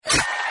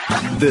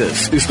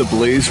This is the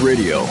Blaze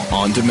Radio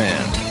on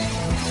demand.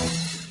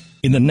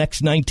 In the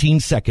next 19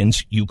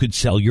 seconds, you could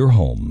sell your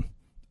home.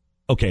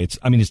 Okay, it's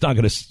not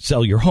going to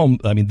sell your home,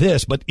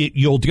 but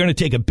you're going to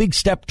take a big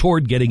step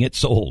toward getting it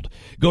sold.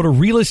 Go to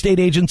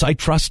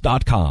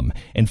realestateagentsitrust.com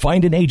and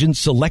find an agent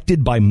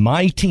selected by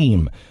my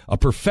team, a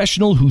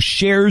professional who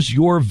shares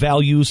your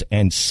values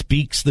and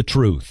speaks the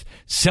truth.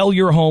 Sell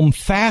your home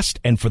fast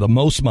and for the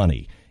most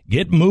money.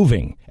 Get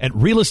moving at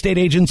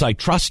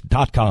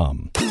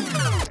realestateagentsitrust.com.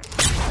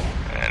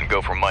 And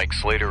go for Mike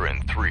Slater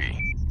in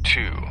 3,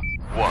 2,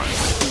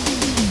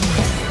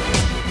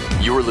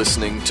 1. You're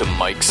listening to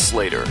Mike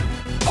Slater,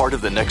 part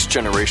of the next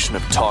generation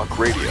of talk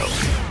radio,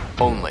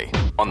 only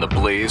on the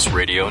Blaze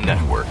Radio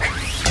Network.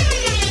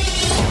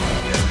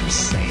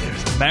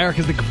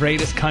 America's the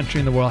greatest country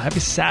in the world. Happy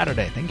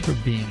Saturday. Thank you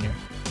for being here.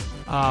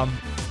 I'm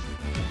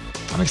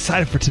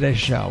excited for today's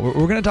show. We're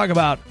going to talk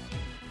about...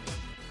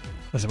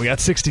 Listen, we got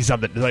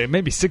 60-something, like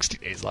maybe 60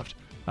 days left.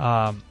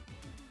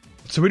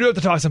 So we do have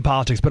to talk some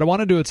politics, but I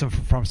want to do it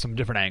from some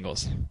different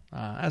angles,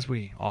 as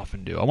we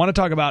often do. I want to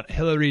talk about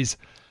Hillary's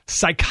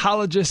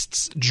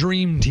psychologist's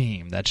dream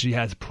team that she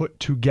has put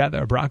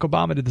together. Barack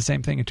Obama did the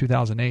same thing in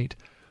 2008.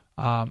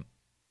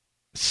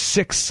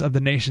 6 of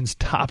the nation's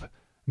top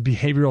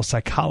behavioral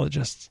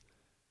psychologists.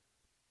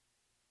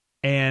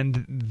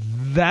 And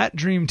that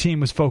dream team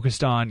was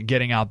focused on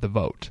getting out the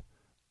vote.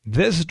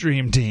 This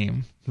dream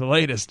team, the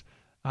latest,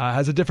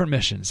 has a different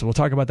mission. So we'll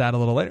talk about that a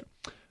little later.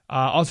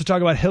 Also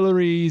talk about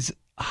Hillary's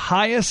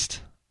highest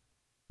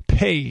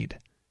paid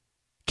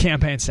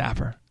campaign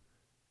staffer.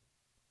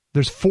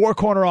 There's 4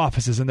 corner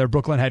offices in their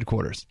Brooklyn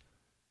headquarters.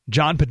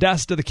 John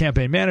Podesta, the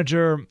campaign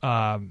manager.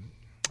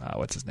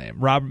 What's his name?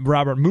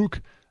 Robert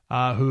Mook,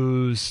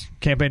 who's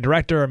campaign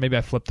director. Or maybe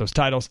I flipped those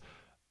titles.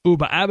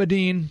 Uba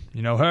Abedin,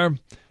 you know her.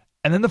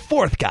 And then the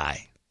 4th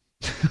guy,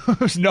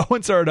 who's no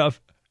one's heard of,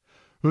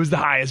 who's the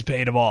highest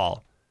paid of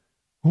all.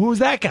 Who's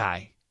that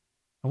guy?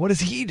 And what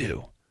does he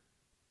do?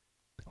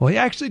 Well, he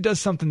actually does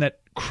something that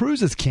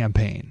Cruz's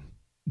campaign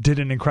did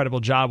an incredible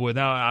job with.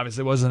 Now,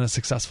 obviously, it wasn't as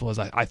successful as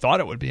I thought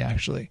it would be,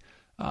 actually,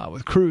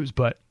 with Cruz.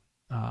 But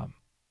I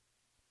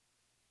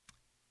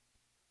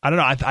don't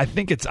know. I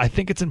think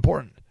it's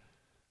important.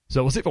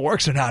 So we'll see if it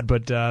works or not.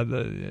 But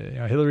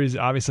Hillary's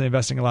obviously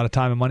investing a lot of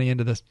time and money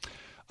into this.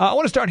 I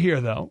want to start here,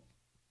 though.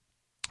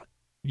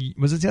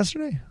 Was it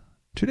yesterday?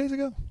 2 days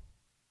ago?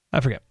 I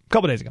forget. A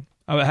couple days ago.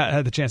 I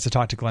had the chance to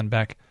talk to Glenn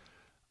Beck.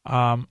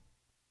 I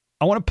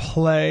want to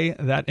play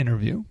that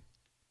interview.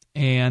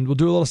 And we'll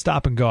do a little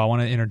stop and go. I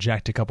want to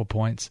interject a couple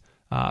points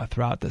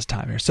throughout this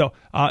time here. So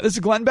this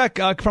is Glenn Beck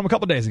from a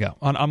couple days ago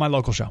on my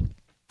local show.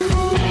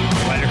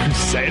 Later,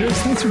 Crusaders.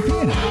 Thanks for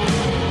being here.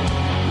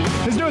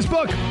 His newest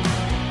book,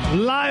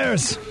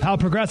 Liars, How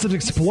Progressives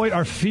Exploit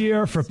Our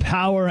Fear for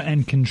Power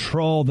and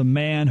Control. The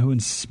man who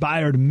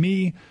inspired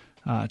me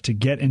to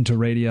get into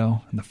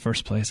radio in the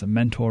first place, a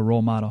mentor,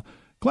 role model.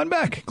 Glenn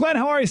Beck. Glenn,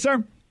 how are you,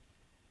 sir?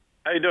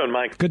 How you doing,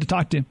 Mike? Good to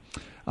talk to you.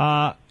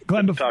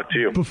 Glenn, talk to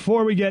you.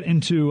 Before we get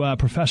into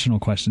professional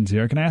questions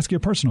here, can I ask you a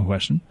personal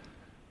question?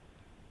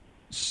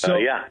 So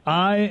yeah.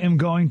 I am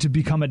going to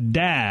become a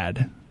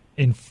dad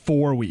in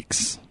 4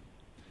 weeks.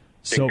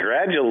 So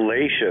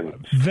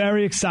congratulations.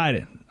 Very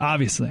excited,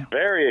 obviously.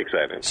 Very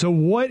excited. So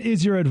what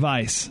is your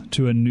advice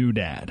to a new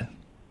dad?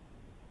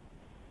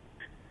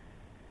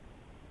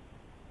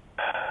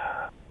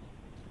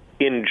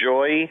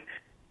 Enjoy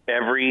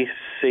every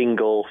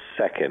single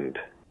second,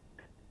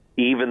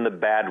 even the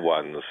bad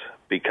ones,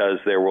 because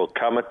there will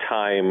come a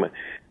time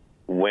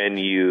when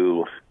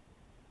you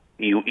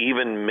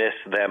even miss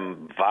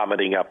them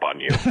vomiting up on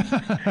you.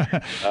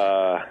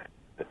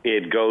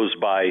 It goes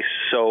by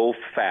so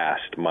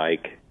fast,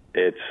 Mike.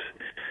 It's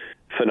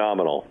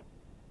phenomenal.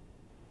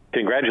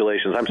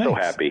 Congratulations. I'm so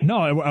happy.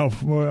 No,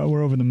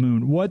 we're over the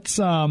moon. What's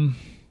advice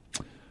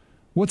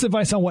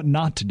on what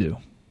not to do?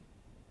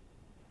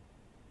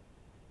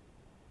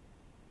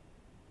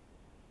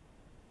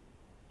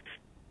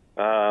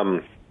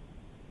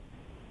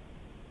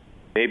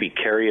 Maybe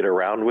carry it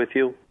around with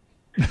you.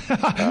 Yep.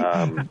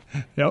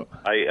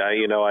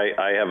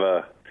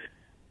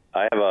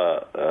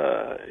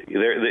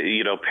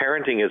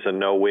 Parenting is a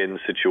no-win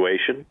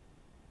situation.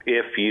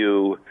 If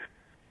you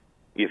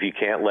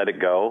can't let it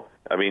go,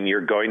 I mean,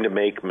 you're going to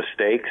make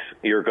mistakes.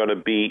 You're going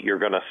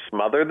to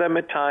smother them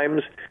at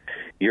times.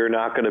 You're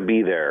not going to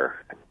be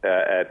there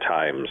at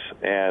times,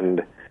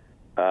 and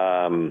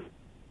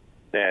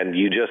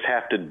you just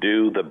have to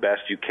do the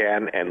best you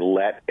can and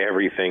let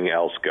everything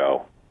else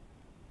go.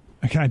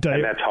 Can I tell you?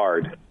 And that's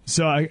hard.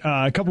 So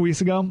a couple weeks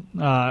ago,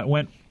 I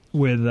went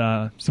with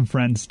some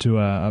friends to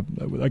a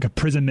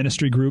prison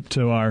ministry group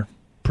to our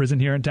prison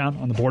here in town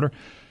on the border.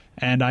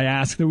 And I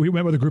asked, we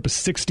went with a group of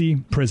 60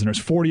 prisoners,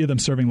 40 of them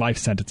serving life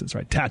sentences,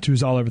 right?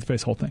 Tattoos all over the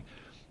face, whole thing.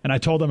 And I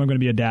told them I'm going to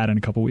be a dad in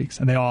a couple weeks.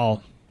 And they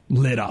all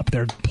lit up.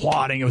 They're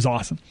applauding. It was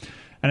awesome.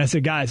 And I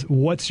said, guys,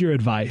 what's your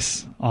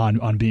advice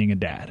on being a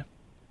dad?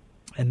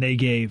 And they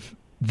gave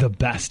the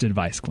best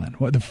advice, Glenn.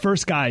 The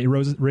first guy, he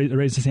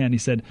raised his hand. He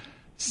said,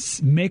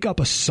 make up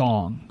a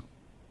song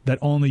that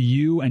only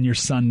you and your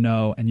son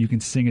know, and you can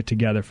sing it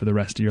together for the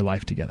rest of your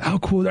life together. How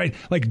cool, right?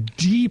 Like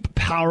deep,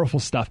 powerful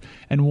stuff.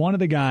 And one of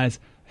the guys,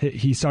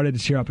 he started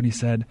to tear up and he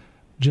said,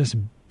 just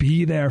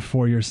be there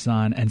for your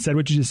son, and said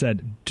what you just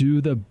said,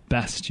 do the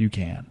best you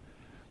can.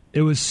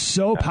 It was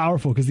so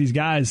powerful because these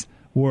guys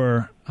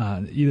were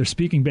either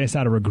speaking based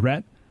out of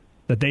regret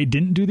that they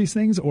didn't do these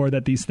things or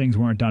that these things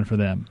weren't done for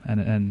them.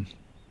 And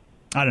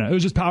I don't know. It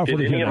was just powerful.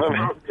 Did any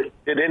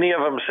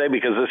of them say,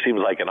 because this seems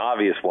like an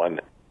obvious one,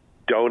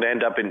 don't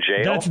end up in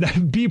jail?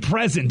 Be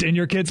present in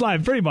your kid's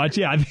life, pretty much.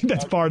 Yeah, I think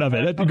that's part of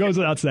it. That goes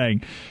without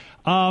saying.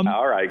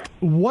 All right.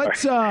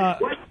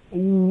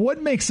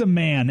 What makes a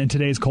man in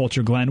today's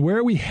culture, Glenn? Where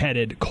are we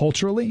headed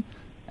culturally?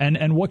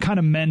 And what kind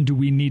of men do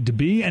we need to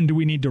be and do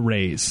we need to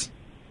raise?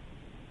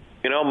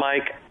 You know,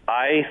 Mike,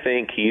 I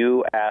think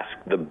you ask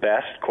the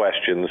best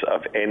questions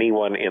of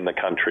anyone in the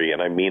country,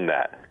 and I mean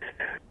that.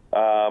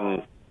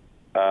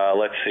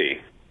 Let's see.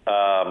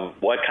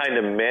 What kind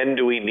of men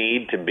do we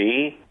need to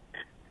be?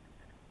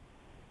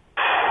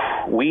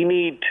 We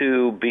need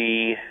to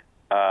be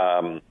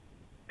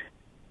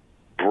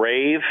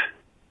brave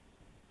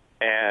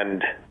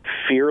and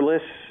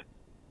fearless.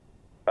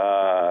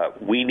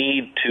 We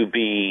need to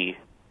be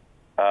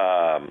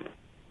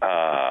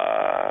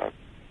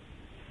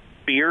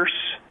fierce,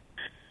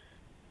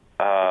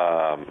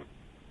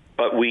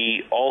 but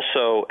we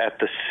also, at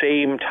the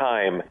same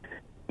time,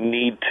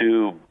 need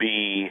to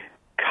be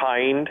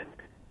kind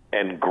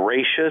and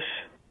gracious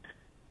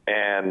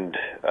and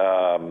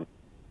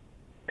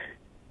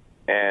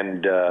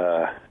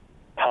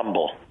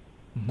humble.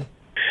 Mm-hmm.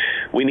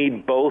 We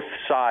need both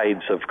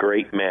sides of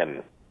great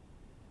men.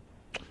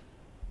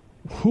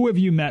 Who have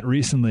you met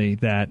recently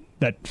that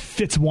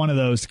fits one of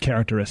those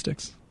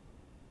characteristics,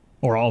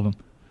 or all of them?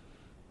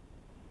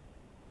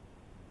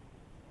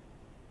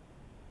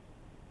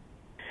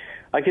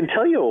 I can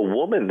tell you a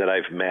woman that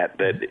I've met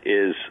that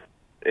is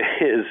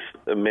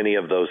many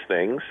of those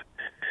things.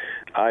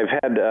 I've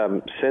had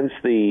since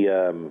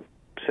the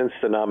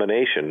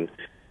nomination,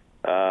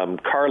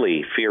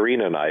 Carly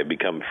Fiorina and I have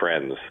become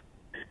friends,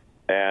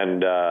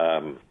 and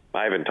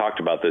I haven't talked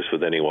about this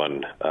with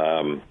anyone.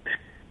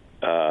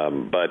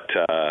 But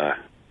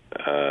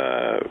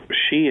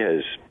she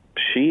is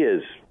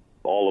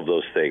all of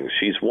those things.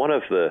 She's one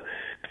of the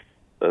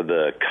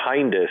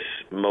kindest,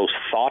 most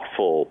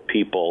thoughtful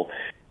people,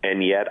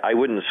 and yet I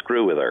wouldn't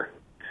screw with her.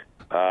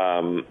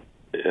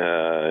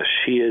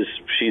 She's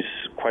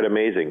quite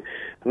amazing.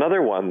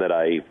 Another one that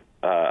I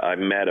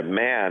met, a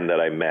man that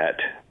I met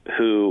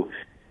who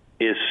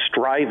is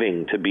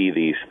striving to be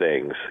these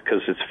things,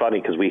 because it's funny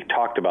because we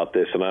talked about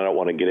this, and I don't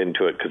want to get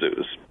into it because it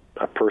was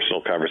a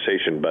personal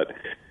conversation, but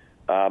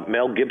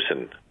Mel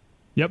Gibson.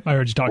 Yep, I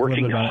heard you talk a little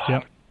bit about it.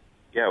 Yep.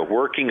 Yeah,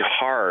 working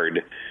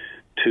hard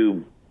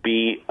to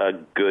be a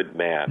good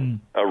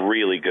man, a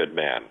really good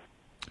man.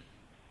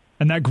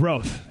 And that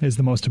growth is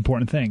the most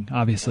important thing,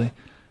 obviously.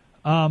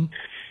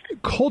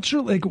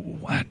 Culture, like,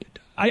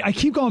 I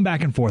keep going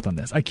back and forth on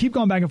this. I keep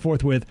going back and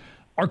forth with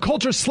our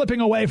culture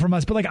slipping away from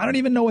us, but like I don't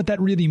even know what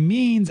that really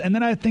means. And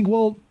then I think,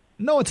 well,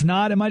 no, it's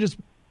not. Am I just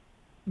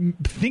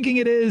thinking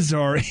it is,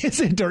 or is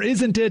it, or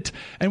isn't it?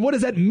 And what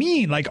does that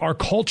mean? Like our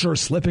culture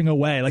slipping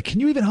away? Like, can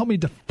you even help me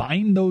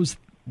define those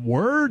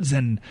words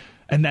and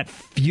that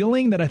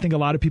feeling that I think a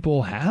lot of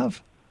people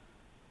have?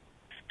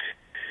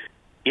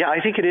 Yeah,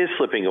 I think it is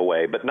slipping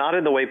away, but not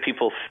in the way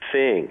people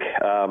think.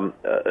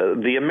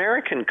 The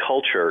American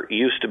culture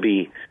used to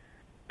be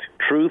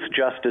truth,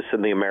 justice,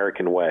 and the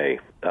American way.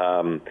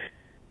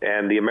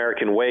 And the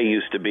American way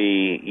used to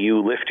be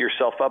you lift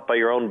yourself up by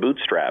your own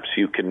bootstraps.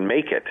 You can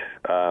make it.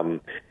 That's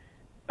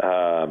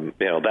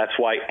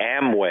why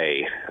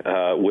Amway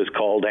was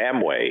called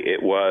Amway.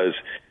 It was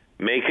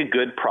make a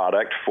good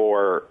product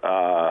for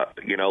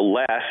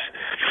less,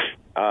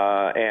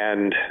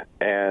 and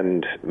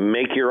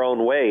make your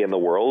own way in the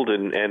world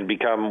and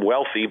become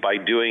wealthy by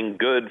doing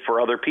good for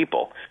other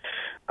people.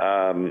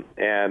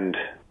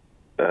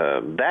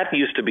 That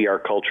used to be our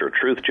culture: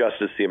 truth,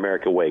 justice, the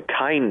American way,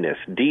 kindness,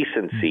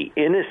 decency,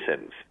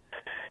 innocence.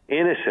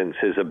 Innocence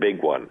is a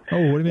big one.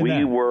 Oh, what do you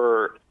mean?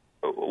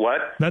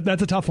 What?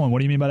 That's a tough one. What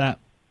do you mean by that?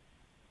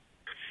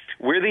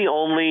 We're the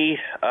only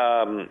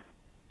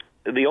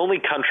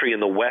country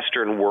in the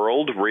Western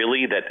world,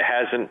 really, that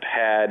hasn't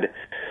had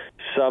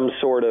some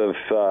sort of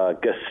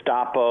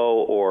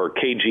Gestapo or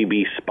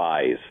KGB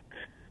spies.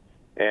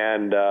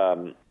 And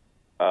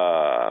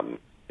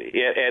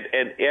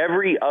at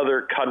every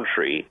other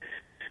country,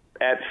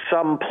 at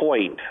some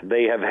point,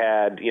 they have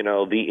had,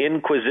 the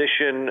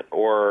Inquisition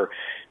or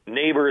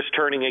neighbors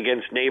turning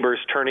against neighbors,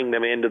 turning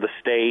them into the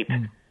state,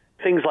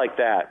 things like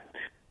that.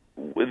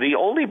 The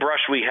only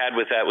brush we had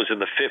with that was in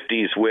the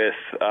 50s with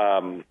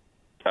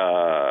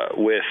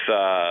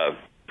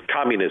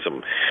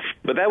communism,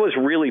 but that was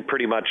really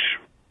pretty much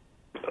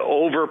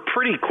over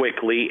pretty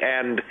quickly,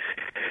 and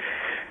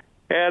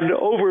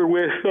over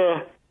with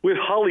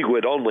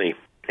Hollywood only.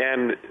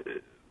 And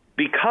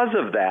because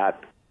of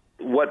that,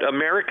 what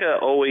America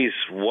always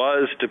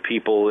was to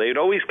people, they'd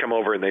always come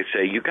over and they'd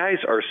say, "You guys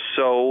are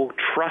so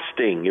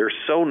trusting. You're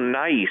so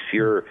nice.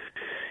 You're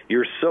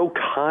so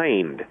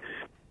kind."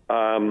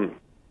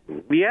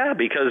 Yeah,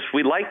 because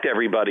we liked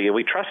everybody and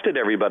we trusted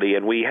everybody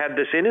and we had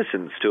this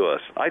innocence to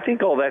us. I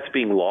think all that's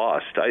being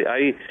lost.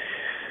 I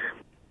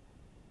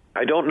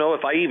don't know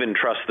if I even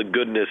trust the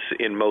goodness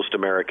in most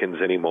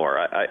Americans anymore.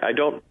 I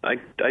don't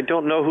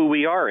know who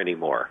we are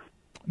anymore.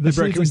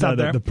 Can we stop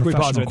there? The Can we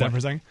pause professional right there for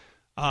a second?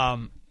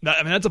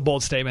 That's a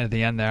bold statement at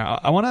the end there.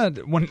 I want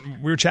to, when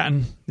we were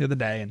chatting the other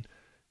day and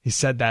he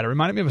said that, it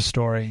reminded me of a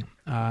story.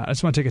 I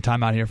just want to take a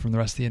time out here from the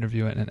rest of the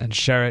interview and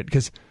share it,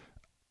 because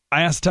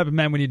I asked the type of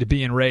men we need to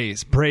be and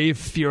raise. Brave,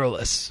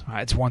 fearless. All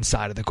right, it's one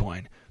side of the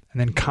coin. And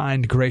then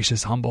kind,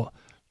 gracious, humble,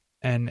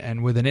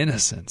 and with an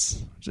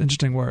innocence. It's an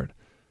interesting word.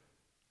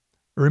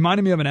 It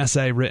reminded me of an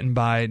essay written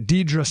by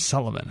Deidre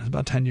Sullivan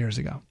about 10 years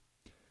ago.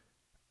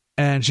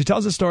 And she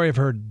tells the story of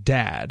her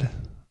dad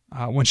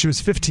when she was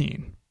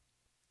 15.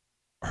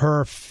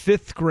 Her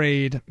 5th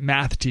grade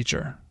math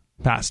teacher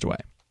passed away.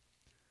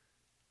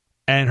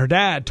 And her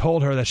dad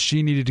told her that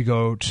she needed to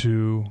go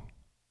to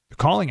the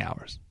calling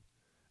hours.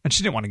 And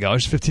she didn't want to go.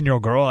 She's a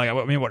 15-year-old girl.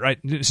 Right?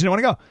 She didn't want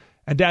to go.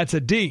 And Dad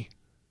said, "D,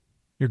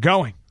 you're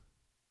going.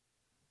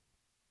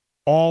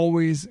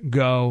 Always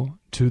go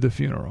to the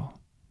funeral."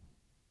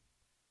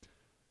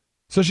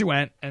 So she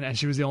went, and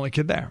she was the only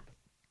kid there.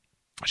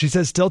 She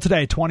says still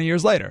today, 20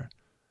 years later,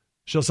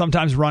 she'll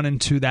sometimes run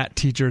into that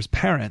teacher's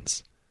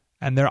parents,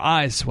 and their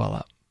eyes swell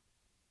up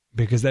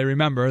because they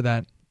remember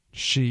that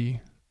she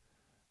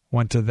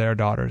went to their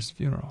daughter's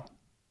funeral.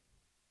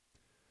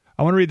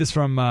 I want to read this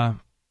from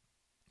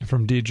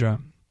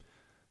Deidre.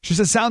 She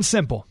says, "Sounds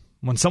simple.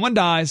 When someone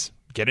dies,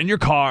 get in your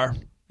car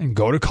and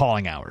go to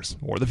calling hours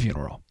or the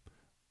funeral.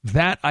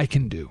 That I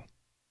can do.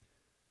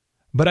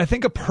 But I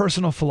think a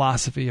personal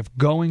philosophy of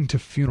going to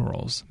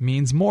funerals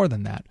means more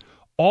than that.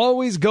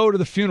 Always go to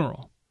the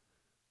funeral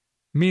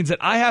means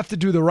that I have to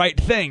do the right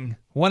thing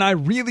when I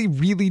really,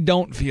 really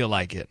don't feel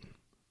like it.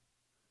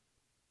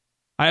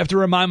 I have to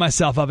remind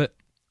myself of it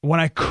when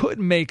I could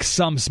make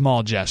some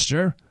small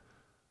gesture,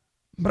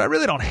 but I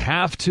really don't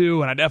have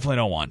to, and I definitely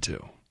don't want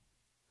to.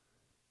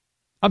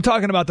 I'm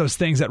talking about those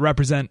things that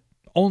represent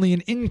only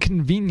an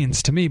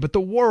inconvenience to me, but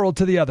the world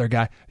to the other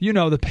guy. You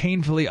know, the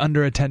painfully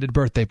underattended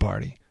birthday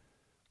party,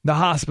 the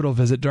hospital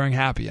visit during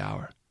happy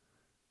hour.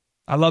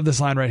 I love this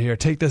line right here.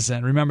 Take this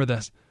in. Remember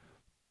this.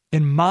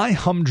 In my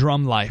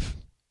humdrum life,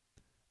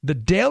 the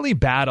daily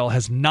battle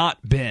has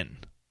not been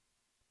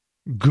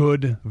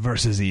good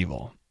versus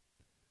evil.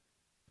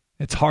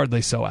 It's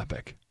hardly so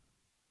epic.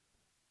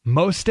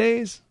 Most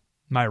days,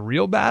 my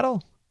real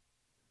battle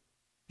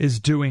is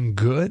doing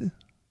good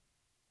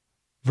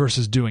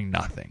versus doing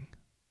nothing."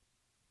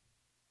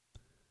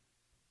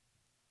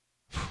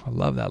 I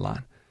love that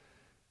line.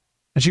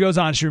 And she goes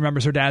on, she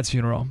remembers her dad's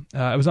funeral.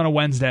 It was on a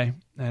Wednesday,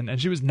 and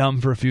she was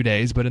numb for a few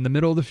days, but in the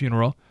middle of the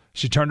funeral,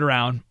 she turned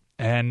around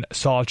and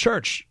saw a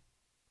church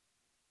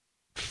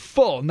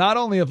full, not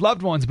only of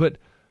loved ones, but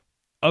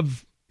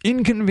of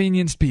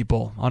inconvenienced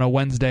people on a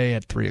Wednesday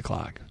at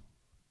 3:00.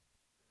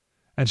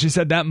 And she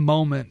said that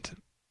moment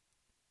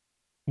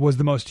was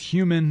the most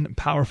human,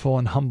 powerful,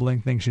 and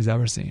humbling thing she's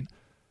ever seen.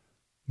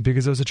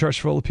 Because it was a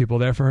church full of people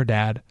there for her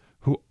dad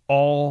who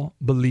all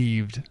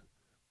believed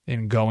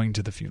in going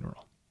to the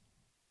funeral.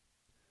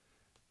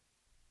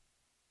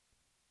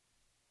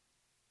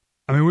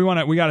 I mean,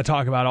 we got to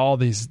talk about all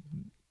these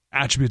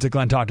attributes that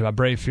Glenn talked about: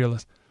 brave,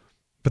 fearless,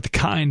 but the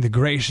kind, the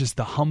gracious,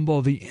 the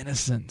humble, the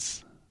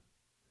innocence.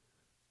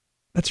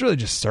 That's really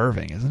just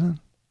serving, isn't it?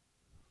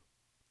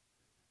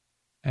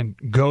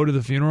 And go to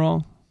the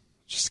funeral,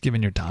 just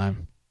giving your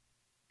time.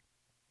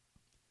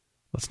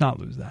 Let's not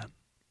lose that.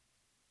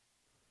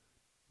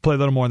 Play a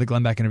little more of the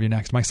Glenn Beck interview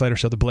next. Mike Slater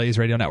Show, the Blaze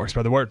Radio Network.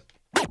 Spread the word.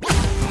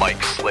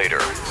 Mike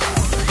Slater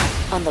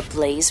on the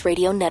Blaze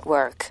Radio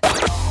Network.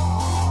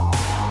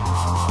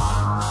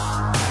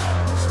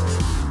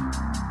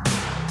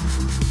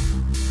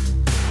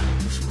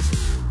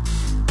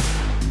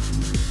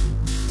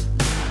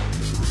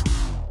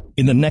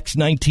 In the next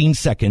 19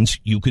 seconds,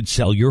 you could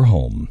sell your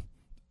home.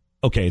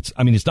 Okay, it's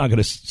not going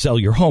to sell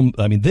your home,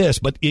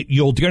 but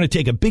you're going to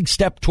take a big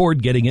step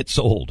toward getting it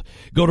sold.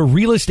 Go to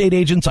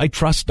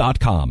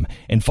realestateagentsitrust.com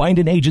and find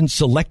an agent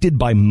selected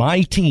by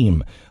my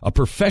team, a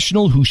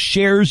professional who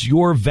shares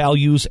your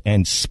values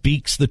and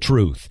speaks the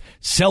truth.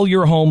 Sell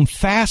your home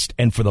fast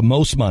and for the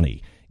most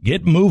money.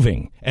 Get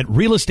moving at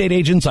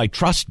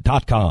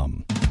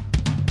realestateagentsitrust.com.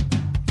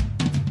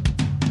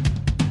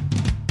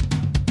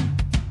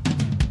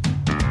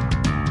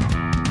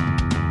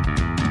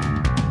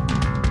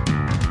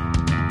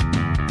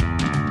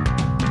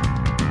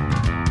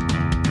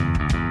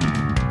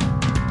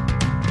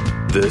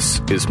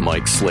 This is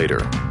Mike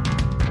Slater.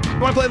 I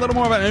want to play a little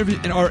more about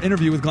our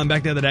interview with Glenn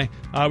Beck the other day.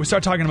 We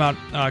started talking about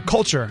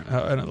culture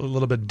a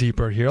little bit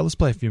deeper here. Let's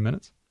play a few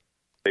minutes.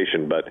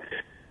 But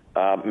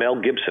Mel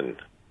Gibson.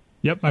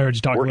 Yep, I heard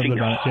you talk a little bit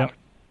about it. Yep.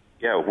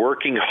 Yeah,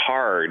 working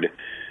hard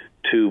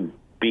to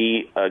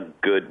be a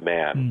good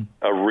man,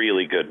 a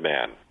really good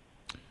man.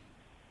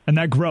 And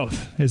that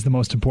growth is the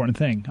most important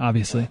thing,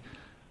 obviously.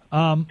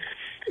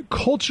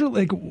 Culture,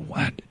 like,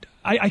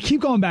 I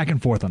keep going back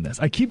and forth on this.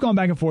 I keep going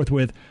back and forth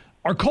with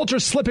our culture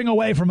slipping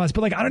away from us,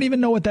 but like I don't even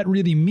know what that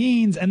really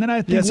means. And then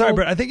I think,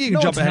 but I think you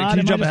can jump ahead. Can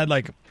you jump ahead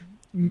like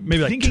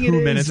maybe like 2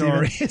 minutes,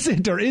 or is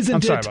it, or isn't it?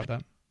 I'm sorry about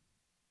that.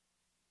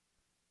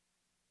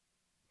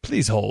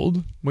 Please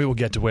hold. We will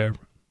get to where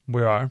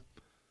we are.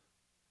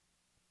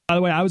 By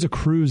the way, I was a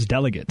Cruz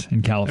delegate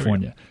in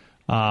California.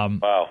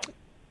 Wow.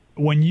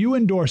 When you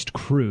endorsed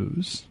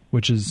Cruz,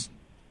 which is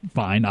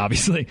fine,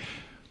 obviously,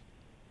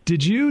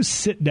 did you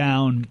sit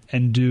down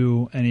and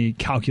do any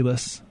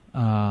calculus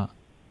about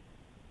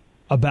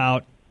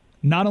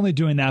not only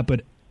doing that,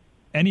 but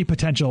any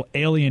potential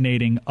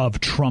alienating of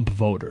Trump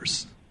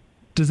voters?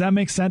 Does that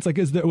make sense? Like,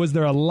 was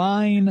there a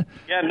line?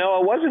 Yeah,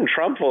 no, it wasn't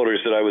Trump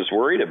voters that I was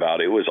worried about.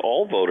 It was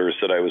all voters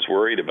that I was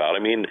worried about. I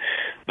mean,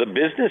 the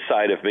business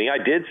side of me, I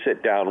did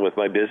sit down with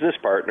my business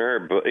partner,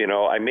 but,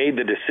 I made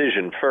the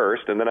decision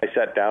first, and then I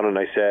sat down and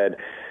I said,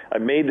 I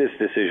made this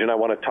decision. I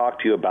want to talk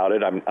to you about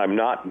it. I'm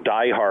not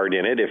diehard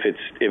in it if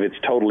it's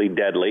totally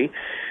deadly.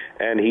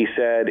 And he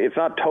said, it's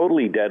not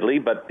totally deadly,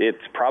 but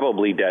it's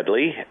probably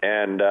deadly.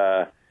 And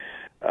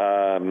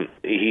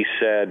he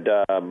said,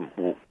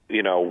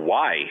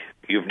 why?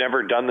 You've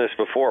never done this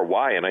before.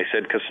 Why? And I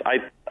said, because I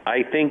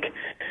think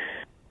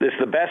this is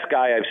the best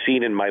guy I've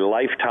seen in my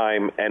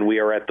lifetime, and we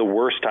are at the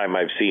worst time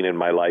I've seen in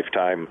my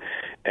lifetime.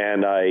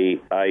 And I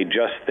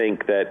just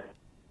think that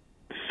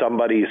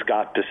somebody's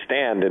got to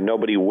stand, and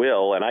nobody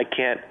will. And I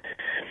can't,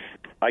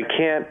 as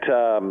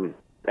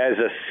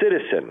a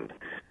citizen,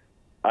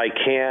 I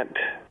can't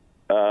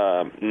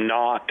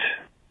not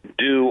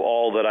do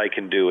all that I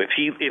can do. If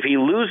he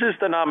loses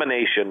the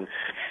nomination,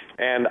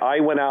 and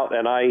I went out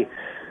and I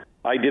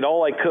did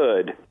all I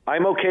could,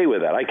 I'm okay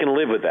with that. I can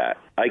live with that.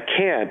 I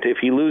can't if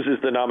he loses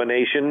the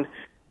nomination,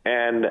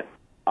 and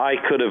I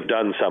could have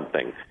done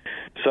something.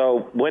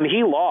 So when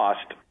he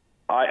lost,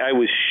 I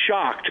was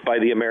shocked by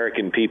the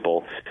American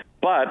people,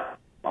 but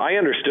I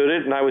understood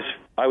it, and I was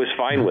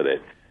fine with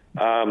it.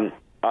 The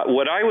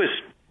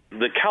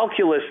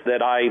calculus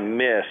that I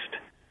missed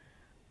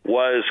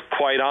was,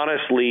 quite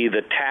honestly,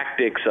 the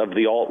tactics of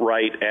the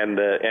alt-right and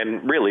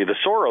really the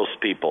Soros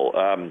people.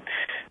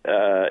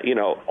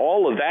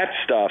 All of that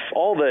stuff,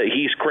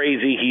 he's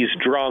crazy, he's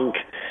drunk,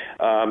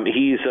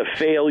 he's a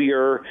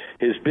failure,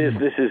 his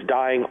business is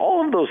dying.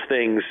 All of those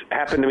things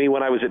happened to me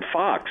when I was at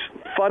Fox,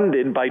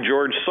 funded by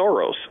George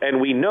Soros.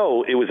 And we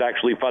know it was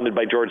actually funded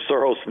by George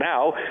Soros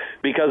now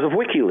because of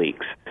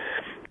WikiLeaks.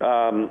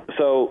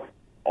 So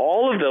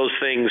all of those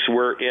things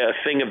were a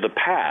thing of the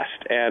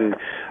past, and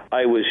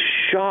I was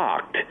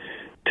shocked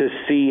to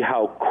see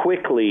how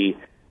quickly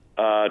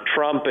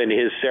Trump and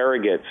his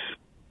surrogates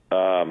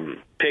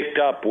picked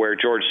up where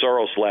George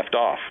Soros left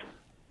off.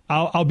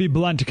 I'll be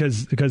blunt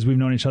because we've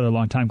known each other a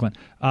long time, Glenn.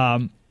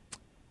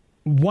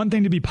 One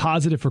thing to be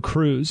positive for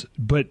Cruz,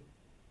 but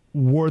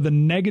were the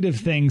negative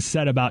things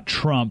said about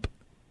Trump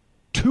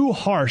too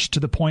harsh to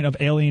the point of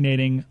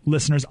alienating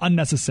listeners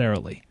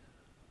unnecessarily?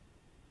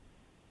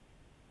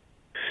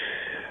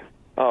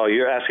 Oh,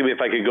 you're asking me if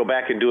I could go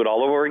back and do it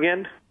all over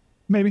again?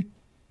 Maybe.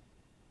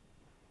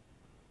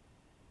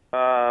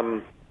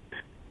 Yeah,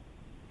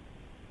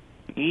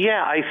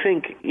 I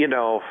think,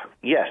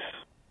 yes.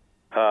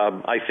 I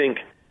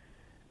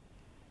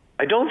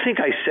don't think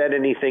I said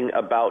anything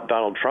about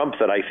Donald Trump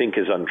that I think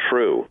is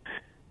untrue.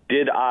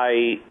 Did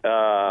I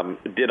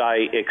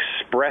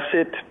express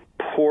it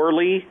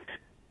poorly?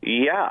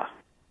 Yeah.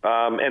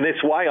 And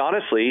it's why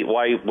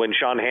when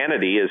Sean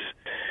Hannity is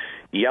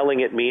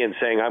yelling at me and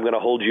saying I'm going to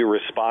hold you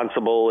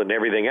responsible and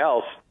everything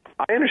else,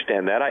 I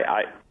understand that.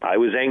 I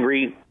was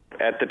angry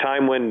at the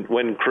time when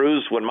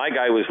my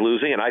guy was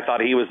losing, and I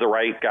thought he was the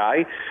right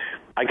guy.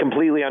 I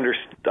completely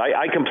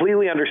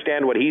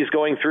understand what he's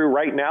going through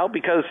right now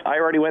because I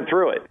already went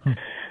through it.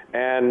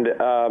 And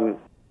I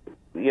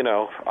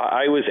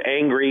was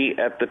angry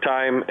at the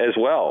time as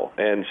well.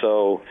 And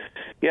so,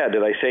 yeah,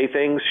 did I say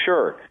things?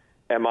 Sure.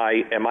 Am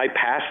I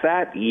past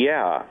that?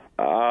 Yeah.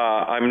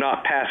 I'm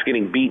not past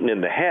getting beaten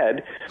in the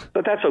head,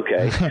 but that's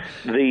okay.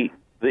 The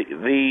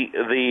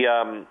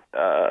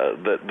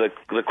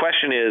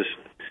question is,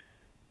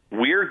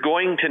 we're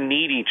going to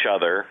need each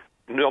other,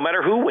 no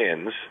matter who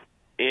wins,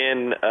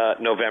 in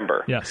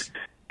November. Yes.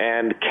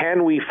 And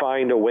can we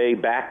find a way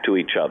back to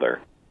each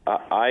other?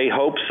 I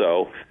hope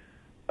so.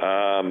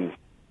 I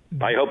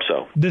hope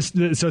so.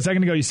 So a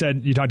second ago, you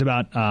talked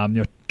about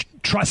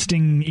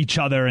trusting each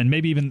other, and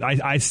maybe even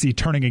I see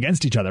turning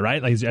against each other,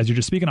 right? Like, as you're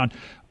just speaking on.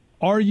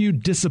 Are you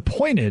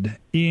disappointed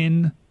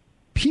in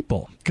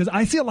people? Because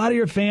I see a lot of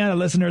your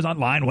listeners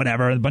online,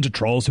 whatever, a bunch of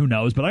trolls, who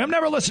knows, but I'm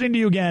never listening to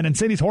you again, and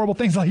say these horrible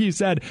things like you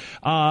said.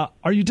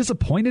 Are you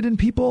disappointed in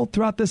people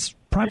throughout this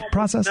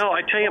process? No,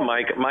 I tell you,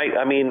 Mike,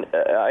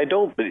 I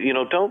don't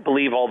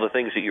believe all the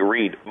things that you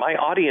read. My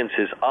audience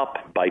is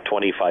up by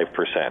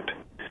 25%.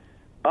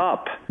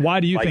 Up.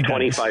 Why do you think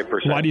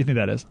 25%? Why do you think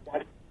that is?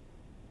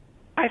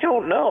 I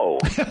don't know.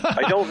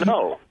 I don't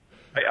know.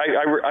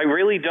 I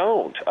really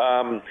don't.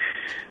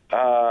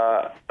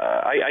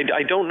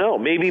 I don't know.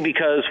 Maybe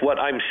because what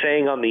I'm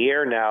saying on the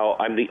air now,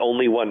 I'm the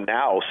only one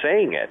now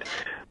saying it,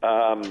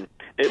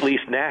 at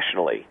least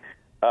nationally.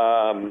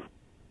 But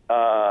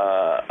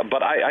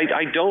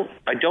I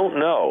don't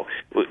know.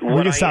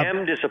 What I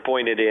am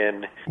disappointed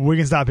in. We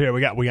can stop here.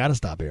 We got to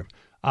stop here.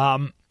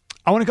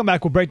 I want to come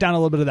back. We'll break down a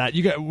little bit of that.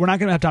 We're not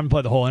going to have time to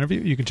play the whole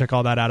interview. You can check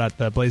all that out at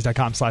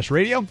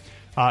theblaze.com/radio.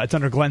 It's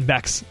under Glenn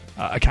Beck's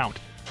account.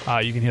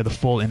 You can hear the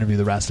full interview,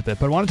 the rest of it.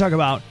 But I want to talk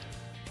about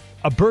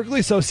a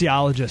Berkeley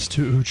sociologist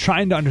who's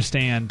trying to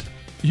understand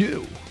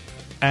you.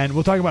 And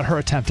we'll talk about her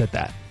attempt at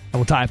that. And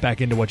we'll tie it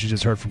back into what you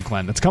just heard from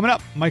Glenn. That's coming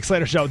up. Mike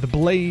Slater Show, the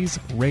Blaze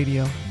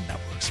Radio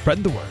Network.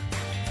 Spread the word.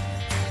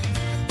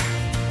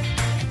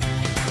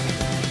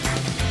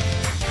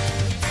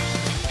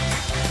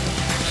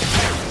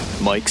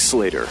 Mike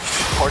Slater,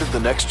 part of the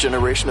next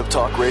generation of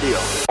talk radio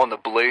on the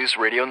Blaze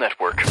Radio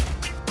Network.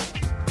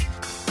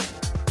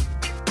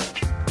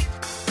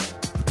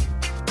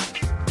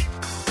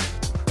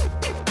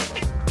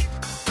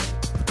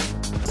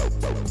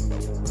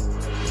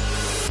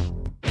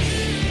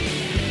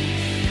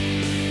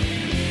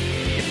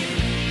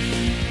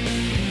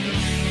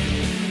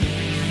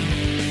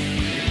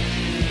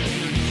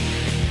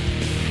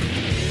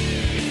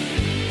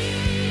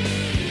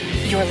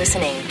 You're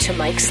listening to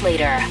Mike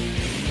Slater.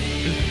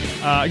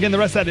 Again, the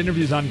rest of that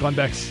interview is on Glenn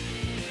Beck's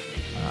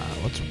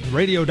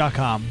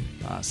radio.com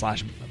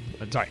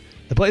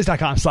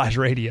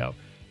theblaze.com/radio.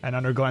 And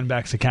under Glenn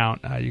Beck's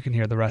account, you can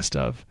hear the rest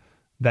of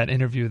that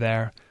interview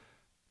there.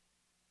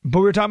 But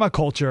we were talking about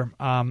culture,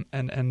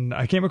 and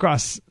I came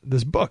across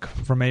this book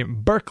from a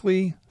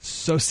Berkeley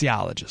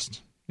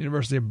sociologist,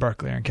 University of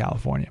Berkeley here in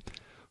California,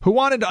 who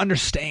wanted to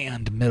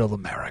understand Middle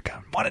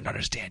America, wanted to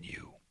understand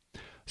you.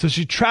 So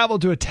she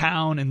traveled to a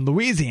town in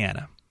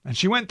Louisiana, and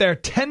she went there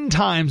 10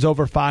 times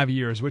over 5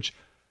 years, which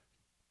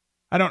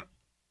I don't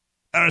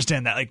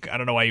understand that. Like, I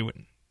don't know why you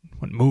wouldn't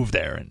move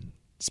there and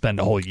spend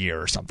a whole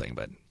year or something,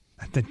 but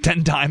I think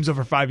 10 times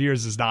over 5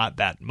 years is not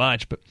that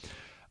much. But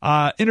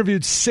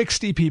interviewed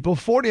 60 people,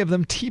 40 of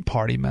them Tea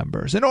Party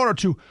members, in order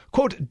to,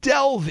 quote,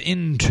 delve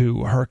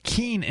into her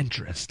keen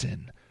interest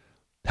in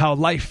how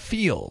life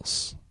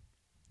feels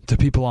to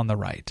people on the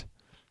right.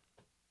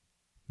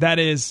 That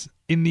is,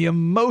 in the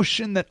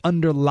emotion that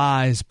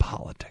underlies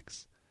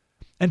politics.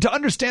 And to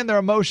understand their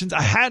emotions,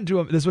 this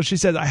is what she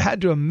said, I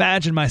had to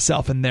imagine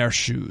myself in their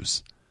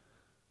shoes.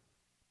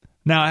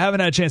 Now, I haven't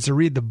had a chance to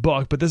read the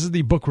book, but this is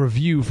the book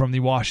review from the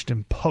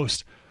Washington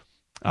Post.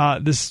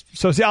 This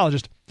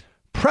sociologist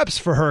preps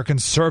for her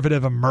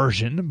conservative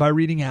immersion by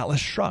reading Atlas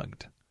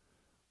Shrugged.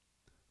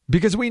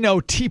 Because we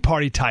know Tea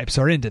Party types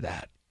are into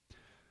that.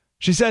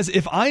 She says,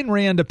 if Ayn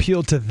Rand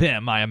appealed to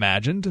them, I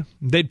imagined,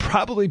 they'd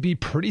probably be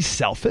pretty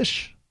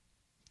selfish,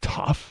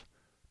 tough,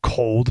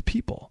 cold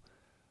people.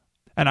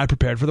 And I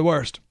prepared for the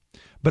worst.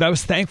 But I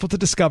was thankful to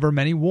discover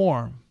many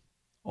warm,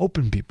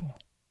 open people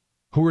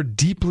who were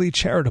deeply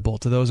charitable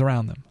to those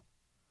around them.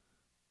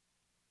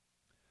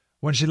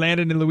 When she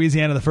landed in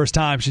Louisiana the first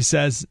time, she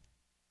says,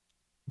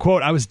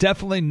 quote, I was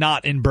definitely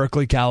not in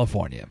Berkeley,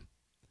 California.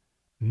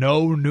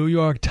 No New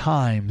York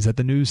Times at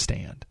the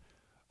newsstand.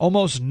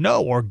 Almost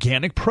no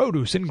organic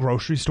produce in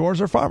grocery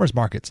stores or farmers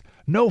markets.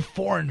 No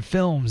foreign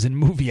films in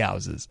movie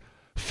houses.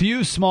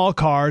 Few small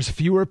cars,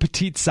 fewer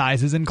petite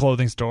sizes in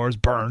clothing stores,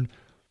 burn.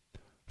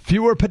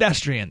 Fewer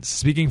pedestrians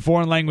speaking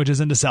foreign languages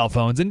into cell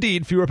phones.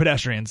 Indeed, fewer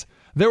pedestrians.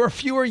 There were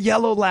fewer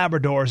yellow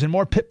Labradors and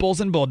more pit bulls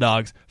and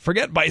bulldogs.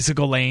 Forget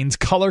bicycle lanes,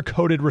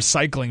 color-coded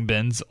recycling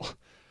bins,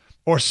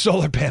 or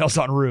solar panels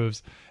on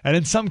roofs. And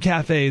in some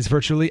cafes,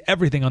 virtually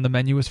everything on the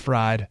menu was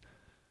fried.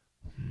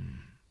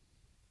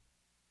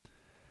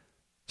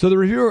 So the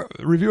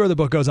reviewer of the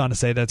book goes on to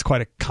say that it's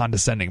quite a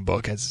condescending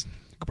book, as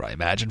you can probably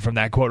imagine from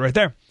that quote right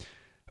there.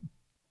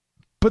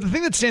 But the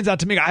thing that stands out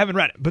to me, I haven't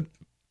read it, but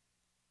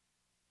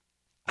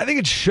I think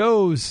it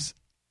shows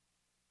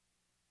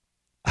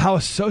how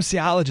a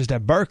sociologist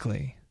at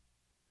Berkeley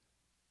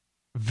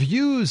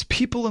views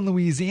people in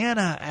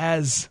Louisiana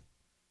as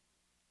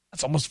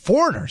almost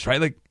foreigners, right?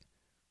 Like,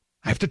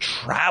 I have to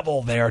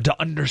travel there to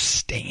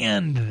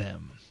understand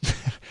them.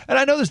 And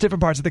I know there's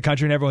different parts of the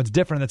country and everyone's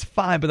different. That's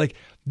fine. But like,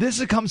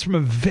 this comes from a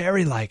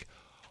very like,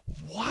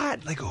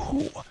 what? Like,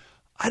 who?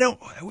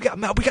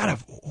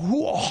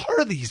 Who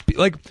are these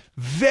people? Like,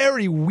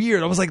 very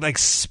weird. Almost like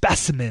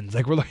specimens.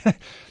 Like, we're looking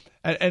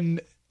at, and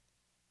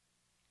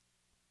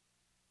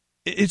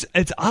it's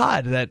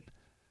odd that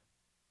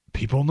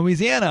people in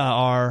Louisiana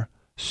are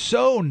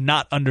so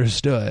not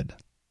understood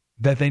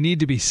that they need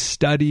to be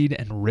studied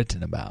and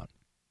written about.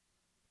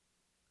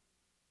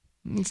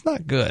 It's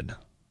not good.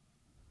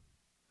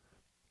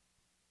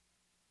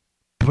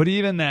 But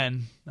even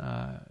then,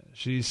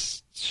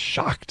 she's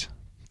shocked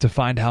to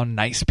find how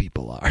nice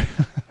people are,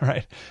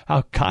 right?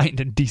 How kind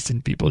and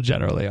decent people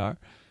generally are.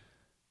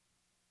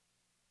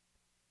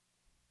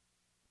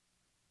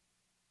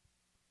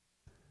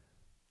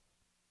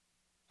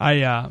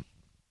 I'll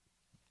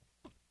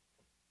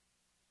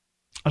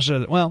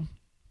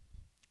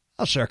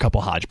share a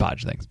couple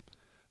hodgepodge things.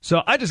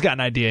 So I just got an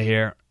idea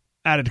here,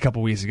 added a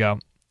couple weeks ago.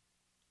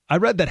 I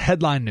read that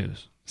headline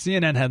news,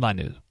 CNN headline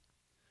news,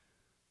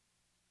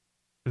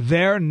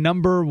 their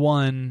number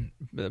one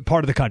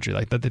part of the country,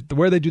 like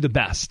where they do the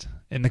best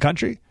in the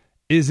country,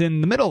 is in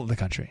the middle of the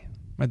country.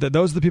 Right?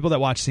 Those are the people that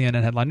watch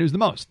CNN headline news the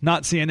most.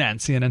 Not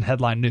CNN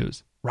headline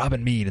news.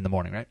 Robin Meade in the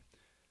morning, right?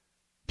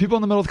 People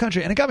in the middle of the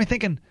country. And it got me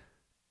thinking,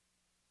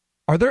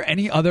 are there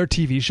any other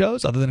TV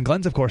shows, other than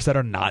Glenn's, of course, that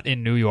are not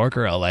in New York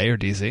or LA or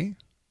DC?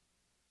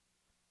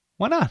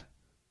 Why not?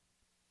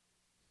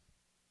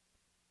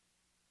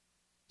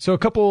 So a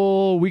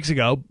couple weeks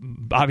ago,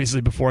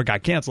 obviously before it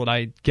got canceled,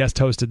 I guest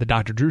hosted the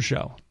Dr. Drew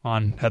Show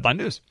on Headline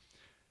News.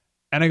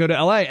 And I go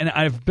to LA, and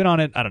I've been on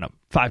it,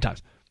 5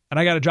 times. And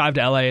I got to drive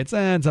to LA. It's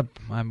up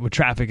with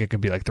traffic, it could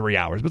be like 3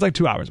 hours, but it's like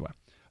 2 hours away.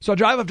 So I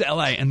drive up to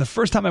LA, and the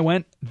first time I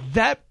went,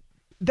 that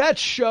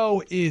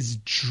show is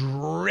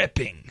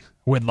dripping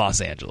with Los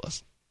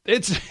Angeles.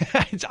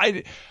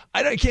 I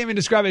can't even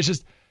describe it. It's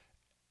just,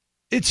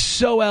 it's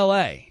so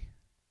LA,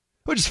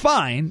 which is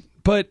fine,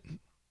 but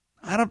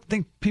I don't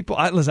think people,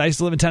 listen, I used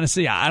to live in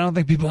Tennessee. I don't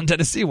think people in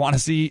Tennessee want to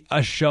see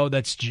a show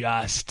that's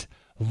just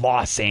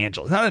Los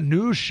Angeles. It's not a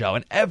news show,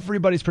 and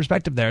everybody's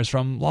perspective there is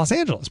from Los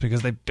Angeles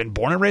because they've been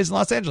born and raised in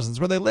Los Angeles.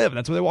 That's where they live, and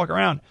that's where they walk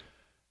around.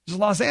 It's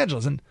Los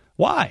Angeles. And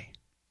why?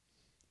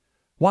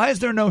 Why is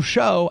there no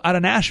show out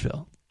of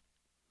Nashville?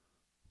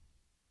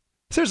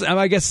 Seriously,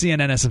 I guess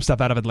CNN has some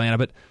stuff out of Atlanta,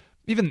 but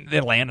even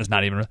Atlanta's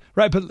not even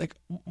right. But like,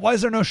 why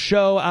is there no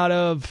show out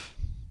of,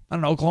 I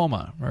don't know,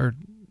 Oklahoma or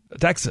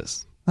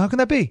Texas? How can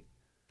that be?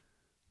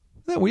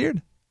 Isn't that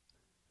weird?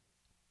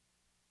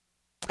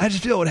 I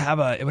just feel it would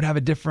have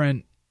a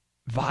different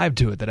vibe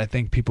to it that I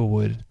think people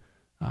would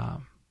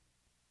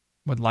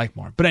like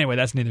more. But anyway,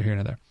 that's neither here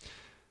nor there.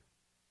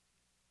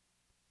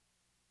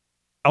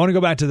 I want to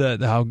go back to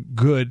the how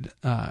good,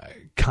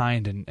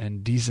 kind,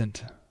 and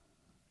decent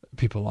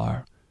people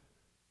are.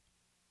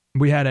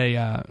 We had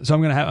so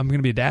I'm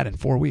gonna be a dad in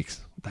 4 weeks.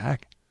 What the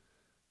heck?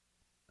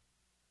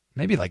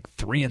 Maybe like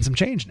 3 and some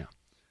change now.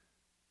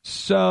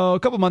 So a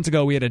couple months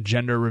ago, we had a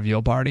gender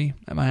reveal party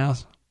at my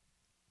house.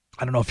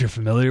 I don't know if you're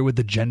familiar with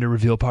the gender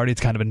reveal party.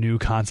 It's kind of a new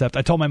concept.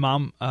 I told my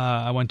mom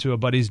I went to a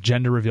buddy's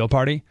gender reveal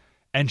party,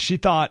 and she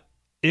thought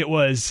it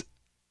was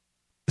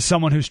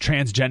someone who's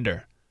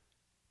transgender.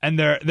 And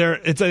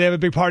they have a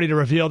big party to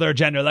reveal their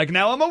gender. Like,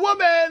 now I'm a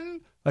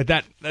woman. Like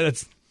that.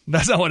 That's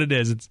not what it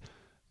is. It's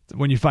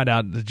when you find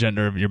out the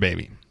gender of your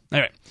baby.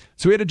 Anyway,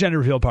 so we had a gender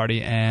reveal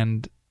party,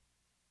 and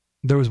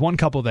there was one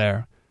couple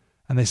there,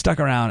 and they stuck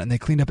around, and they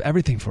cleaned up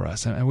everything for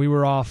us. And we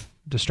were off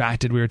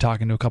distracted. We were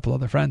talking to a couple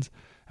other friends,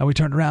 and we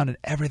turned around, and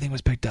everything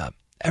was picked up.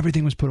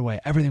 Everything was put away.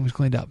 Everything was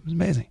cleaned up. It was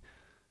amazing.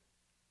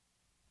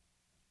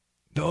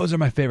 Those are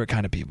my favorite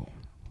kind of people.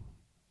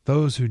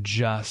 Those who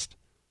just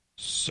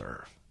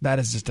serve. That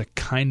is just a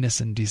kindness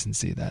and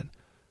decency that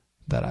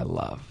I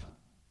love.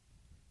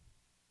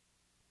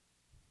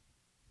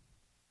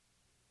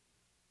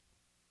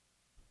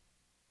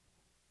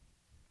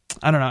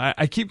 I don't know.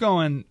 I keep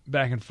going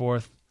back and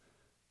forth.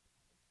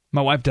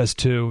 My wife does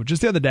too.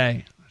 Just the other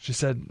day, she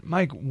said,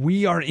 Mike,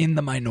 we are in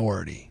the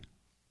minority.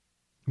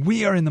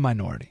 We are in the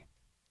minority.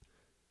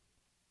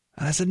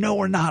 And I said, no,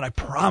 we're not. I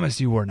promise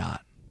you we're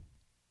not.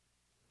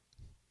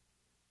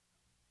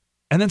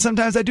 And then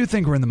sometimes I do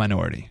think we're in the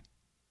minority.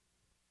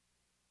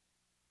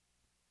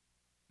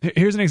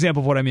 Here's an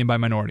example of what I mean by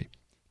minority.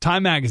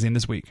 Time Magazine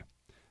this week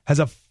has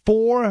a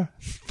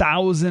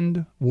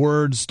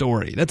 4,000-word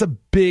story. That's a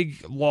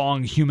big,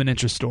 long human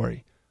interest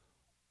story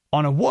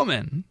on a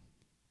woman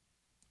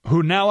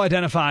who now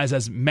identifies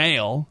as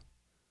male,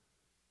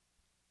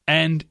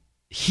 and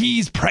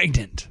he's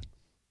pregnant.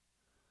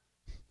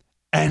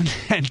 And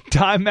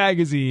Time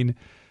Magazine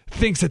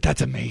thinks that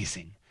that's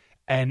amazing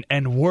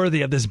and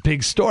worthy of this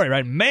big story,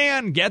 right?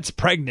 Man gets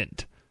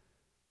pregnant.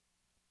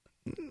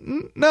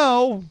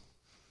 No.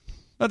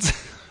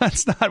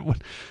 That's not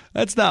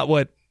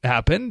what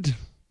happened.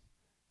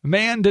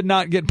 Man did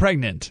not get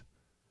pregnant.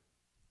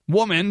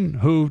 Woman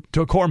who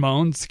took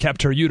hormones,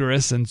 kept her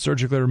uterus, and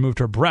surgically removed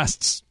her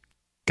breasts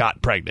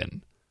got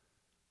pregnant.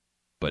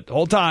 But the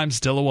whole time,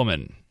 still a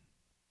woman.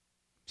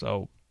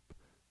 So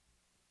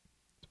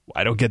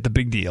I don't get the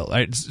big deal.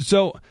 Right?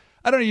 So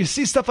I don't know. You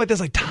see stuff like this,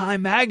 like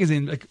Time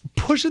Magazine, like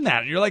pushing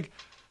that, and you're like,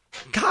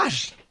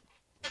 gosh,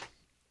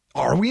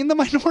 are we in the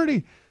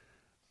minority?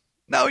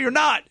 No, you're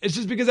not. It's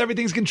just because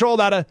everything's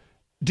controlled out of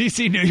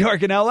DC, New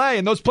York, and LA,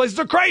 and those places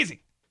are crazy.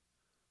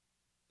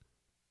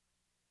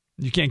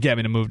 You can't get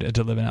me to move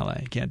to live in LA.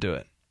 You can't do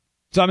it.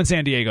 So I'm in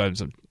San Diego.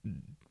 So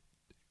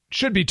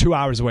should be 2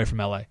 hours away from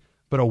LA,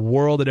 but a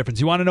world of difference.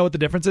 You want to know what the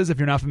difference is if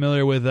you're not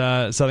familiar with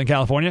Southern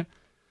California?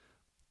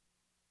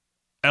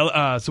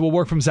 So we'll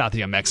work from south. You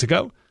got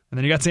Mexico, and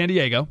then you got San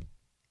Diego.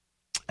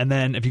 And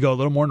then if you go a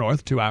little more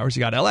north, 2 hours,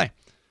 you got LA.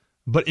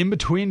 But in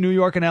between New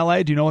York and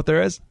LA, do you know what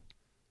there is?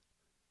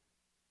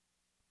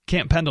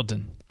 Camp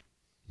Pendleton,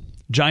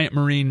 giant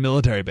Marine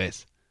military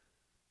base.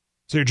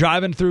 So you're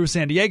driving through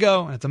San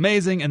Diego, and it's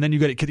amazing, and then you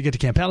get to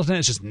Camp Pendleton.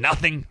 It's just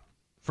nothing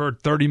for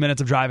 30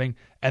 minutes of driving,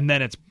 and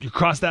then you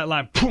cross that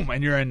line, boom,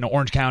 and you're in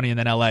Orange County and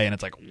then LA, and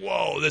it's like,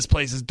 whoa, this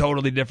place is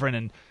totally different,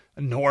 and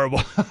and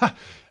horrible.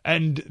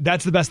 And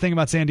that's the best thing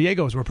about San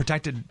Diego is we're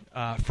protected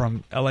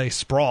from LA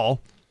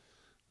sprawl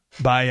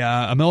by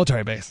a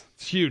military base.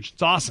 It's huge.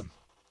 It's awesome.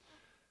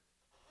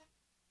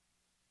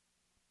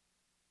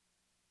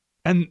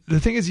 And the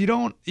thing is,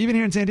 even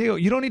here in San Diego,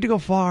 you don't need to go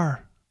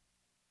far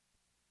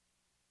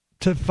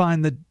to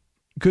find the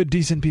good,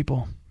 decent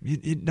people.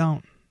 You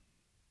don't.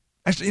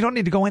 Actually, you don't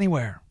need to go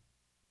anywhere.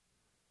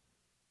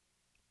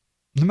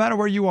 No matter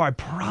where you are, I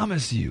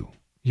promise you,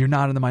 you're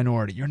not in the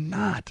minority. You're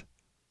not.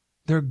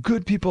 There are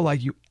good people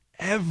like you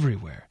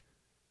everywhere.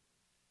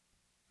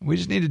 We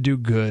just need to do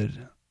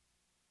good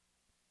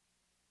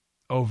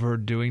over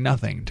doing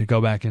nothing, to go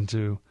back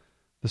into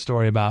the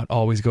story about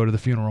always go to the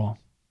funeral.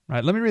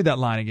 Right, let me read that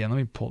line again. Let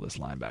me pull this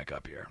line back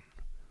up here.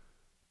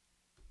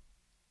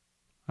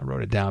 I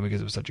wrote it down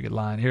because it was such a good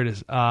line. Here it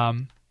is.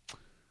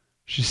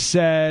 She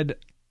said,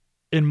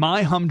 in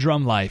my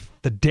humdrum life,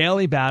 the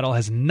daily battle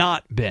has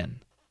not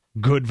been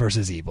good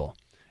versus evil.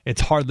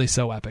 It's hardly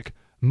so epic.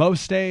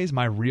 Most days,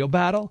 my real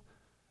battle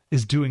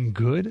is doing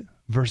good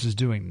versus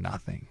doing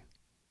nothing.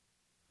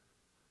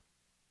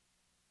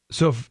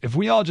 So if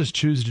we all just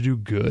choose to do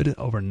good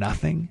over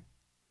nothing,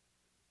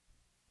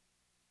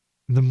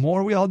 the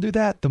more we all do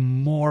that, the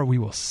more we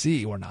will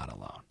see we're not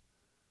alone.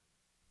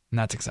 And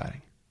that's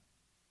exciting.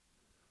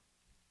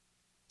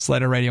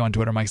 Slater Radio on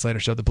Twitter, Mike Slater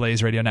Show, the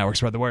Blaze Radio Network.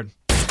 Spread the word.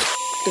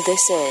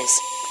 This is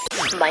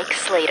Mike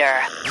Slater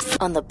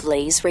on the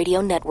Blaze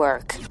Radio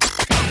Network.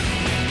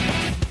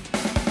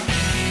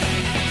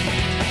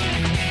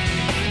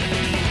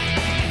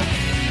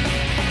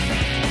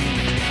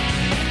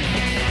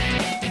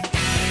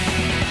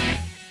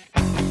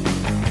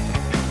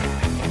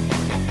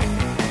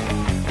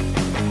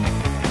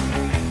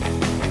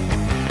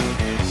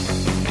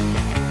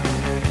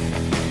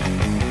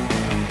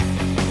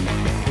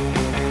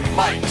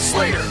 Mike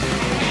Slater.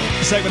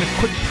 Segment, a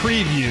quick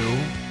preview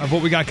of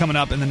what we got coming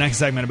up in the next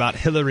segment about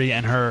Hillary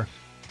and her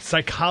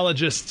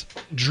psychologist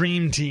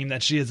dream team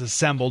that she has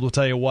assembled. We'll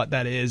tell you what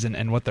that is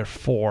and what they're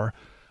for.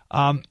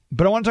 But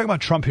I want to talk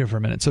about Trump here for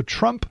a minute. So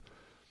Trump,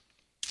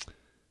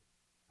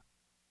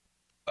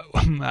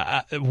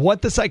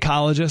 what the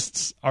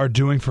psychologists are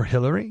doing for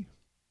Hillary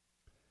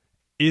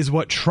is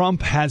what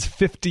Trump has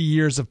 50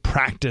 years of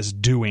practice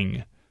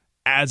doing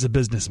as a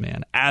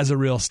businessman, as a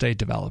real estate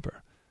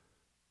developer.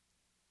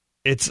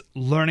 It's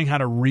learning how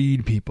to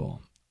read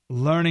people,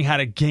 learning how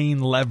to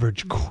gain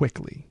leverage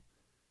quickly,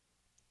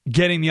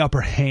 getting the upper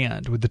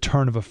hand with the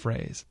turn of a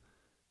phrase,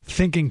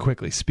 thinking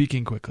quickly,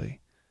 speaking quickly,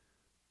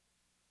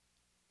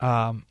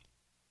 being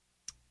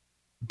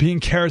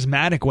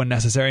charismatic when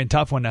necessary and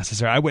tough when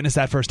necessary. I witnessed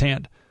that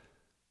firsthand.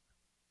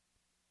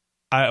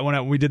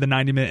 When we did the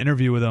 90-minute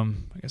interview with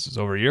him, I guess it was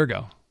over a year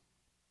ago.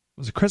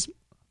 Was it Christmas?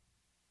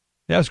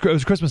 Yeah, it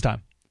was Christmas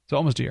time. So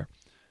almost a year.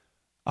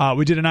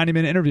 We did a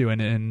 90-minute interview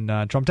in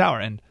Trump Tower,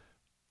 and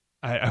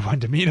I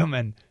went to meet him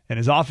in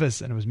his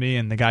office, and it was me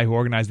and the guy who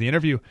organized the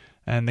interview.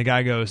 And the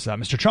guy goes,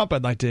 Mr. Trump,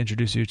 I'd like to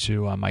introduce you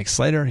to Mike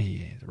Slater.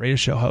 He's a radio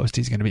show host.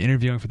 He's going to be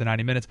interviewing for the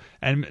 90 minutes.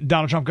 And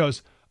Donald Trump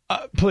goes,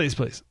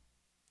 please,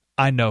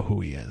 I know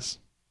who he is.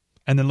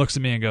 And then looks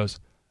at me and goes,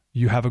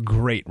 you have a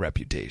great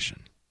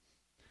reputation.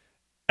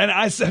 And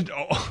I said,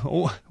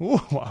 and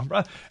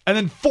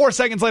then 4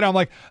 seconds later, I'm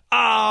like,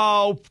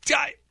 oh,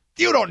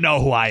 you don't know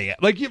who I am.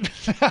 Like, you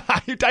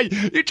tried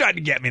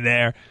to get me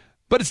there,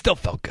 but it still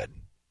felt good.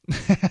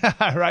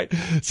 Right?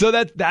 So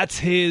that's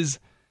his,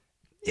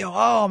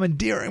 I'm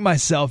endearing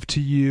myself to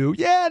you.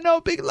 Yeah,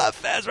 no, big love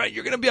fest, right?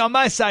 You're going to be on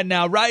my side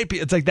now, right?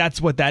 It's like, that's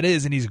what that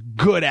is, and he's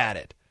good at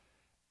it.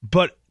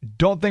 But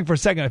don't think for a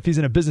second, if he's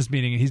in a business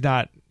meeting and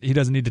he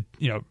doesn't need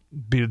to,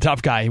 be the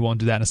tough guy, he won't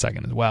do that in a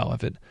second as well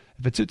if it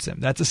suits him.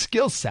 That's a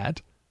skill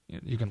set.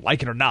 You can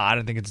like it or not. I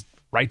don't think it's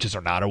righteous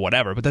or not or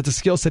whatever, but that's a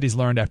skill set he's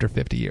learned after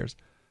 50 years.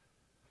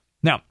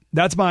 Now,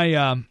 that's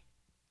my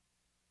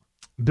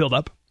build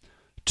up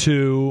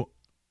to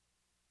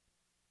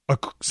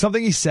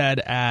something he said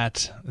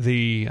at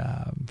the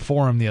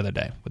forum the other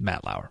day with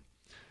Matt Lauer.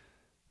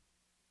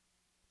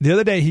 The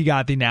other day, he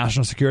got the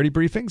national security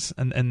briefings,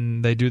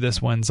 and they do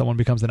this when someone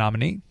becomes the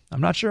nominee.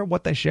 I'm not sure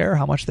what they share,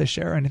 how much they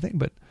share or anything,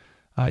 but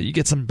you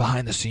get some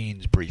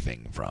behind-the-scenes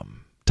briefing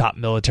from top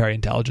military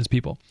intelligence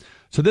people.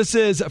 So this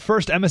is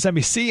first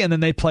MSNBC, and then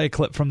they play a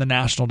clip from the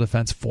National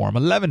Defense Forum,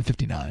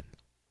 11:59.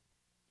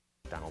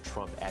 Donald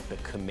Trump at the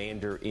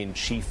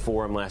Commander-in-Chief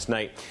Forum last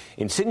night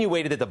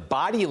insinuated that the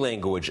body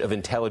language of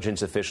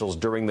intelligence officials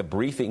during the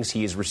briefings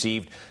he has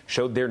received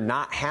showed they're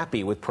not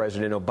happy with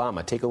President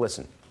Obama. Take a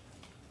listen.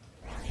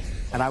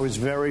 And I was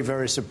very,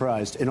 very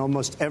surprised in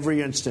almost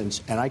every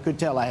instance. And I could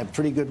tell, I have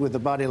pretty good with the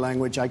body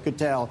language, I could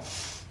tell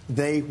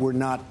they were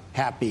not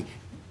happy.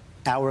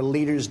 Our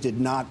leaders did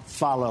not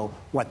follow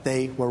what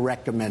they were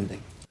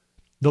recommending.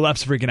 The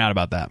left's freaking out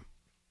about that.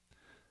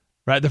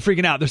 Right? They're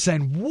freaking out. They're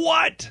saying,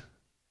 what?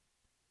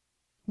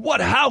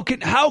 What? How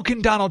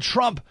can Donald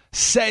Trump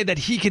say that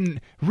he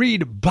can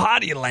read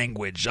body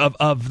language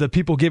of the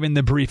people giving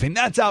the briefing?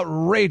 That's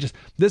outrageous.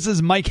 This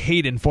is Mike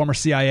Hayden, former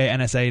CIA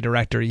NSA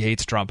director. He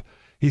hates Trump.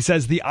 He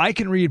says the I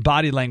can read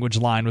body language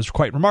line was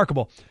quite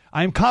remarkable.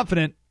 I am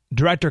confident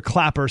Director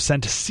Clapper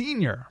sent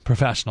senior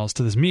professionals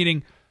to this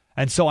meeting,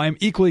 and so I am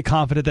equally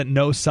confident that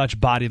no such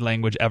body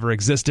language ever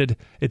existed.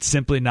 It's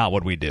simply not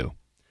what we do.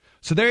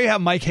 So there you have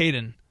Mike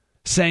Hayden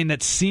saying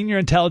that senior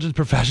intelligence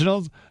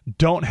professionals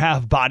don't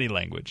have body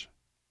language,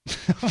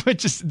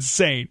 which is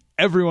insane.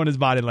 Everyone has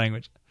body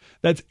language.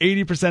 That's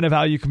 80% of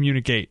how you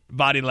communicate,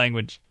 body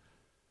language.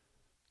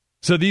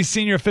 So these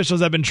senior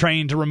officials have been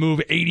trained to remove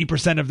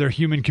 80% of their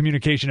human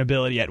communication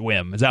ability at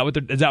whim. Is that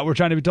what we're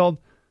trying to be told?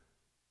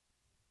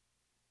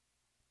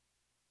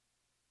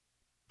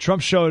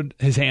 Trump showed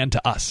his hand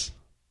to us.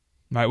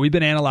 Right? We've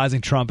been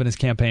analyzing Trump and his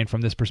campaign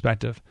from this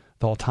perspective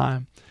the whole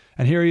time.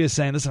 And here he is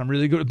saying, listen, I'm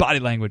really good at body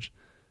language.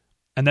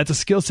 And that's a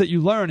skill set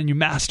you learn and you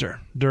master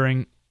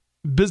during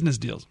business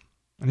deals.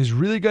 And he's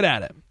really good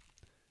at it.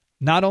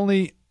 Not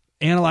only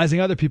analyzing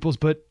other people's,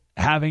 but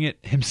having it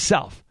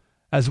himself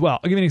as well.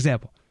 I'll give you an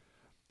example.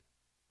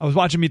 I was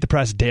watching Meet the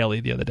Press Daily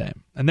the other day,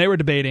 and they were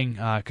debating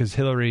because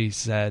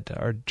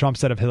Trump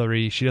said of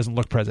Hillary, she doesn't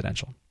look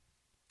presidential.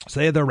 So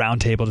they had their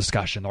roundtable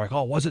discussion. They're like,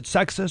 oh, was it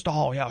sexist?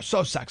 Oh, yeah,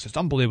 so sexist.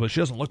 Unbelievable. She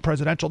doesn't look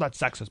presidential. That's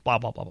sexist, blah,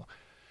 blah, blah, blah.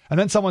 And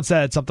then someone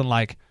said something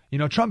like,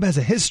 Trump has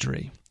a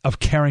history of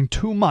caring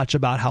too much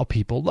about how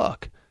people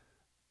look,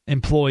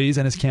 employees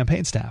and his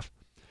campaign staff.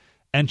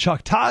 And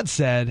Chuck Todd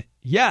said,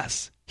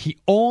 yes, he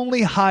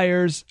only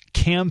hires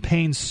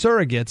campaign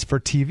surrogates for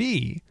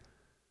TV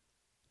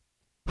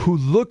who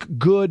look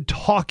good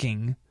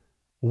talking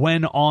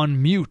when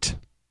on mute.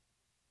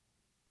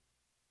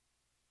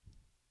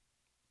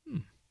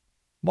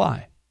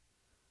 Why?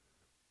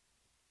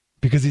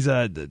 Because he's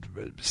a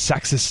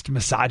sexist,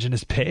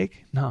 misogynist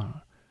pig? No.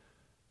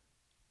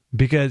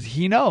 Because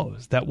he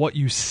knows that what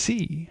you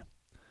see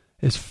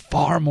is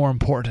far more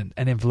important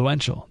and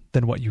influential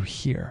than what you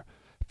hear.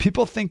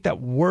 People think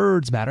that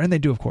words matter, and they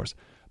do, of course,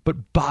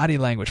 but body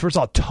language, first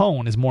of all,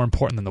 tone is more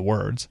important than the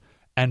words,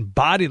 and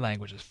body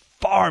language is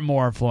far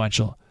more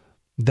influential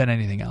than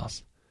anything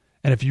else.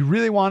 And if you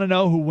really want to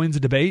know who wins a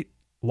debate,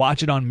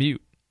 watch it on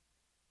mute.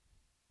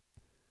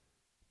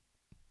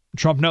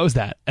 Trump knows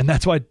that, and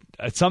that's why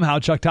somehow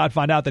Chuck Todd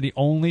found out that he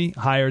only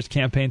hires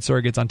campaign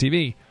surrogates on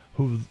TV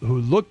who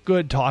look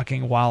good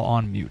talking while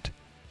on mute,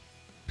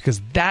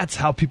 because that's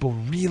how people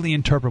really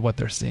interpret what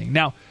they're seeing.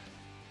 Now,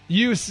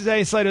 you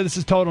say, Slater, this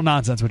is total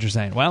nonsense what you're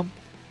saying. Well,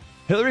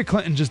 Hillary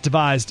Clinton just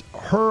devised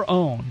her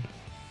own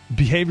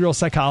behavioral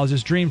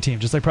psychologist dream team,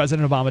 just like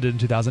President Obama did in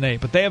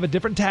 2008. But they have a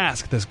different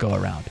task this go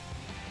around.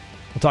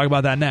 We'll talk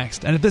about that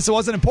next. And if this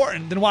wasn't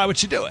important, then why would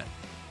she do it?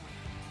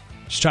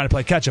 Just trying to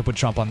play catch up with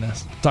Trump on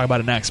this. We'll talk about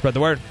it next. Spread the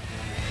word.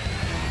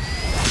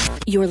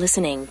 You're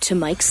listening to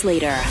Mike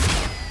Slater.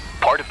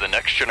 Part of the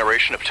next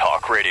generation of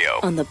talk radio.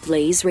 On the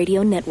Blaze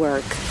Radio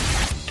Network.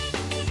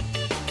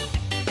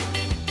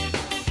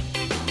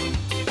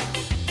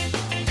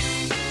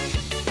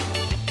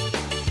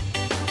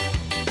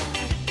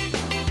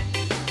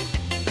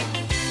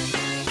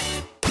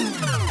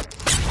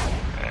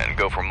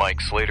 Go for Mike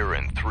Slater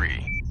in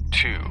 3,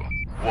 2,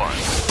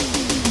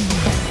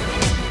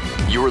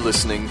 1. You're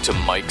listening to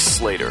Mike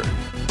Slater,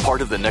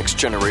 part of the next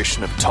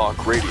generation of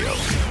talk radio,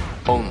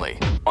 only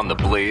on the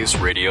Blaze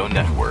Radio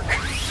Network.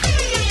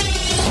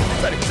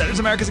 It's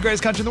America's the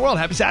greatest country in the world.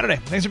 Happy Saturday.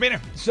 Thanks for being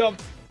here. So,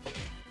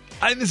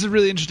 I think this is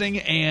really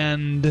interesting,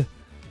 and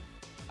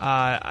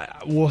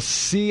we'll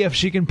see if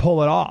she can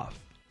pull it off.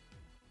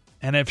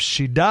 And if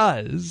she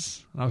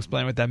does, I'll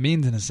explain what that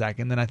means in a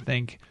second, then I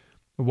think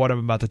what I'm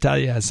about to tell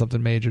you has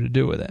something major to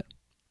do with it.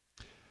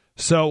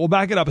 So we'll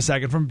back it up a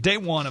second. From day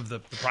one of the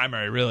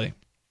primary, really,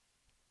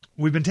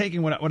 we've been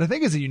taking what I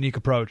think is a unique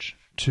approach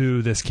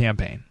to this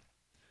campaign.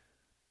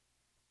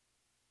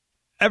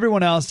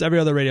 Everyone else, every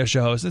other radio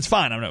show host, it's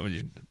fine.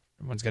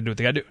 Everyone's got to do what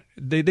they got to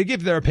do. They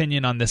give their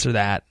opinion on this or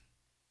that,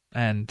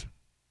 and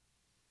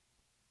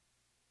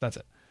that's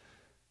it.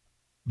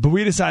 But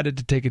we decided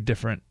to take a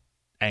different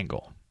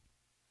angle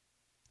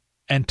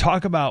and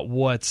talk about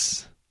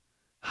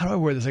how do I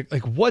word this?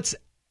 Like what's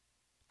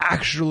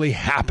actually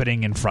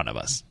happening in front of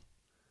us?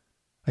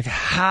 Like,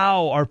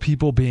 how are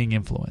people being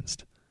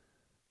influenced?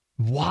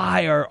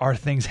 Why are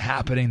things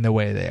happening the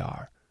way they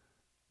are?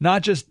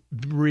 Not just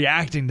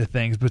reacting to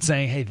things, but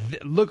saying, hey,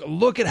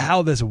 look at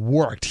how this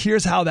worked.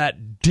 Here's how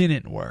that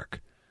didn't work.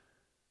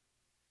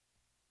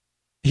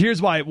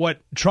 Here's why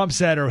what Trump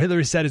said or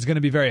Hillary said is going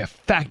to be very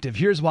effective.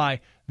 Here's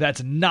why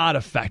that's not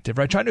effective,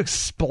 right? Trying to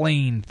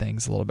explain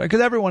things a little bit, because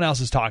everyone else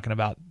is talking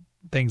about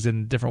things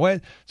in different ways.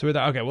 So we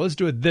thought, okay, well, let's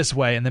do it this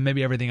way, and then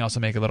maybe everything else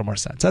will make a little more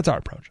sense. That's our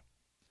approach.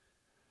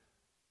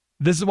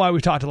 This is why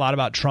we've talked a lot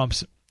about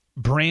Trump's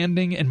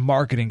branding and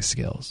marketing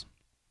skills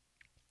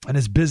and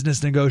his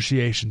business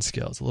negotiation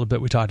skills. A little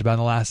bit we talked about in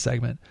the last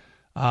segment.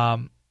 How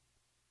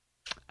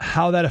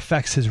that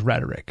affects his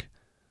rhetoric,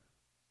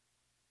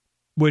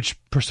 which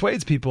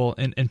persuades people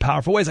in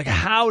powerful ways. Like,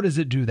 how does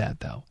it do that,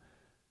 though?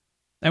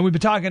 And we've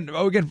been talking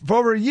again for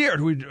over a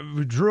year. We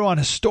drew on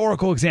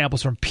historical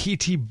examples from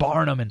P.T.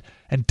 Barnum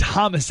and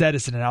Thomas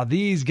Edison, and how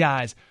these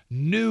guys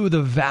knew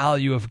the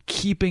value of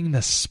keeping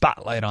the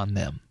spotlight on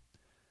them.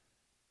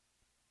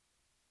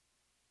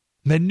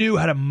 They knew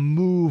how to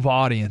move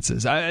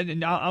audiences. I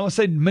won't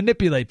say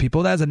manipulate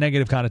people. That has a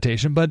negative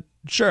connotation, but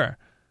sure.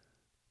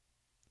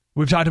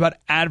 We've talked about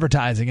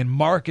advertising and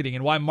marketing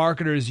and why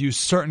marketers use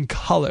certain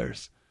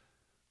colors.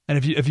 And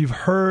if you've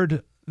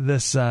heard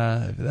this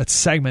that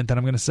segment, then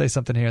I'm going to say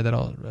something here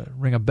that'll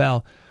ring a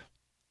bell.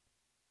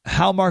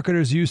 How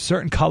marketers use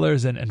certain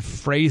colors and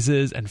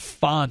phrases and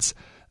fonts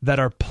that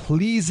are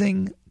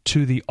pleasing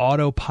to the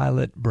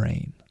autopilot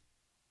brain.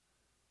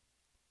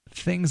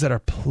 Things that are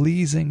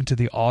pleasing to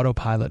the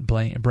autopilot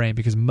brain,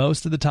 because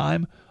most of the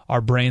time our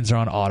brains are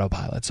on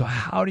autopilot. So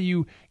how do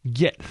you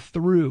get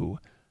through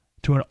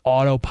to an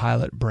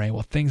autopilot brain?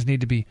 Well, things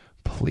need to be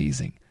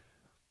pleasing.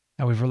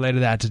 And we've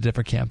related that to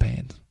different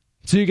campaigns.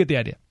 So you get the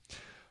idea.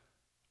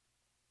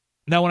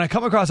 Now, when I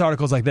come across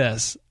articles like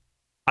this,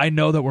 I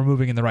know that we're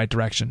moving in the right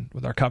direction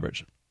with our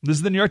coverage. This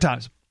is the New York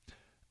Times.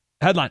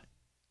 Headline.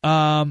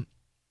 Let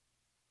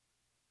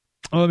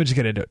me just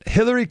get into it.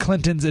 Hillary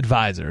Clinton's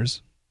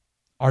advisors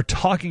are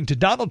talking to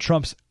Donald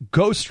Trump's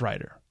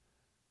ghostwriter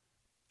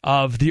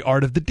of The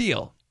Art of the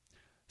Deal,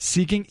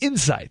 seeking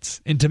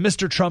insights into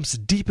Mr. Trump's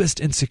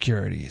deepest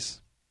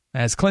insecurities,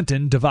 as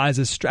Clinton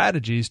devises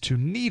strategies to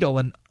needle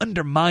and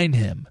undermine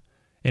him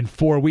in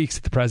 4 weeks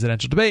at the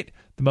presidential debate,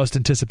 the most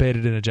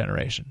anticipated in a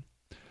generation.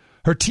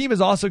 Her team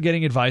is also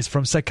getting advice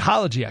from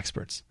psychology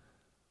experts.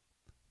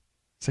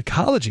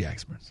 Psychology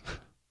experts?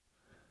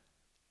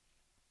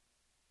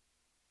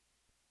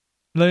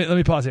 Let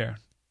me pause here.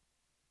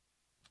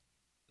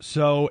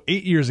 So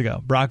 8 years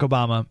ago, Barack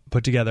Obama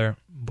put together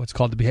what's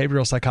called the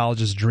Behavioral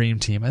Psychologist Dream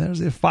Team. And there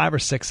was 5 or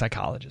 6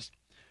 psychologists.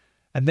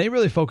 And they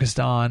really focused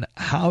on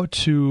how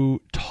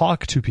to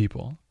talk to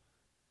people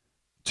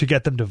to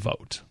get them to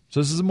vote. So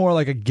this is more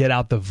like a get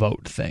out the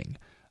vote thing.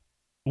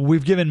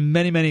 We've given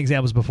many, many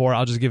examples before.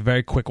 I'll just give a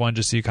very quick one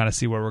just so you kind of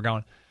see where we're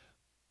going.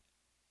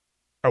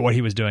 Or what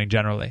he was doing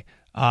generally.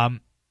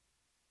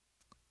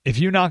 If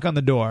you knock on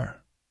the door,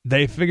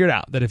 they figured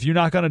out that if you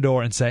knock on a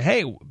door and say,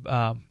 hey,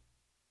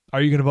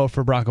 are you going to vote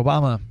for Barack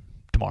Obama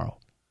tomorrow?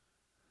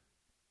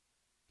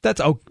 That's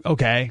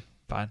okay,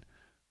 fine.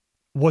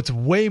 What's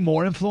way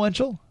more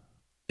influential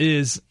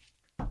is,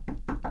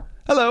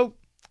 hello,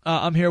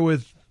 I'm here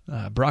with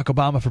Barack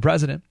Obama for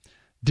president.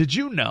 Did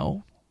you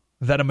know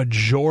that a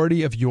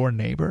majority of your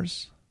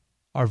neighbors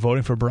are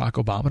voting for Barack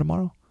Obama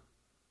tomorrow?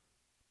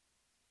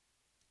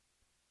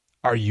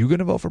 Are you going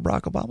to vote for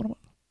Barack Obama tomorrow?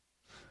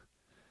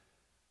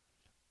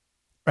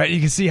 Right,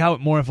 you can see how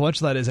more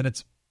influential that is, and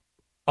it's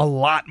a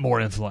lot more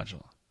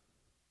influential.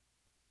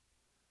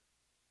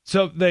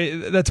 So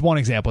that's one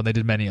example. They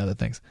did many other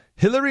things.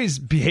 Hillary's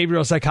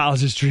behavioral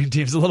psychologist dream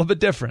team is a little bit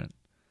different.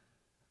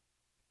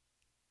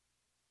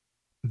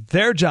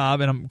 Their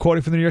job, and I'm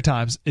quoting from the New York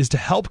Times, is to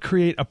help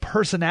create a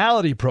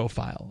personality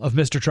profile of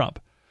Mr. Trump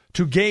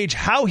to gauge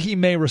how he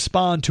may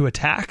respond to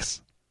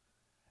attacks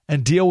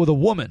and deal with a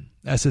woman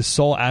as his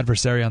sole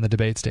adversary on the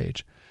debate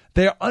stage.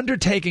 They are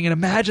undertaking, and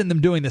imagine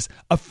them doing this,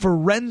 a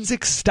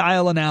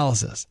forensic-style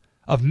analysis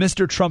of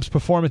Mr. Trump's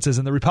performances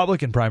in the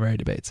Republican primary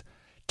debates,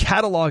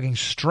 cataloging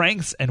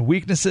strengths and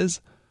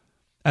weaknesses,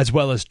 as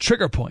well as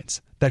trigger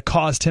points that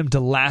caused him to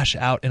lash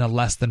out in a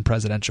less than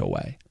presidential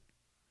way.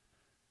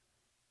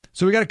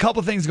 So we got a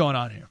couple things going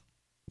on here.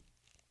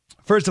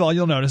 First of all,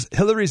 you'll notice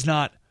Hillary's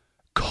not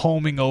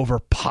combing over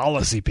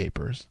policy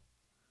papers.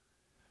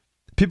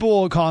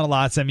 People will call in a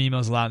lot, send me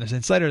emails a lot, and they're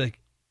saying, Slater, like,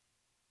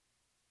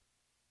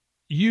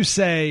 you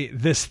say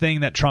this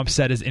thing that Trump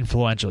said is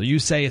influential. You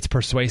say it's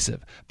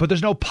persuasive, but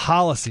there's no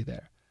policy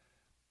there.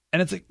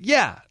 And it's like,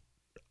 yeah,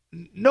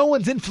 no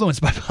one's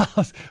influenced by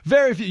policy.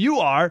 Very few. You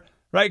are,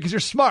 right? Because you're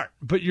smart,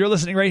 but you're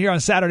listening right here on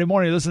Saturday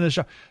morning. You're listening to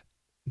the show.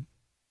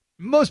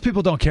 Most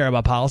people don't care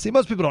about policy.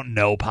 Most people don't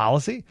know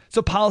policy.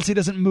 So policy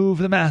doesn't move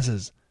the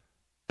masses.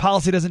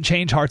 Policy doesn't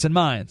change hearts and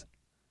minds.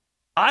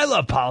 I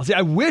love policy.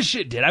 I wish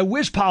it did. I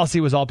wish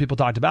policy was all people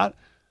talked about.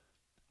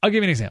 I'll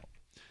give you an example.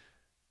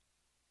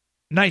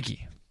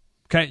 Nike.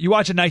 Okay, you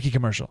watch a Nike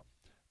commercial.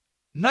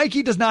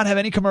 Nike does not have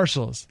any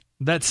commercials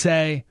that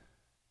say,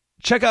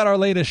 check out our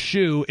latest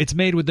shoe. It's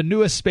made with the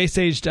newest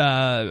space-aged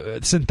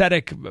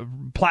synthetic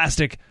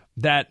plastic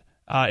that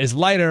is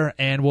lighter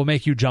and will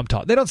make you jump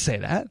tall. They don't say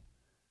that.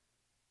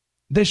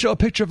 They show a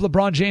picture of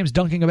LeBron James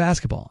dunking a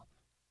basketball.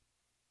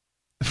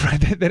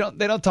 Right? They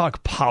don't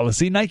talk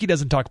policy. Nike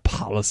doesn't talk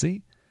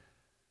policy.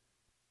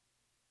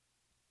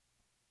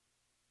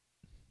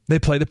 They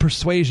play the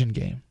persuasion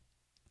game.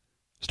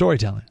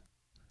 Storytelling.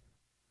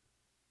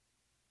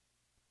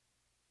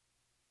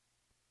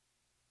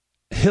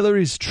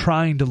 Hillary's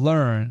trying to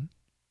learn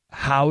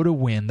how to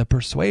win the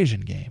persuasion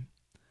game.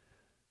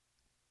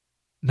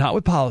 Not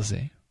with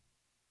policy.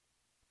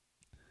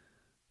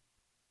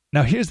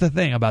 Now, here's the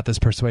thing about this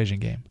persuasion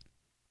game.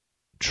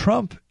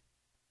 Trump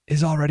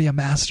is already a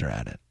master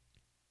at it.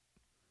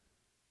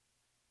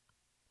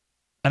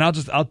 And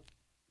I'll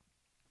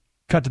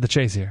cut to the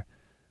chase here.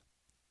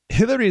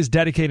 Hillary is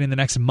dedicating the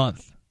next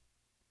month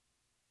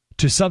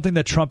to something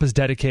that Trump has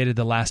dedicated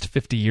the last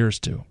 50 years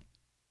to.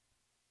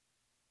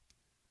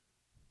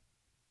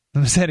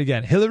 Let me say it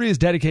again. Hillary is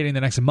dedicating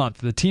the next month,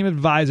 the team of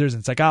advisors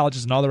and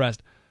psychologists and all the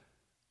rest,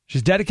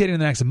 she's dedicating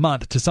the next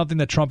month to something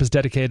that Trump has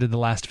dedicated the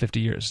last 50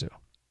 years to.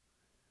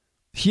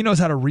 He knows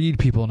how to read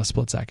people in a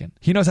split second.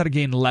 He knows how to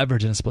gain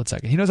leverage in a split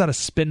second. He knows how to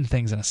spin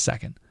things in a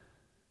second.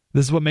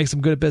 This is what makes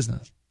him good at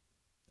business.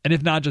 And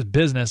if not just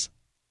business,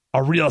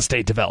 a real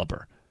estate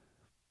developer.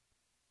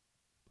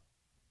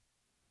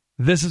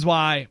 This is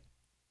why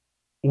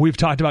we've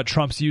talked about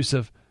Trump's use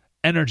of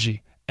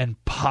energy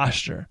and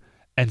posture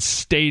and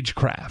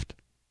stagecraft.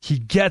 He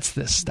gets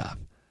this stuff.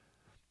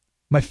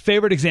 My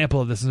favorite example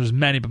of this, and there's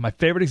many, but my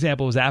favorite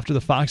example was after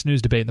the Fox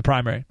News debate in the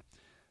primary.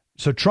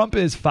 So Trump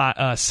is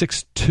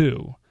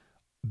 6'2".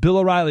 Bill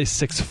O'Reilly's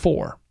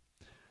 6'4".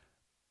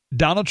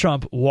 Donald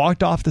Trump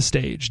walked off the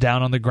stage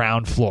down on the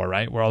ground floor,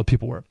 right, where all the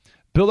people were.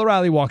 Bill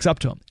O'Reilly walks up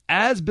to him.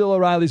 As Bill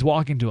O'Reilly's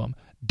walking to him,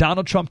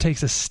 Donald Trump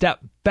takes a step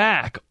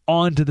back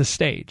onto the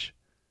stage.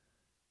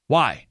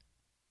 Why?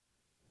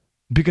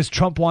 Because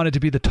Trump wanted to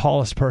be the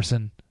tallest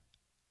person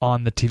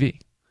on the TV.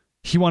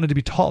 He wanted to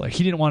be taller.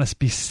 He didn't want to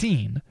be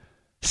seen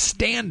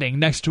standing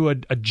next to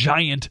a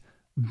giant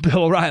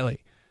Bill O'Reilly.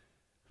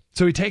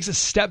 So he takes a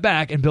step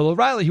back, and Bill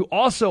O'Reilly, who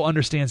also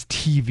understands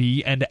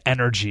TV and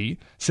energy,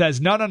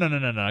 says, no.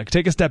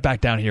 Take a step back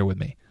down here with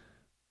me.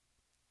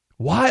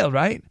 Wild,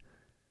 right?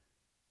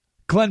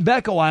 Glenn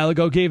Beck a while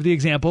ago gave the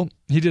example.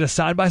 He did a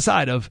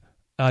side-by-side of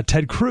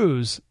Ted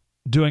Cruz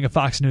doing a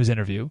Fox News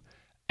interview,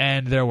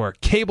 and there were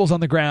cables on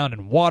the ground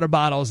and water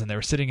bottles, and they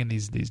were sitting in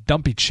these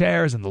dumpy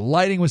chairs, and the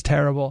lighting was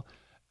terrible.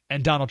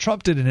 And Donald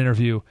Trump did an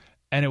interview,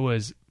 and it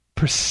was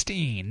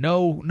pristine.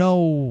 No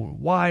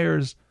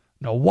wires,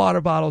 no water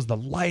bottles. The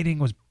lighting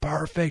was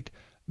perfect.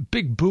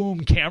 Big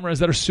boom cameras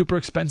that are super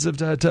expensive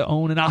to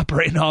own and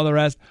operate and all the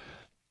rest.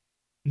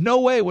 No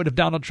way would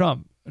Donald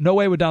Trump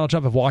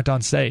have walked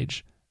on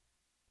stage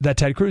that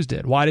Ted Cruz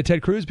did. Why did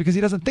Ted Cruz? Because he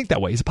doesn't think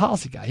that way. He's a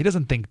policy guy. He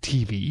doesn't think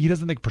TV. He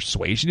doesn't think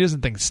persuasion. He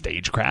doesn't think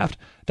stagecraft.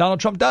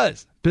 Donald Trump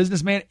does.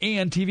 Businessman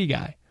and TV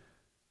guy.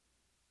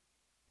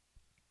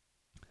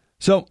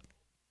 So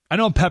I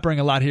know I'm peppering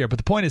a lot here, but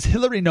the point is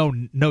Hillary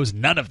knows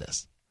none of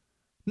this.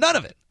 None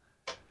of it.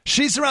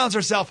 She surrounds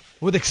herself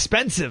with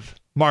expensive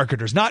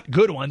marketers, not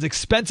good ones,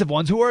 expensive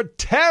ones who are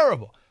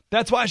terrible.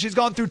 That's why she's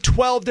gone through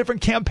 12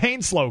 different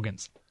campaign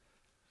slogans.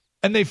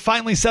 And they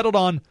finally settled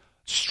on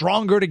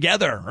Stronger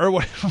Together, or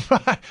what,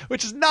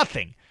 which is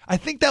nothing. I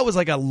think that was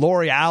like a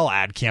L'Oreal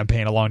ad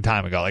campaign a long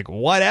time ago. Like,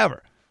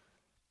 whatever.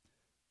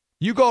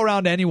 You go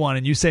around to anyone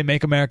and you say,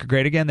 make America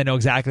great again, they know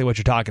exactly what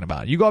you're talking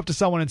about. You go up to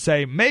someone and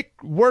say,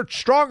 we're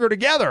stronger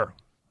together.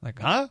 Like,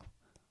 huh?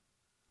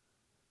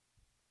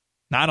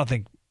 Now, I don't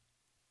think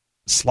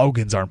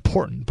slogans are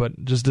important,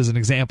 but just as an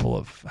example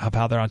of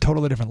how they're on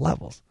totally different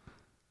levels.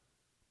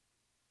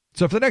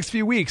 So for the next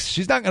few weeks,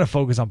 she's not going to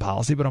focus on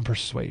policy, but on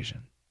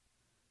persuasion.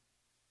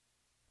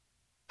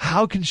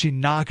 How can she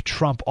knock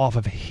Trump off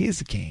of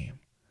his game?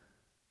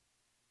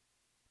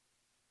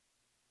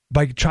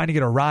 By trying to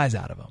get a rise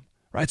out of him,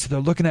 right? So they're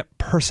looking at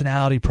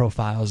personality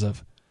profiles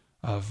of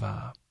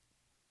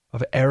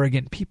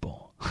arrogant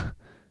people,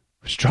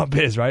 which Trump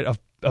is, right? Of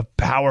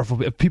powerful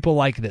people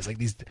like this, like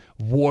these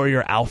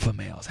warrior alpha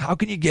males. How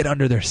can you get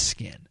under their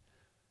skin?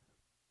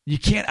 You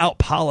can't out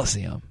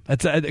policy them.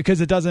 That's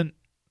because it doesn't.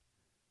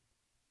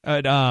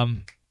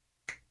 Not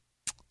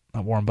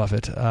Warren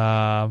Buffett.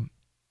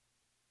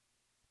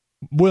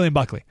 William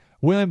Buckley.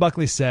 William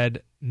Buckley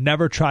said,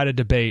 never try to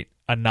debate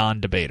a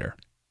non-debater.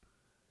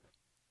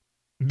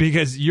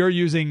 Because you're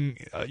using,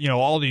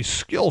 all these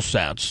skill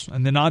sets,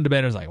 and the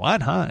non-debater's like,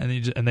 what, huh?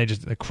 And they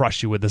just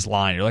crush you with this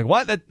line. You're like,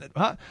 what?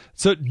 Huh?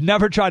 So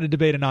never try to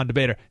debate a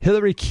non-debater.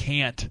 Hillary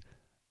can't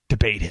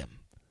debate him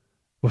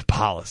with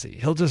policy.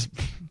 He'll just,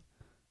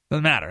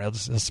 doesn't matter. He'll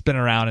spin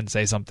around and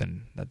say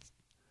something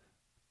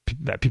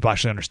that people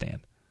actually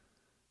understand.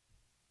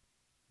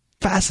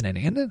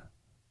 Fascinating, isn't it?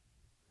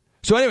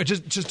 So anyway,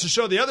 just to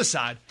show the other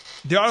side,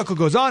 the article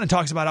goes on and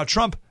talks about how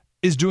Trump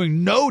is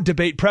doing no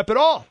debate prep at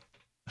all.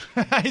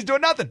 He's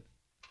doing nothing.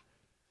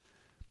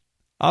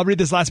 I'll read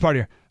this last part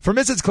here. For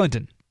Mrs.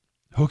 Clinton,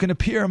 who can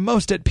appear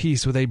most at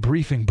peace with a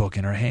briefing book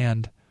in her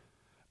hand,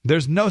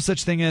 there's no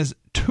such thing as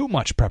too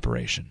much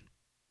preparation.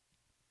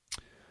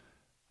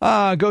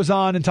 Goes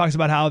on and talks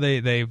about how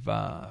they've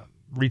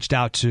reached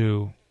out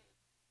to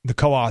the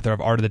co-author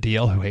of Art of the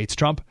Deal, who hates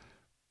Trump,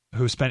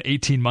 who spent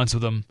 18 months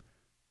with him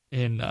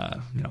in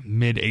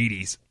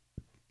mid-'80s.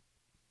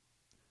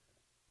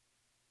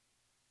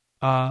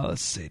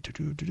 Let's see.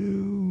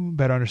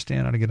 Better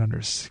understand how to get under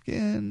his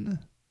skin.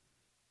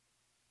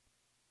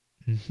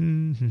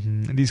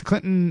 And these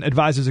Clinton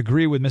advisors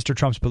agree with Mr.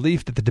 Trump's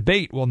belief that the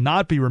debate will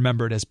not be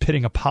remembered as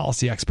pitting a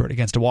policy expert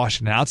against a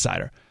Washington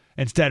outsider.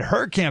 Instead,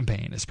 her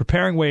campaign is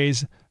preparing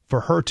ways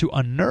for her to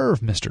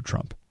unnerve Mr.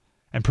 Trump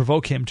and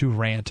provoke him to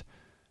rant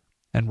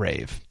and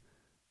rave.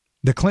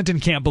 The Clinton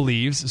camp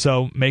believes,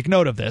 so make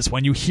note of this.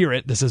 When you hear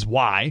it, this is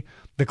why.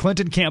 The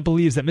Clinton camp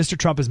believes that Mr.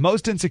 Trump is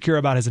most insecure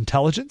about his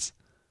intelligence,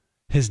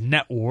 his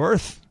net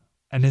worth,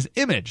 and his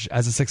image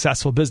as a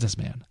successful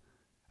businessman.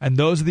 And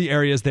those are the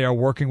areas they are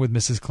working with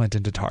Mrs.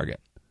 Clinton to target.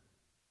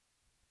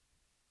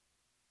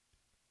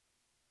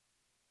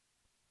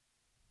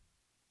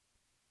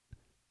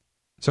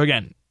 So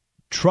again,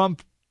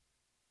 Trump,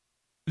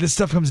 this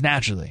stuff comes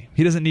naturally.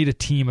 He doesn't need a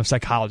team of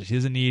psychologists. He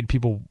doesn't need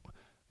people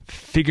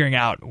figuring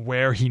out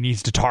where he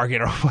needs to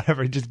target or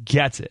whatever. He just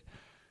gets it.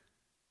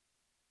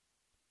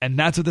 And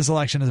that's what this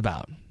election is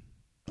about.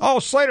 Oh,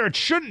 Slater, it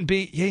shouldn't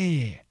be.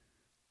 Yeah.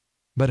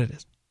 But it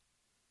is.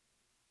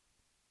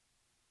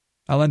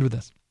 I'll end with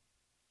this.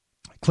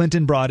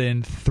 Clinton brought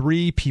in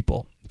 3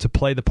 people to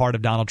play the part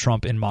of Donald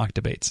Trump in mock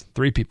debates.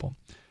 3 people.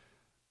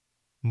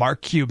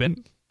 Mark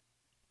Cuban,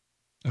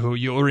 who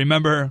you'll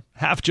remember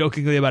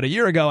half-jokingly about a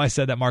year ago, I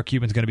said that Mark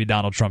Cuban's going to be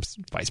Donald Trump's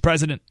vice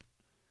president.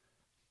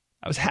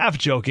 I was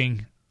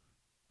half-joking.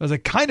 I was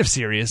kind of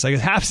serious. I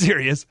was half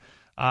serious,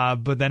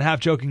 but then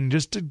half-joking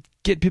just to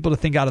get people to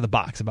think out of the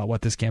box about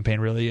what this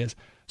campaign really is.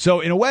 So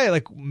in a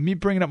way, me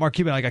bringing up Mark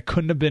Cuban, I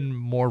couldn't have been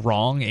more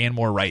wrong and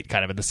more right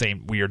kind of at the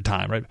same weird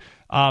time, right?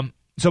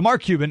 So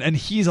Mark Cuban, and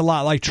he's a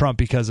lot like Trump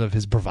because of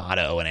his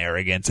bravado and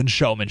arrogance and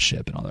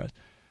showmanship and all that.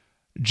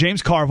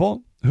 James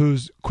Carville,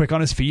 who's quick on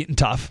his feet and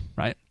tough,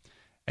 right?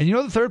 And you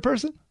know the third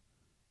person?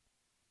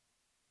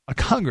 A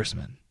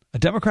congressman, a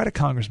Democratic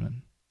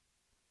congressman.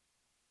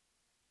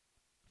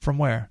 From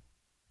where?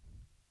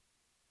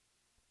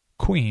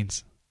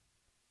 Queens.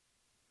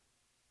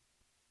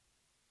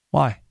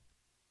 Why?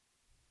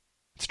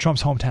 It's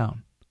Trump's hometown.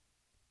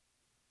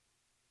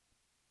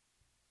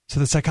 So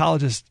the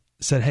psychologist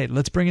said, hey,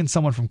 let's bring in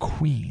someone from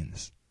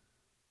Queens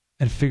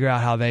and figure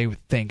out how they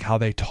think, how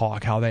they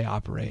talk, how they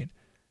operate.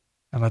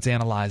 And let's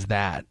analyze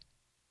that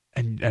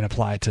and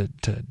apply it to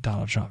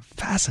Donald Trump.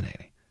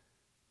 Fascinating.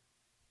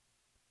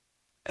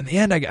 In the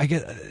end, I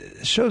get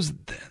it shows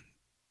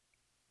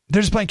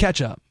they're just playing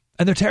catch up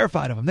and they're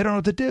terrified of him. They don't know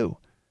what to do.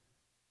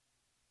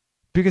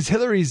 Because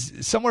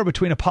Hillary's somewhere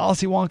between a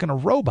policy wonk and a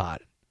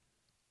robot.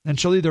 And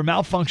she'll either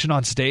malfunction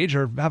on stage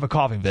or have a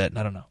coughing fit.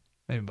 I don't know.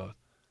 Maybe both.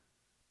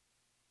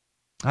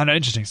 I don't know.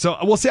 Interesting. So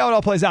we'll see how it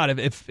all plays out.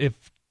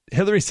 If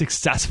Hillary's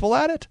successful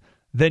at it,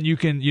 then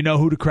you know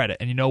who to credit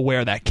and you know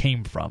where that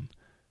came from.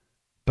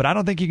 But I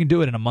don't think you can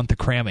do it in a month of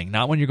cramming.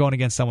 Not when you're going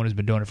against someone who's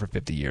been doing it for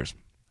 50 years.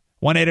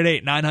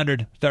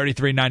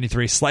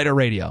 1-888-900-3393. Slater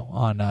Radio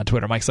on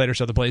Twitter. Mike Slater,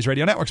 Show, the Blaze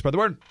Radio Network. Spread the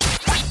word.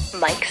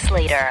 Mike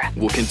Slater.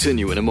 We'll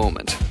continue in a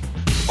moment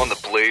on the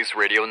Blaze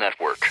Radio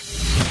Network.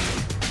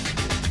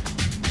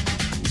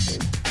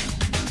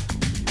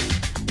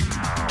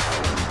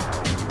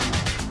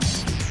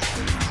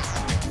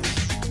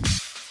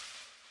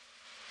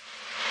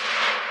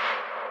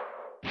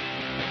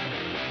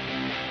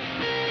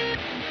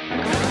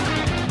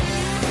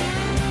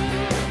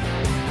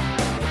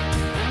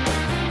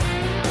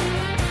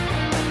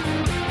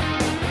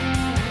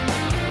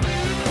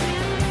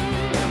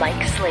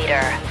 Mike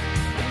Slater.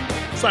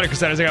 Slater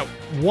Crusaders, I got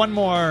one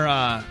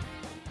more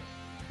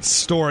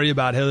story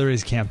about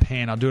Hillary's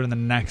campaign. I'll do it in the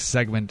next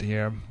segment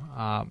here.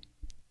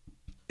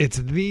 It's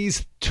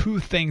these 2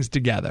 things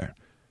together.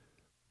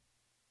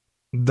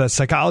 The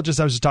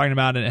psychologist I was just talking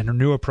about and her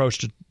new approach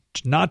to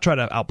not try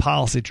to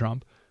out-policy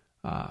Trump,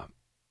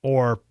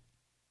 or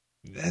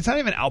it's not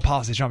even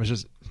out-policy Trump, it's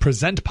just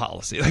present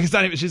policy. It's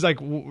not even, she's like,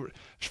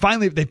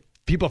 finally, the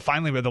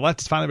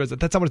left is finally realized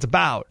that's not what it's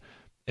about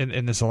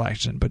in this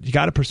election. But you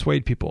got to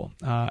persuade people.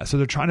 So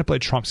they're trying to play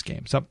Trump's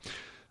game. So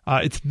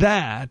it's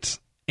that,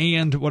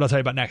 and what I'll tell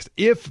you about next.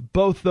 If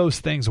both those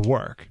things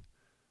work,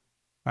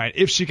 right?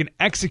 If she can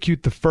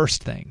execute the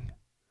first thing,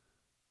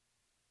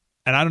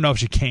 and I don't know if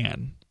she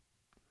can,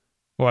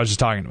 what I was just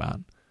talking about.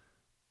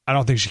 I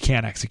don't think she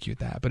can execute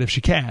that. But if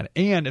she can,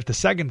 and if the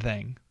second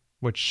thing,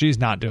 which she's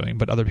not doing,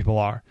 but other people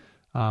are,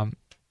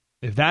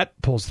 if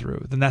that pulls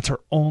through, then that's her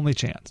only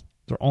chance.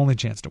 It's her only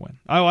chance to win.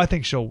 Oh, I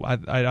think she'll. I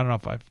don't know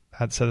if I've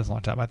had said this a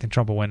long time. I think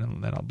Trump will win,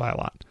 and then I'll buy a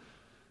lot.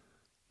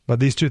 But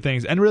these 2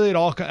 things, and really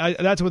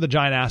that's where the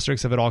giant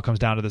asterisk of it all comes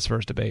down to this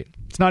first debate.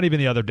 It's not even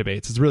the other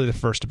debates. It's really the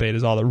first debate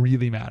is all that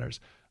really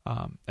matters.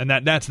 And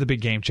that's the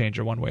big game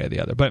changer one way or the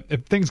other. But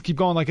if things keep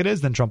going like it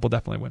is, then Trump will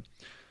definitely win.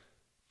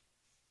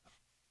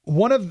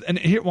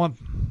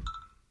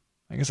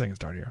 I guess I can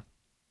start here.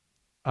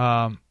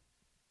 I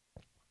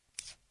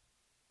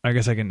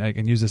guess I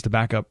can use this to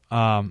back up.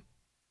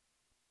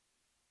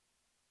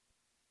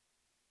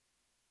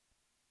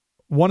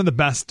 One of the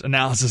best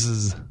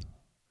analyses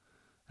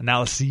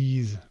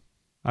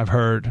I've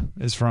heard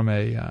is from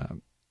a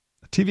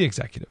TV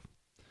executive.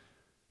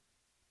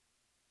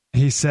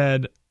 He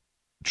said,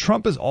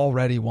 Trump has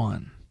already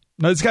won.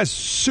 Now, this guy's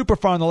super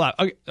far on the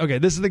left. Okay,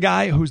 this is the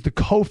guy who's the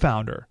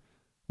co-founder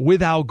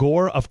with Al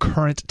Gore of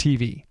Current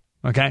TV.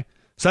 Okay?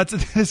 So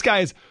this guy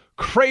is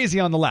crazy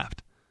on the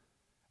left.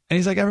 And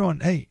he's like,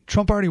 everyone, hey,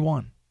 Trump already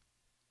won.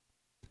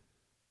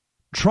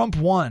 Trump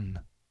won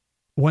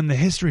when the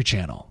History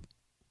Channel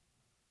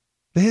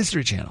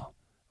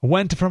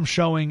went from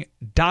showing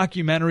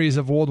documentaries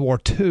of World War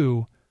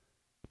II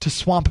to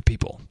swamp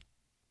people.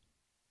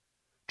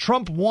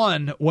 Trump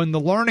won when the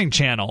Learning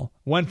Channel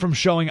went from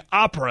showing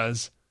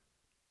operas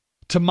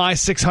to My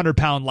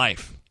 600-Pound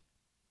Life.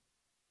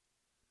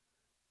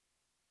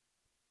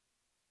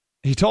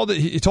 He told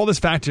this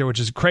fact here, which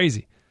is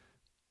crazy.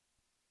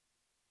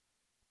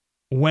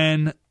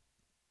 When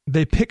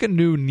they pick a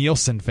new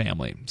Nielsen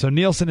family. So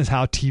Nielsen is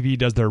how TV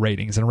does their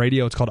ratings. In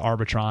radio, it's called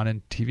Arbitron,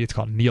 and TV, it's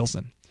called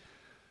Nielsen.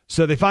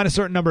 So they find a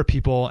certain number of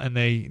people, and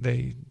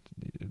the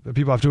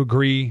people have to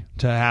agree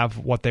to have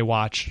what they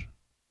watch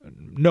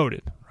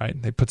noted, right?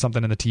 They put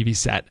something in the TV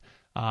set,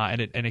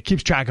 and it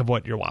keeps track of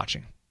what you're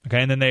watching. Okay,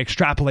 and then they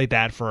extrapolate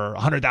that for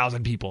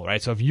 100,000 people,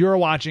 right? So if you're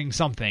watching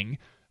something,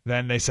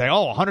 then they say,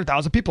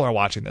 100,000 people are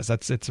watching this.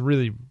 It's a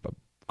really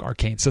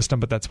arcane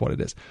system, but that's what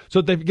it is.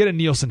 So they get a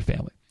Nielsen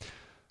family.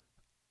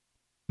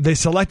 They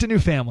select a new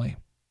family,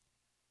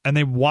 and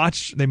they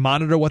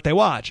monitor what they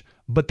watch,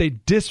 but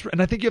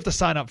and I think you have to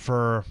sign up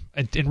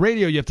in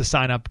radio, you have to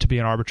sign up to be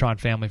an Arbitron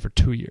family for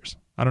 2 years.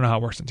 I don't know how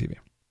it works on TV,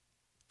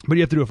 but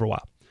you have to do it for a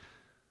while.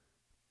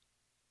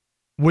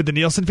 With the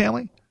Nielsen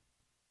family,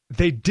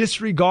 they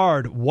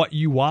disregard what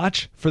you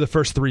watch for the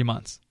first 3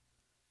 months.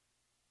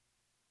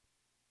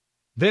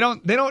 They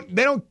don't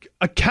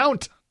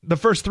account the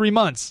first 3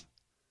 months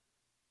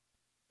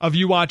of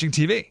you watching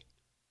TV.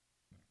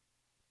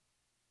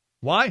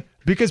 Why?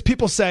 Because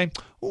people say,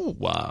 I'm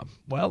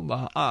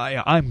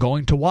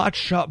going to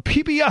watch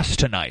PBS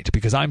tonight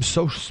because I'm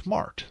so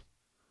smart.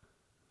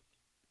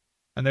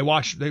 And they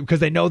watch because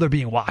they know they're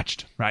being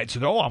watched, right?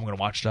 So I'm going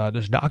to watch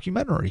this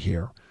documentary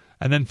here.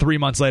 And then 3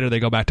 months later, they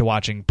go back to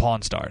watching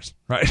Pawn Stars,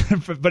 right?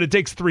 But it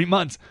takes 3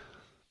 months.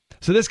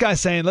 So this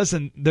guy's saying,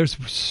 listen, there's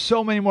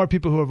so many more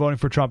people who are voting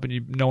for Trump,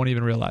 and no one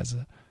even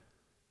realizes it.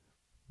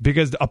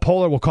 Because a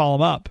poller will call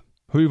them up.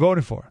 Who are you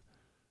voting for?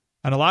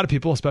 And a lot of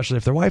people, especially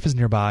if their wife is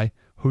nearby,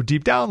 who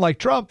deep down like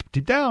Trump,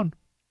 deep down,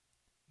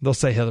 they'll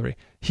say Hillary.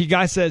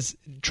 Guy says,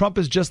 Trump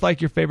is just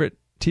like your favorite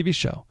TV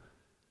show.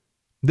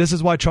 This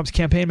is why Trump's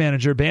campaign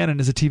manager,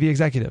 Bannon, is a TV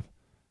executive.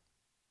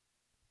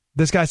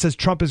 This guy says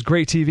Trump is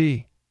great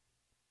TV.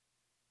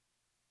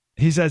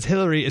 He says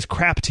Hillary is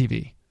crap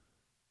TV.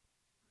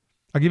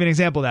 I'll give you an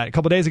example of that. A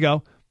couple of days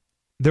ago,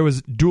 there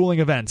was dueling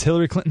events.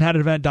 Hillary Clinton had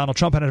an event. Donald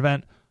Trump had an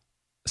event.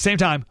 Same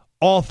time,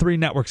 all three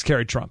networks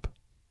carried Trump.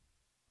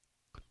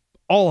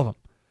 All of them.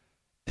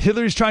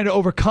 Hillary's trying to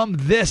overcome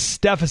this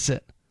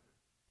deficit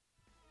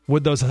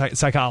with those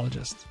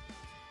psychologists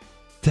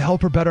to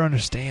help her better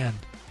understand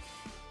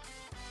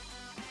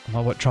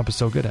what Trump is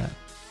so good at.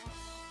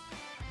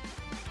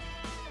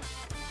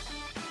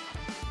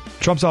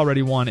 Trump's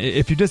already won.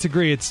 If you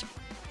disagree, it's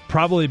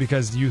probably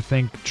because you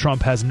think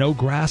Trump has no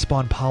grasp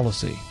on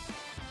policy.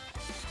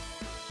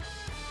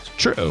 It's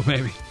true,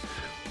 maybe.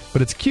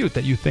 But it's cute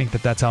that you think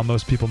that that's how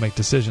most people make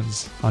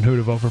decisions on who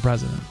to vote for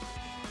president.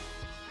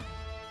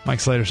 Mike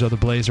Slater Show, the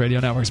Blaze Radio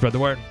Network. Spread the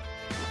word.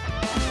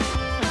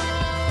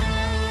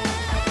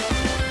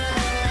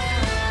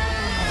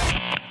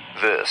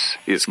 This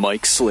is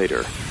Mike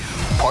Slater,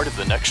 part of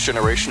the next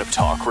generation of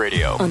talk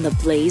radio. On the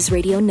Blaze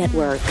Radio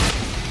Network.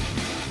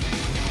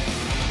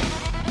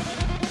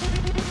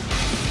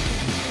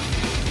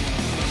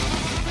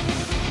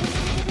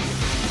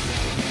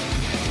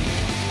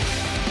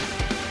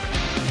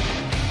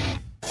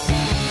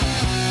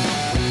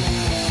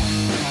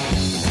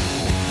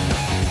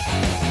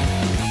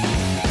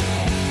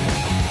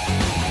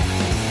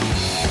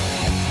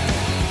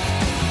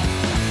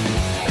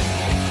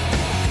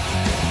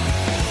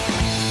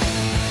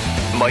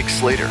 Mike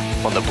Slater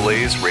on the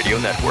Blaze Radio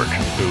Network.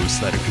 Ooh,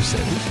 Slater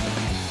Crusaders.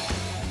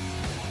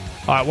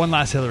 All right, one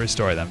last Hillary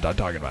story, then I'm done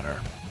talking about her.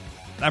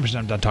 I'm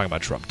done talking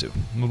about Trump, too.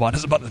 Move on to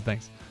some other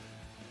things.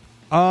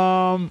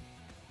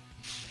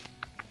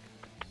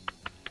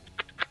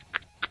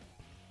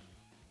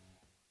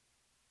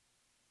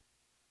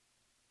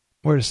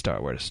 Where to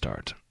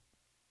start?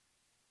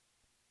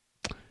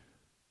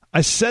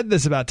 I said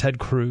this about Ted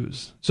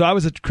Cruz. So I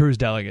was a Cruz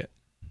delegate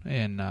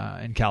in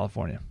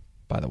California,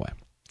 by the way.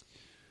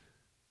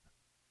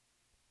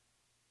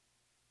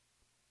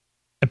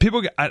 And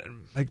people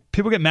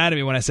get mad at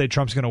me when I say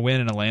Trump's going to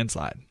win in a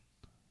landslide.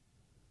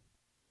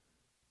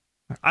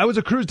 I was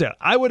a Cruz delegate.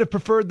 I would have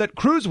preferred that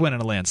Cruz win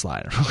in a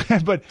landslide.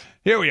 But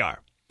here we are.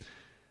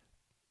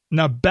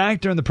 Now,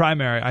 back during the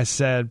primary, I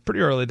said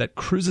pretty early that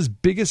Cruz's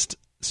biggest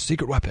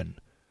secret weapon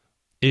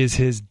is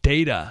his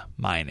data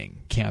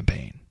mining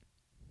campaign.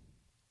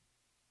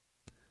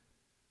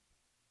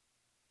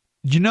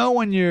 You know,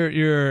 when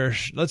you're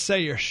let's say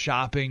you're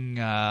shopping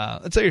for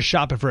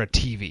a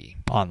TV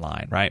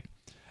online, right?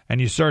 And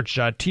you search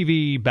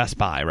TV Best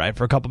Buy, right,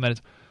 for a couple minutes.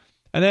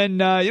 And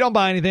then you don't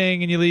buy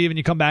anything and you leave and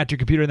you come back to your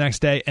computer the next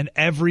day and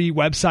every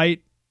website,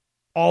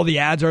 all the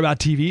ads are about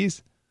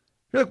TVs.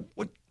 You're like,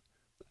 what?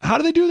 How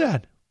do they do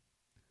that?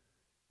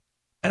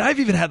 And I've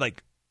even had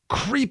like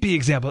creepy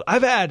examples.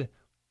 I've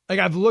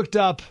looked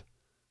up,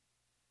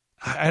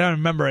 I don't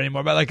remember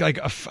anymore, but like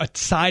a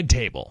side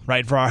table,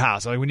 right, for our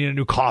house. Like we need a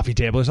new coffee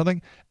table or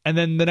something. And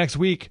then the next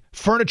week,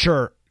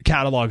 furniture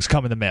catalogs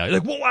come in the mail. You're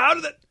like, well, how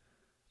did that?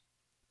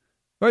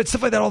 Right,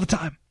 stuff like that all the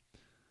time.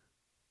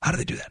 How do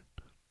they do that?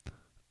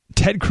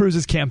 Ted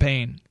Cruz's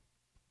campaign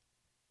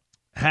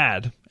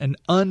had an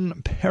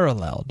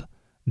unparalleled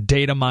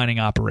data mining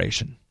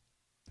operation.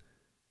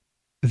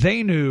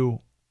 They knew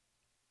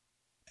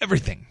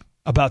everything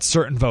about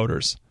certain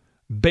voters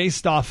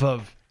based off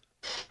of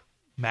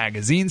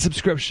magazine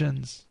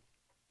subscriptions,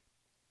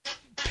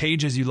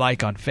 pages you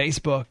like on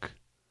Facebook,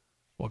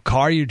 what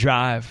car you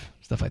drive,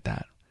 stuff like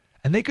that.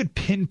 And they could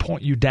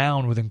pinpoint you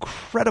down with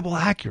incredible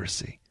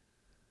accuracy.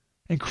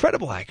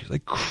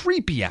 Like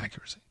creepy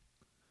accuracy.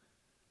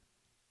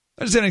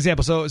 I'll just give an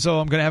example. So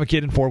I'm going to have a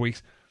kid in 4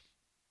 weeks,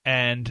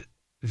 and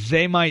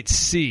they might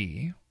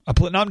see I'm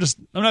not just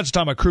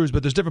talking about Cruz,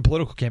 but there's different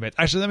political campaigns.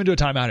 Actually, let me do a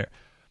timeout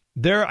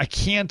here. I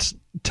can't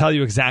tell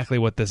you exactly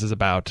what this is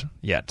about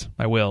yet.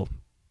 I will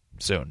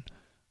soon.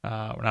 We're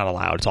not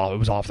allowed. It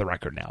was off the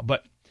record now.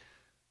 But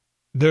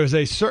there's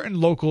a certain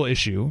local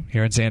issue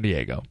here in San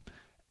Diego,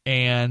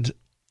 and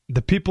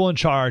the people in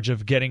charge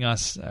of getting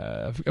us,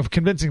 of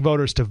convincing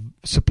voters to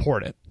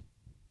support it.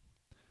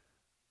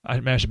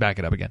 I should back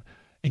it up again.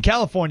 In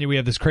California, we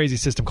have this crazy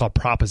system called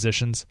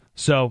propositions.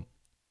 So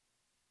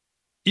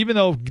even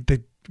though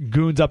the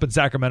goons up in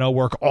Sacramento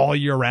work all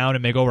year round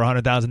and make over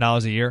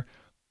 $100,000 a year,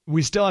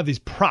 we still have these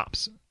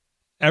props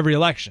every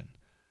election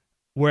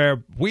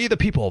where we, the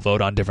people,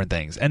 vote on different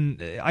things.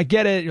 And I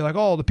get it. You're like,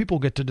 oh, the people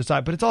get to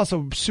decide. But it's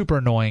also super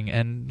annoying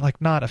and like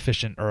not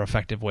efficient or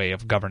effective way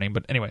of governing.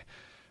 But anyway,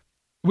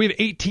 we have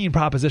 18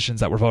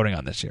 propositions that we're voting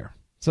on this year.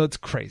 So it's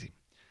crazy.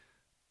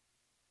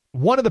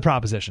 One of the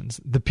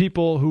propositions, the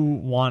people who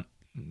want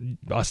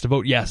us to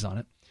vote yes on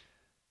it,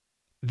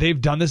 they've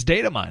done this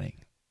data mining.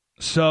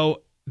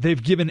 So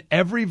they've given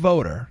every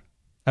voter,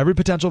 every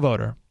potential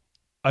voter,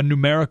 a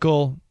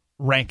numerical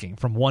ranking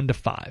from 1 to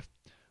 5.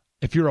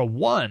 If you're a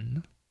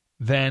 1,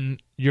 then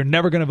you're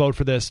never going to vote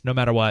for this no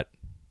matter what.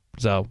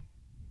 So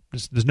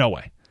there's no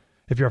way.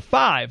 If you're a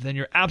 5, then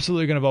you're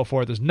absolutely going to vote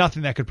for it. There's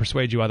nothing that could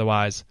persuade you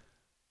otherwise.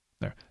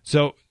 There.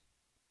 So,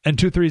 and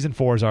 2, 3s, and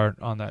 4s are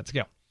on that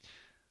scale.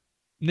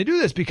 And they do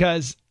this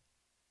because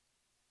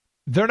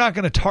they're not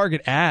going to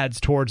target ads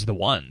towards the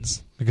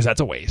 1s because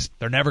that's a waste.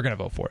 They're never going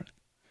to vote for it.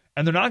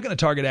 And they're not going to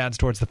target ads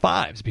towards the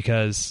 5s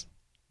because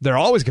they're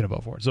always going to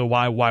vote for it. So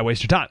why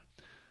waste your time?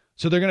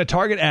 So they're going to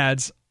target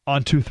ads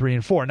on 2, 3,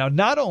 and 4. Now,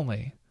 not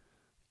only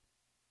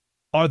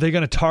are they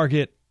going to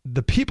target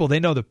the people, they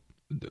know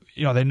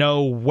they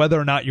know whether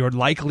or not you're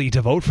likely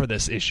to vote for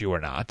this issue or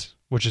not,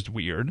 which is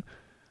weird.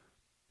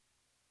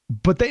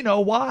 But they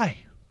know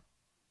why.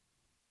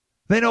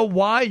 They know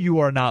why you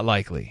are not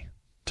likely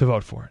to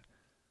vote for it.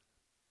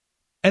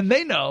 And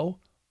they know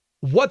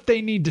what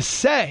they need to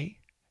say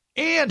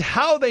and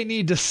how they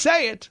need to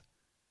say it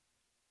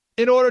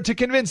in order to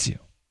convince you.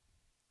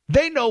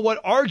 They know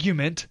what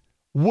argument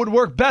would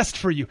work best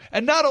for you.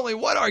 And not only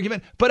what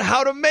argument, but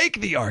how to make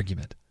the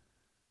argument.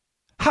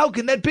 How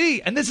can that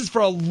be? And this is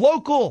for a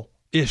local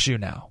issue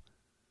now.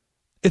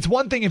 It's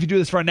one thing if you do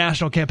this for a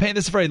national campaign.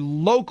 This is for a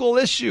local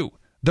issue.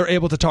 They're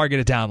able to target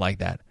it down like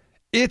that.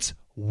 It's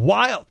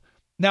wild.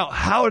 Now,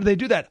 how do they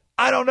do that?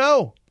 I don't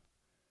know.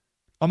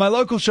 On my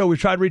local show, we've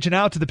tried reaching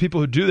out to the people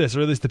who do this,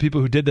 or at least the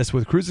people who did this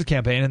with Cruz's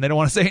campaign, and they don't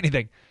want to say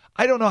anything.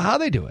 I don't know how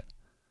they do it.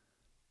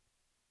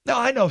 Now,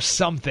 I know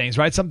some things,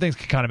 right? Some things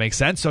can kind of make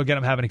sense. So again,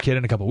 I'm having a kid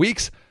in a couple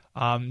weeks.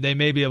 They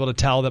may be able to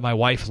tell that my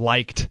wife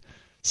liked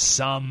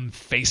some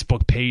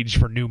Facebook page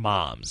for new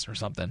moms or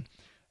something.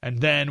 And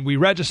then we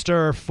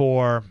register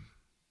for,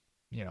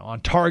 on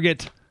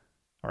Target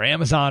or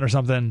Amazon or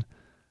something,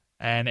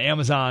 and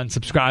Amazon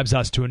subscribes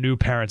us to a new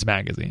parents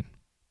magazine.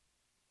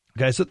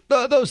 Okay, so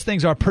those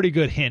things are a pretty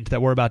good hint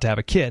that we're about to have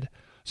a kid.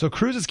 So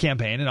Cruz's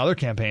campaign and other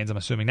campaigns, I'm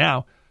assuming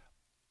now,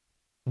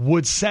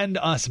 would send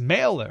us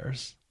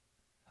mailers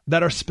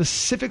that are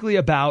specifically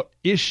about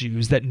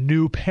issues that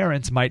new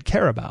parents might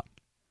care about.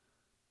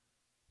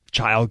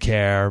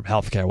 Childcare,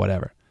 healthcare,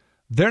 whatever.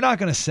 They're not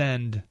going to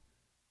send,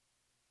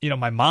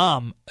 my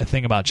mom a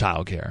thing about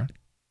childcare.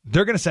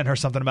 They're going to send her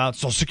something about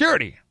Social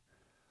Security.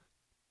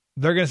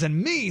 They're going to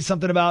send me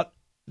something about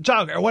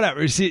childcare or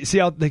whatever. You see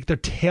how they're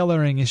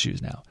tailoring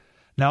issues now.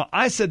 Now,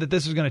 I said that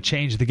this was going to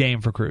change the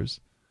game for Cruz.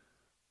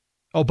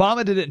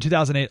 Obama did it in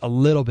 2008 a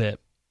little bit.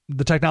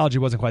 The technology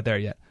wasn't quite there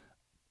yet.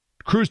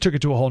 Cruz took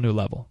it to a whole new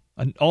level.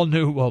 An all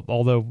new,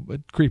 although a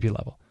creepy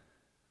level.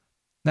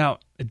 Now,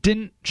 it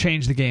didn't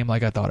change the game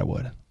like I thought it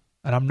would.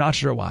 And I'm not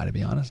sure why, to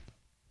be honest.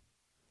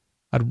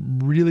 I'm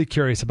really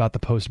curious about the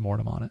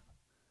post-mortem on it.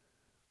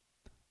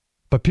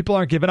 But people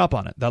aren't giving up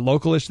on it. That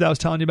local issue that I was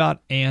telling you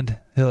about and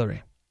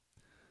Hillary.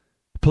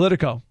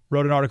 Politico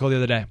wrote an article the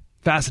other day.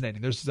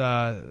 Fascinating. There's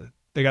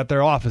they got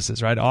their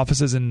offices, right?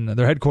 Offices in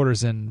their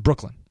headquarters in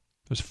Brooklyn.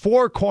 There's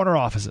 4 corner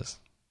offices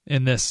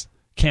in this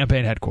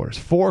campaign headquarters.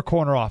 4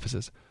 corner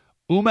offices.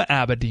 Uma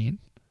Abedin,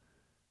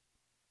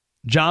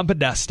 John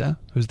Podesta,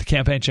 who's the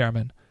campaign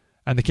chairman,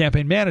 and the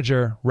campaign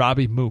manager,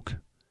 Robbie Mook.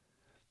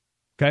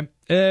 Okay?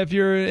 If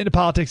you're into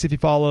politics, if you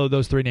follow,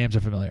 those 3 names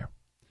are familiar.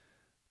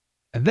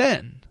 And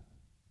then,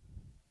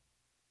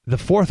 the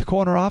 4th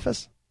corner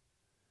office,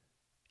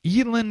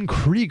 Elin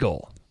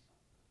Kriegel.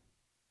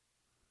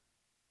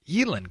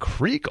 Elin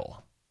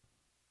Kriegel?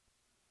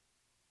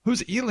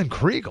 Who's Elin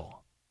Kriegel?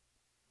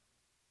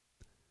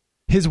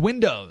 His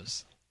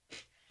windows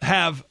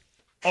have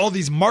all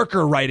these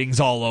marker writings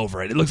all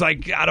over it. It looks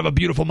like Out of a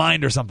Beautiful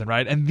Mind or something,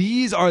 right? And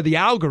these are the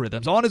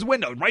algorithms on his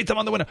window. Writes them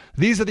on the window.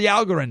 These are the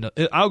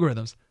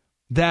algorithms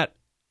that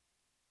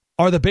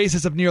are the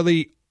basis of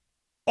nearly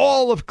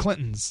all of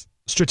Clinton's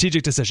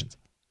strategic decisions.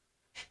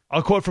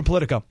 I'll quote from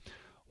Politico.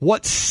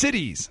 What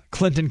cities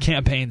Clinton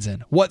campaigns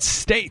in, what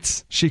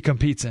states she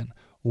competes in,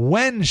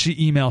 when she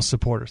emails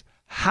supporters,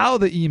 how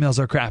the emails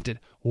are crafted,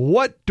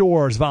 what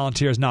doors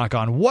volunteers knock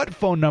on, what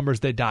phone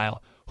numbers they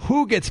dial,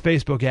 who gets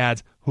Facebook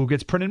ads, who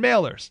gets printed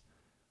mailers.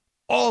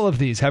 All of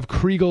these have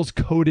Kriegel's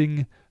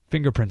coding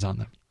fingerprints on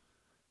them.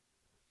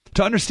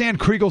 To understand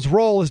Kriegel's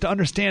role is to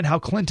understand how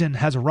Clinton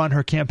has run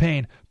her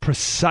campaign.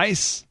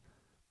 Precise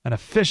and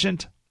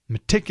efficient,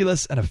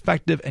 meticulous and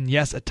effective, and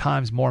yes, at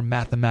times more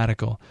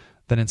mathematical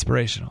than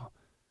inspirational.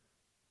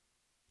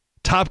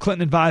 Top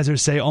Clinton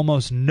advisors say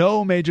almost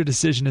no major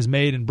decision is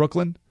made in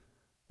Brooklyn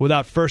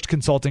without first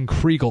consulting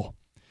Kriegel.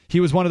 He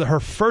was one of her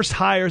first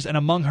hires and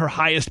among her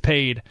highest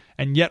paid,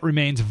 and yet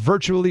remains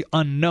virtually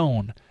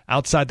unknown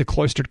outside the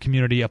cloistered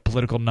community of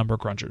political number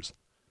crunchers.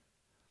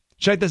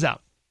 Check this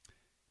out.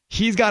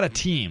 He's got a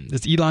team,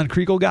 this Elon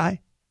Kriegel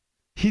guy,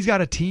 he's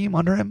got a team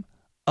under him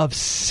of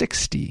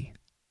 60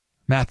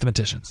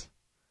 mathematicians.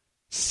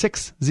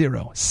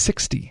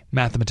 60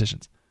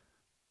 mathematicians.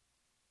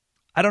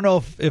 I don't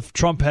know if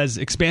Trump has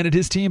expanded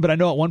his team, but I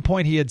know at one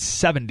point he had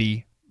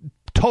 70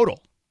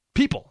 total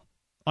people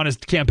on his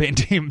campaign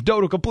team,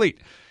 total complete.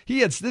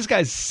 This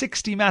guy's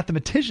 60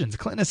 mathematicians.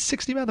 Clinton has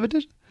 60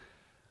 mathematicians.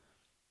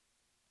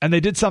 And they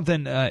did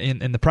something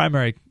in the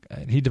primary.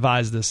 He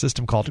devised this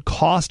system called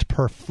cost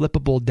per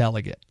flippable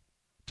delegate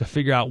to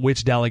figure out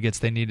which delegates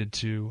they needed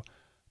to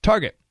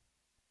target.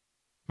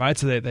 Right?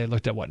 So they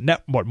looked at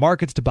what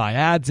markets to buy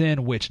ads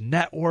in, which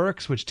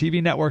networks, which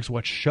TV networks,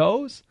 what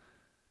shows,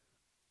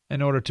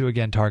 in order to,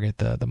 again, target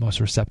the most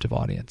receptive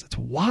audience. It's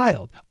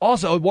wild.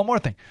 Also, one more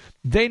thing.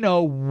 They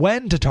know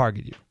when to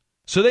target you.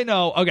 So they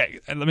know, okay,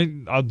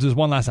 I'll do this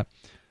one last time.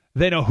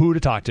 They know who to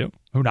talk to,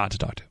 who not to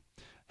talk to,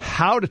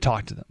 how to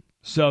talk to them.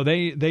 So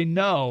they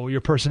know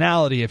your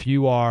personality if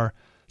you are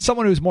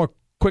someone who's more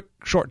quick,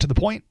 short, to the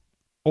point,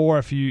 or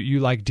if you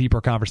like deeper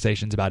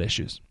conversations about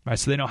issues. Right?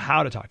 So they know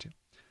how to talk to you.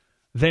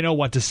 They know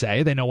what to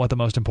say. They know what the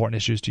most important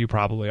issues to you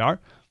probably are.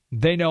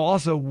 They know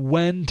also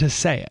when to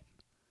say it.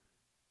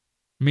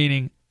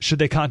 Meaning, should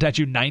they contact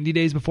you 90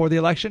 days before the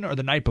election or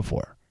the night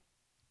before?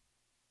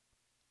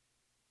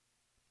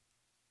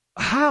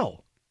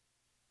 How?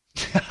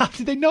 How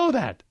do they know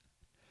that?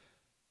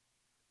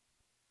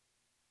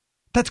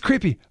 That's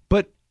creepy,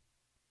 but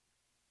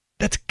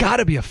that's got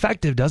to be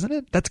effective, doesn't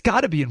it? That's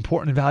got to be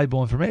important and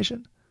valuable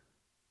information.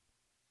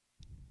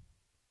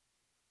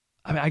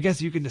 I mean, I guess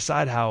you can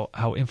decide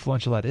how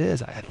influential that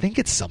is. I think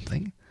it's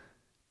something.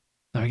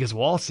 I guess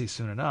we'll all see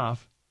soon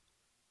enough.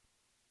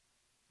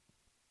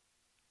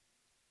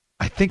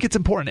 I think it's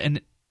important.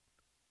 And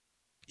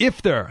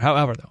if there,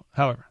 however,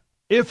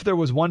 if there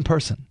was one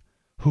person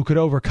who could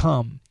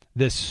overcome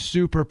this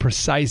super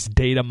precise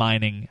data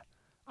mining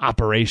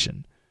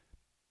operation,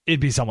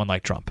 it'd be someone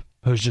like Trump,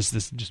 who's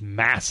just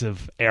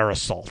massive air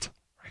assault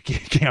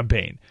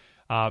campaign.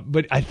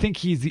 But I think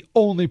he's the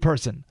only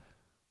person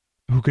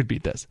who could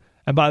beat this.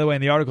 And by the way,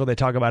 in the article, they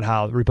talk about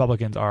how the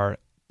Republicans are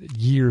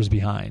years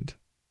behind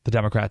the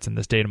Democrats in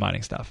this data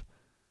mining stuff,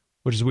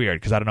 which is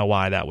weird because I don't know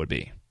why that would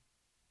be.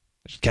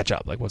 Just catch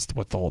up. Like, what's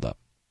the holdup?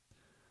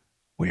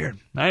 Weird.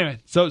 Anyway,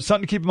 so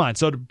something to keep in mind.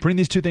 So to bring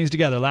these two things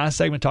together, last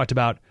segment talked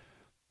about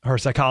her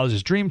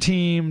psychologist dream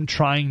team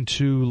trying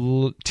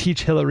to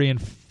teach Hillary in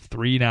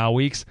 3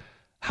 weeks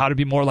how to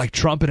be more like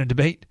Trump in a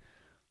debate.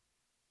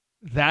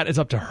 That is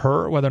up to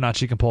her whether or not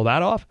she can pull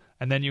that off.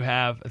 And then you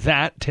have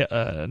that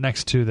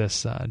next to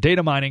this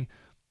data mining,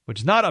 which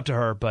is not up to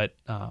her, but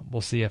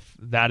we'll see if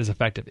that is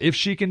effective. If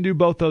she can do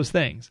both those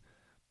things,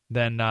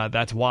 then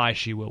that's why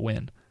she will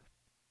win.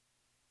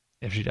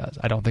 If she does.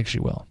 I don't think she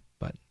will,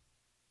 but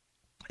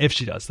if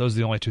she does, those are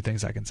the only two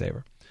things I can save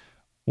her.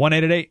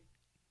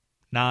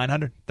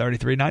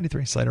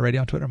 1-888-900-3393. Slater Radio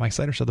on Twitter. Mike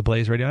Slater, Show the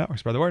Blaze Radio Network.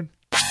 Spread the word.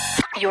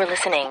 You're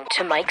listening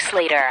to Mike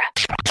Slater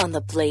on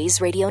the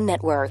Blaze Radio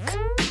Network.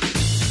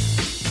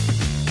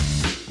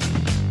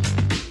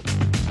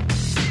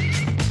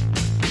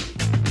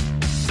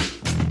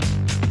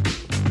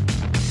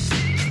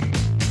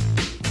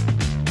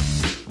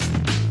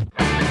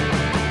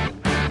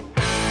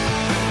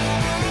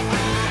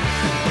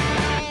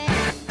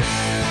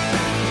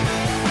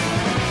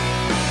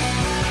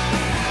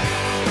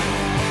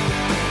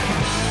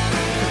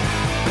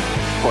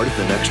 Part of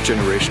the next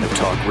generation of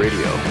talk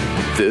radio.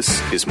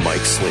 This is Mike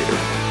Slater.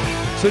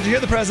 So did you hear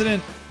the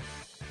president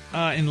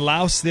in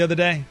Laos the other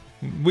day?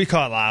 We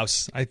call it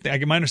Laos.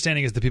 My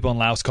understanding is the people in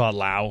Laos call it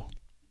Lao.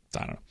 I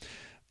don't know.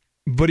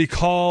 But he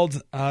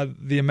called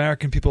the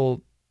American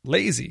people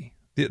lazy.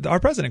 Our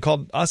president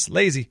called us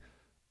lazy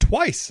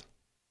twice.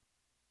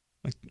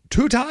 Like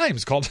 2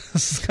 times called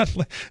us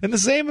in the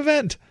same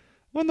event.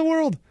 What in the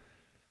world?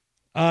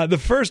 The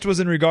first was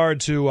in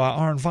regard to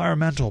our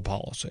environmental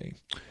policy.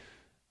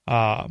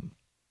 And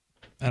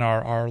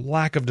our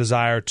lack of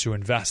desire to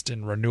invest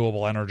in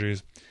renewable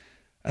energies.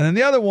 And then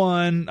the other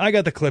one, I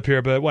got the clip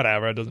here, but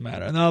whatever, it doesn't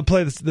matter. And I'll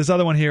play this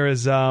other one here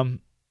is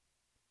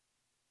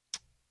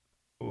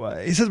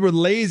he says we're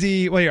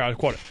lazy. Well, here, I'll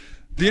quote it.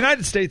 The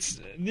United States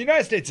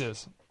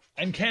is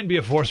and can be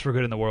a force for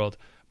good in the world.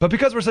 But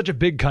because we're such a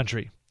big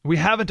country, we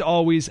haven't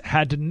always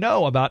had to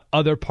know about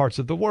other parts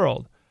of the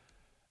world.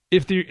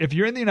 If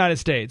you're in the United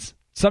States,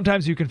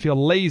 sometimes you can feel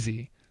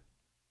lazy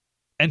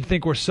and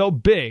think we're so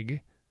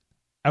big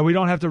and we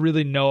don't have to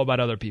really know about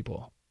other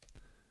people.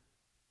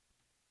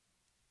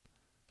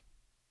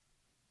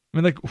 I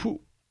mean, like,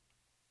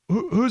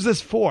 who's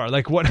this for?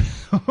 Like, what?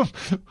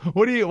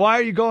 Why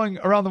are you going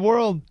around the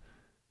world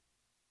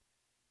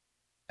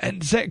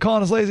and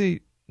calling us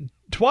lazy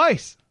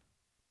twice?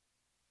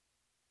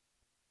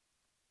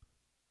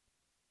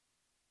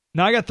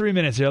 Now I got 3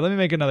 minutes here. Let me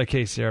make another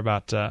case here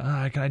about. Can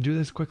I do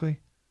this quickly?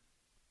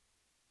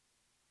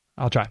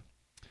 I'll try.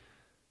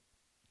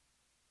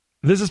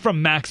 This is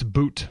from Max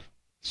Boot,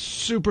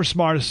 super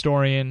smart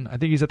historian. I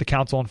think he's at the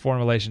Council on Foreign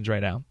Relations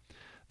right now.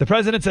 The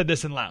president said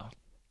this in Laos.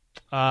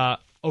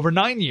 Over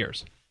 9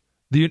 years,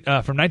 from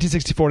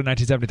 1964 to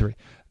 1973,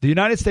 the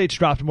United States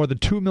dropped more than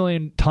 2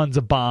 million tons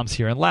of bombs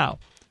here in Laos,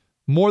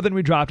 more than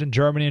we dropped in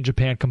Germany and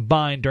Japan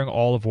combined during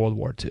all of World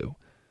War II.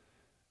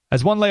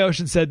 As one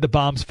Laotian said, the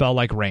bombs fell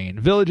like rain.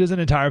 Villages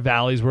and entire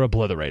valleys were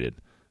obliterated.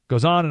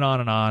 Goes on and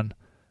on and on.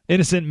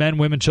 Innocent men,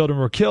 women, children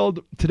were killed.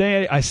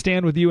 Today, I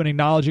stand with you in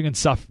acknowledging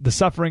the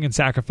suffering and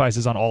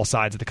sacrifices on all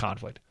sides of the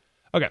conflict.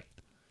 Okay.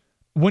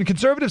 When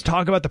conservatives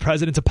talk about the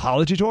president's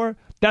apology tour,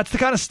 that's the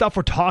kind of stuff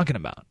we're talking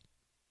about.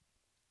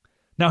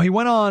 Now, he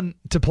went on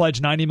to pledge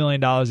 $90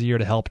 million a year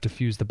to help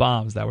defuse the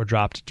bombs that were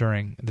dropped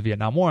during the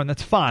Vietnam War, and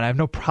that's fine. I have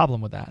no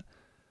problem with that.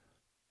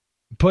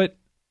 But,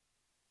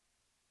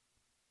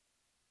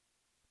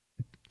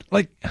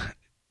 like,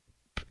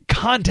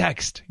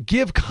 context.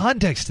 Give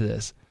context to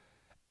this.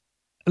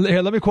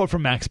 Here, let me quote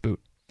from Max Boot.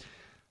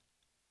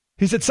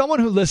 He said, someone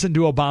who listened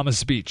to Obama's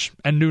speech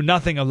and knew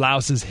nothing of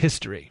Laos's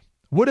history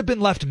would have been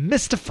left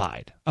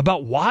mystified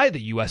about why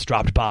the U.S.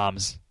 dropped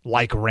bombs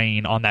like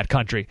rain on that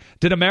country.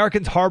 Did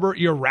Americans harbor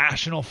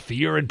irrational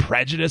fear and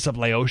prejudice of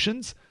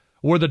Laotians?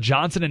 Were the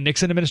Johnson and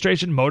Nixon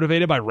administration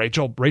motivated by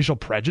racial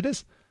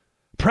prejudice?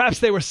 Perhaps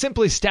they were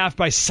simply staffed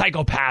by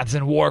psychopaths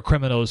and war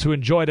criminals who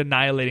enjoyed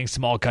annihilating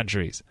small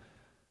countries.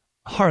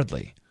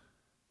 Hardly.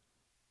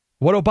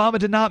 What Obama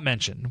did not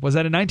mention was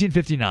that in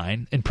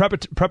 1959, in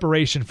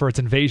preparation for its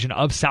invasion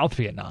of South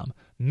Vietnam,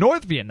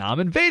 North Vietnam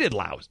invaded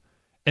Laos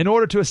in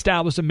order to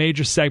establish a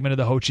major segment of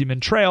the Ho Chi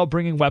Minh Trail,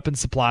 bringing weapons,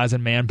 supplies,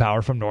 and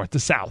manpower from north to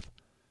south.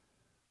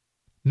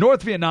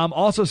 North Vietnam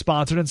also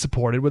sponsored and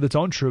supported with its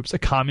own troops a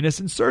communist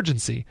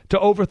insurgency to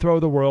overthrow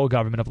the royal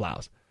government of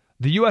Laos.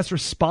 The U.S.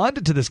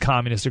 responded to this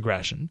communist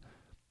aggression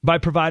by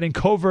providing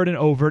covert and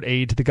overt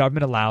aid to the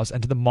government of Laos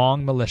and to the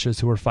Hmong militias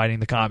who were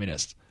fighting the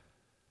communists.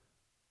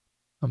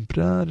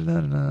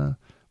 The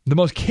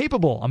most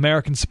capable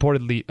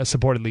American-supported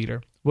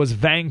leader was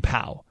Vang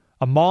Pao,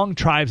 a Hmong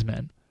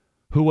tribesman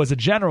who was a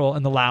general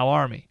in the Lao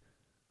army.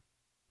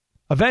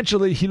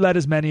 Eventually, he led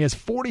as many as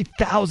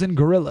 40,000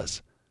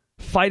 guerrillas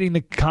fighting the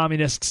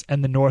communists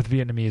and the North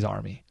Vietnamese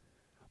army.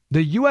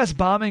 The U.S.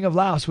 bombing of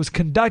Laos was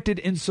conducted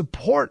in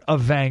support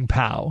of Vang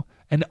Pao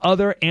and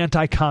other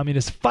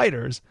anti-communist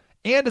fighters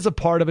and as a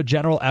part of a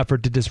general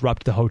effort to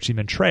disrupt the Ho Chi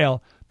Minh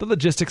Trail, the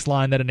logistics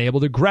line that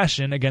enabled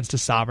aggression against a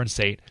sovereign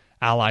state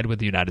allied with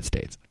the United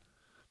States.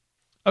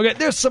 Okay,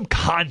 there's some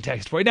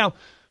context for you. Now,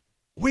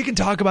 we can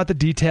talk about the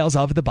details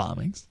of the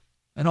bombings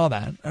and all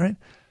that, all right?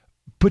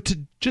 But to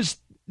just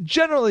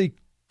generally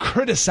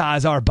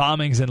criticize our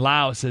bombings in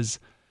Laos as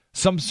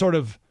some sort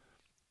of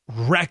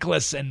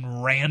reckless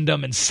and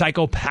random and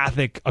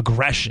psychopathic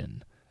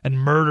aggression and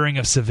murdering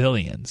of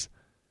civilians,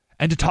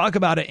 and to talk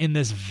about it in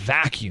this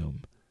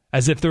vacuum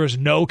as if there is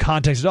no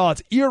context at all,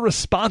 it's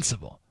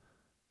irresponsible.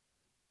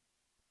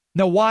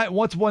 Now, why?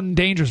 What's one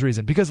dangerous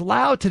reason? Because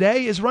Laos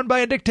today is run by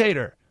a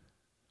dictator,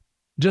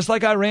 just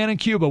like Iran and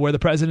Cuba, where the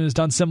president has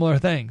done similar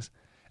things.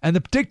 And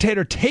the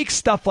dictator takes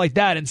stuff like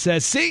that and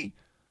says, see,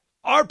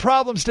 our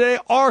problems today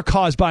are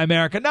caused by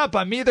America, not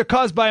by me. They're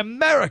caused by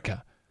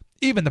America.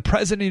 Even the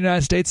president of the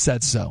United States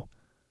said so.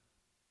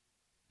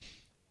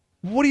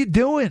 What are you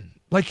doing?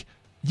 Like,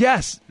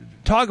 yes,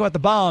 talk about the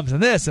bombs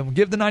and this, and we'll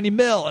give the 90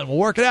 mil, and we'll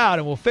work it out,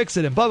 and we'll fix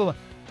it, and blah, blah, blah.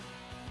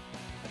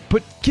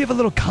 But give a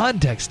little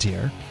context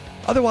here.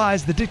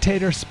 Otherwise, the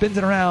dictator spins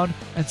it around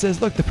and says,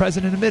 look, the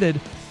president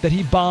admitted that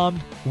he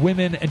bombed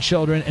women and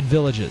children and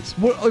villages.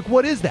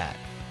 What is that?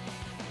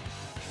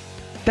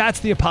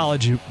 That's the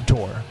apology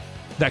tour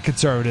that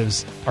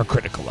conservatives are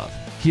critical of.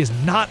 He is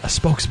not a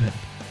spokesman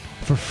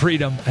for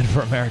freedom and for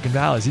American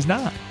values. He's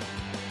not.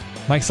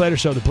 Mike Slater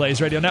Show, the Blaze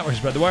Radio Network.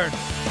 Spread the word.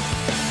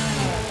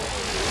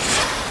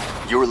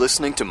 You're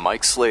listening to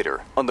Mike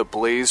Slater on the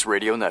Blaze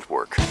Radio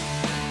Network.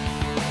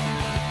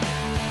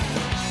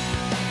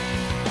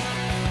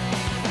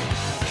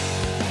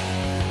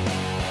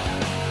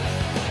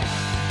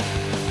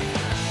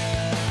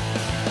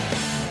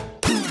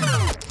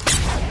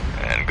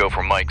 And go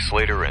for Mike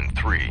Slater in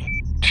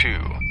 3, 2,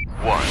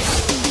 1.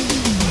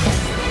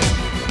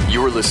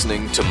 You're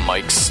listening to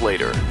Mike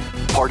Slater,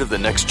 part of the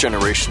next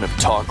generation of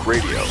talk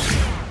radio,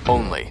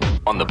 only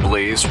on the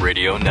Blaze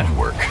Radio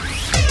Network.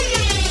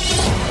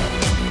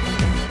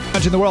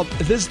 In the world,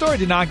 this story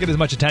did not get as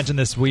much attention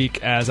this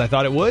week as I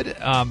thought it would.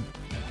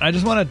 I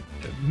just want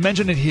to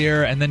mention it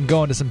here and then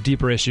go into some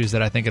deeper issues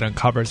that I think it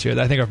uncovers here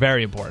that I think are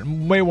very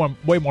important, way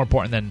more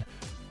important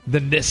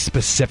than this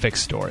specific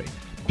story.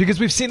 Because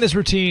we've seen this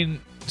routine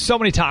so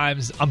many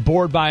times. I'm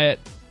bored by it.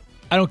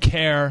 I don't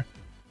care.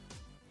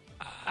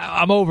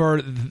 I'm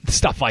over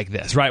stuff like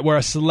this, right? Where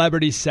a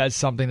celebrity says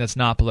something that's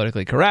not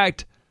politically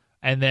correct,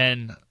 and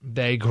then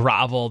they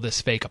grovel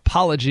this fake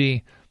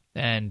apology,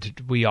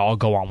 and we all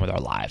go on with our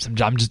lives. I'm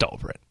just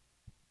over it.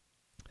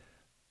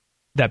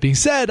 That being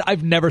said,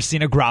 I've never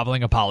seen a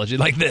groveling apology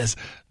like this.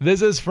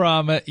 This is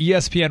from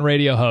ESPN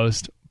radio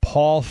host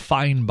Paul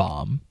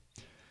Feinbaum.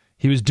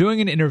 He was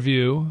doing an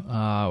interview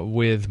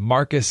with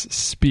Marcus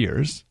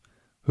Spears,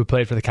 who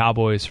played for the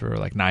Cowboys for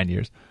like 9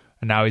 years,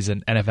 and now he's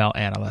an NFL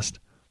analyst.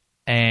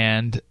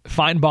 And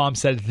Feinbaum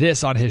said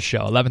this on his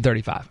show,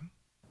 1135.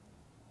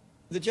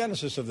 The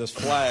genesis of this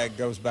flag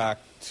goes back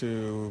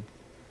to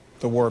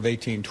the War of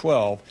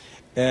 1812,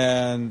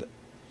 and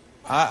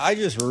I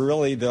just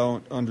really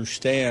don't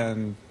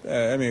understand.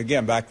 I mean,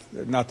 again, back,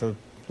 not to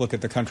look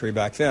at the country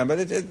back then,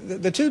 but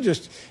the two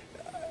just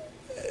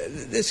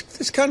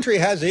this country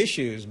has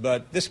issues,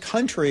 but this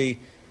country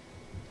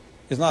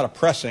is not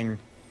oppressing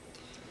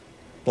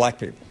black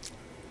people.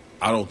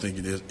 I don't think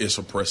it is. It's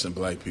oppressing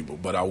black people,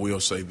 but I will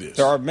say this: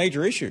 there are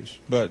major issues,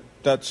 but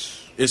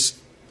it's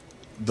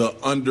the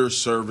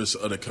underservice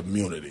of the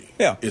community.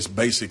 Yeah. It's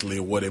basically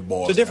what it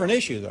boils down. It's a different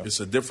issue, though. It's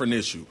a different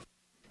issue.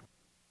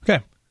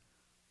 Okay.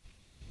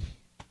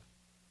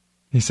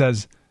 He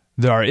says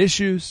there are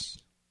issues,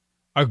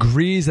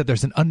 agrees that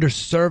there's an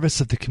underservice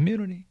of the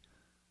community,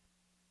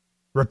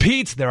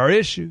 repeats there are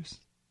issues,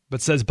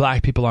 but says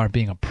black people aren't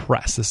being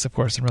oppressed. This, of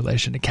course, in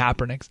relation to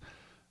Kaepernick's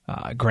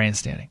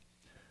grandstanding.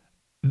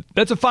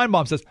 That's what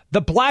Feinbaum says.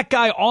 The black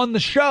guy on the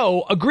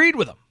show agreed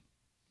with him.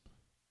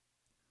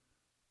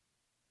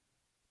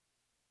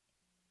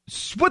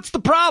 What's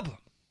the problem?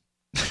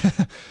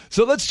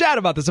 So let's chat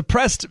about this.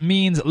 Oppressed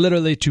means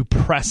literally to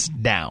press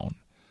down.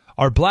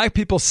 Are black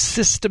people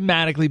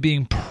systematically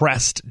being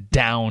pressed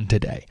down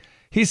today?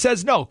 He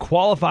says no,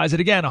 qualifies it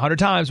again 100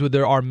 times with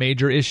there are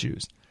major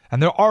issues.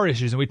 And there are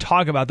issues, and we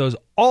talk about those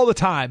all the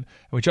time,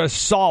 and we try to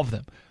solve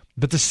them.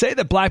 But to say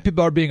that black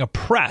people are being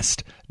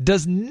oppressed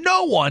does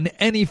no one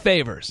any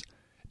favors.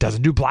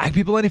 Doesn't do black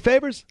people any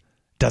favors.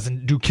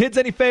 Doesn't do kids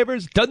any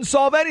favors. Doesn't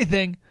solve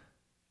anything.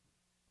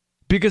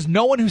 Because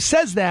no one who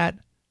says that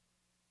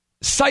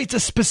cites a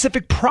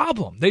specific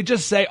problem. They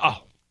just say,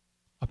 oh,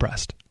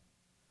 oppressed.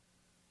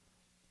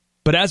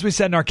 But as we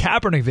said in our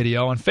Kaepernick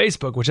video on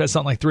Facebook, which has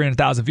something like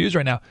 300,000 views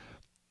right now,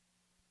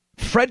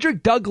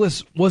 Frederick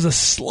Douglass was a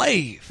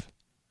slave.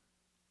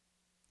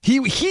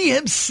 He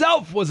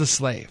himself was a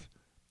slave.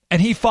 And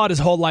he fought his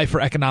whole life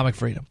for economic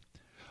freedom.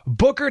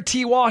 Booker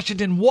T.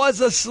 Washington was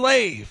a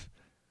slave.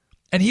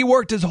 And he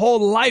worked his whole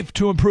life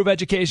to improve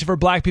education for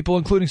black people,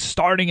 including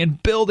starting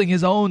and building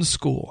his own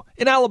school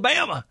in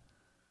Alabama.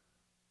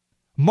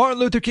 Martin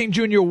Luther King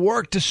Jr.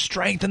 worked to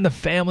strengthen the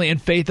family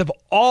and faith of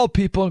all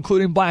people,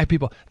 including black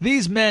people.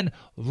 These men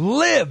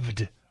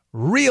lived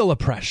real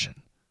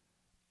oppression.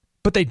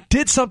 But they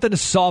did something to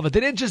solve it. They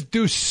didn't just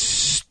do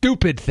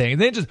stupid things.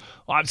 They didn't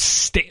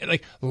just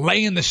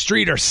lay in the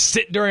street or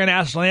sit during a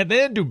national anthem.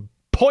 They didn't do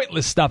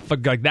pointless stuff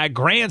like that,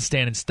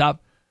 grandstanding stuff.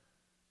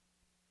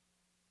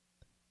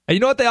 And you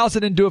know what they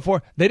also didn't do it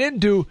for? They didn't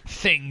do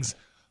things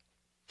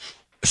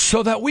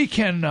so that we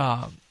can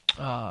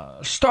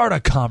start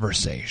a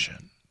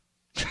conversation.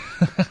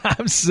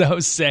 I'm so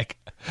sick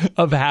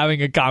of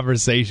having a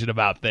conversation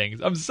about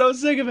things. I'm so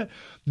sick of it.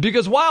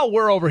 Because while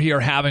we're over here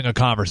having a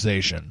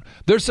conversation,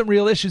 there's some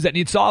real issues that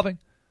need solving.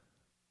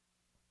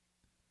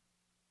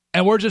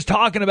 And we're just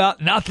talking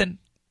about nothing.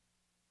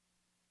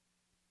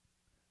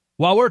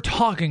 While we're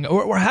talking,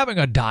 we're having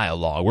a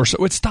dialogue.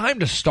 It's time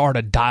to start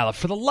a dialogue.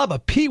 For the love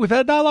of Pete, we've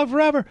had a dialogue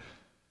forever.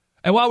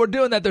 And while we're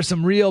doing that, there's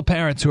some real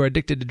parents who are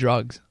addicted to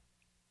drugs.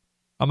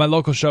 On my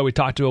local show, we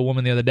talked to a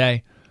woman the other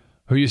day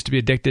who used to be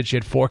addicted. She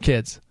had 4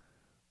 kids,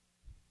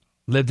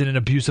 lived in an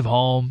abusive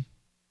home.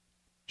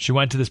 She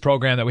went to this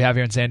program that we have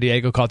here in San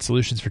Diego called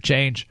Solutions for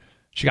Change.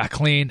 She got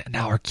clean, and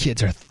now her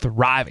kids are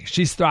thriving.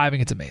 She's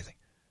thriving. It's amazing.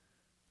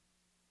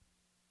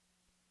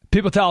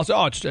 People tell us,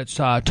 oh, it's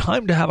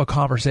time to have a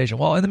conversation.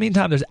 Well, in the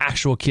meantime, there's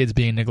actual kids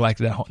being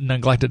neglected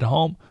at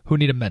home who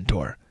need a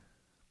mentor.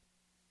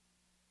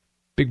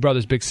 Big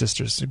brothers, big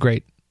sisters, a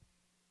great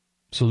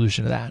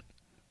solution to that.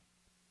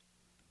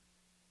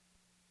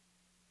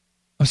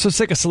 I'm so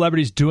sick of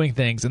celebrities doing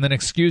things and then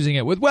excusing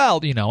it with, well,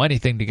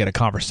 anything to get a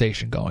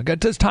conversation going.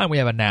 It's time we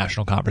have a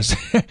national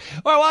conversation.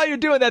 Or while you're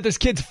doing that, there's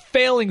kids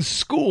failing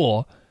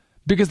school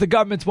because the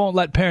governments won't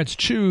let parents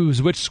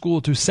choose which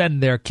school to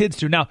send their kids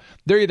to. Now,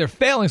 they're either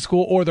failing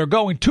school or they're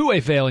going to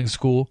a failing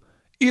school.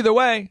 Either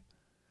way.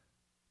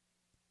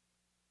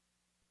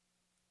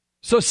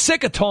 So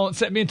sick of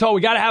being told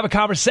we got to have a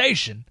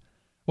conversation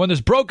when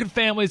there's broken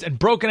families and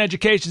broken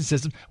education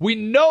systems. We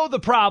know the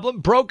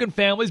problem, broken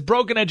families,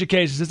 broken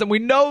education system. We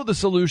know the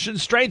solution,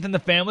 strengthen the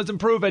families,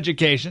 improve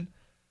education.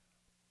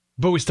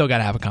 But we still got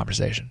to have a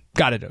conversation.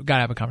 Got to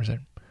have a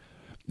conversation.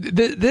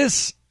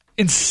 This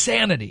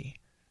insanity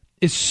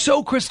is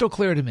so crystal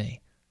clear to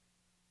me.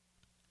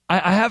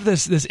 I have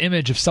this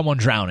image of someone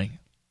drowning.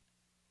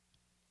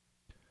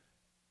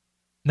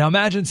 Now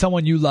imagine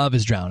someone you love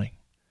is drowning,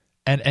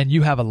 and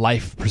you have a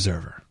life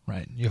preserver,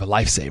 right? You have a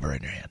lifesaver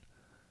in your hand.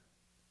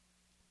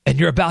 And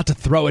you're about to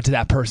throw it to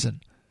that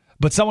person.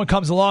 But someone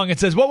comes along and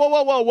says,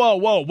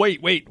 whoa,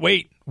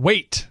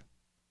 wait.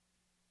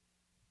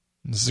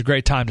 This is a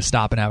great time to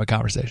stop and have a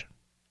conversation.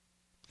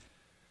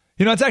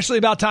 You know, it's actually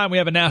about time we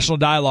have a national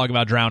dialogue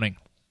about drowning.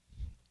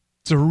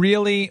 It's a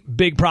really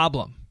big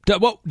problem.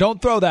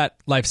 Don't throw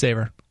that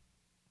lifesaver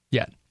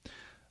yet.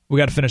 We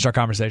got to finish our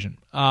conversation.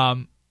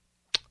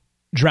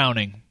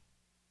 Drowning.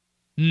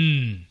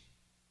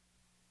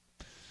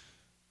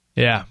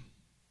 Yeah.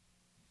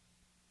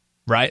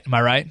 Right? Am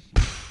I right?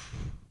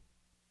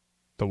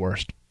 The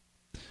worst.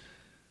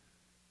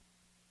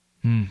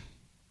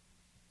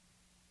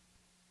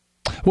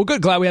 Well,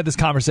 good. Glad we had this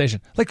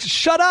conversation. Like,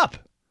 shut up.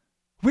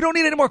 We don't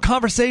need any more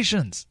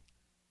conversations.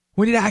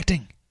 We need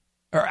acting.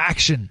 Or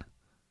action.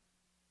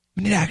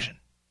 We need action.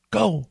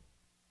 Go.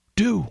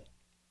 Do.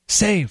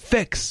 Say.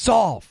 Fix.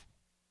 Solve.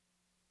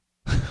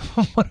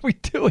 What are we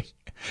doing?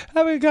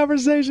 Having a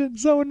conversation.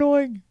 So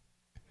annoying.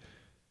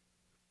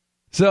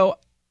 So,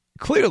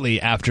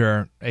 clearly,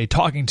 after a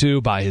talking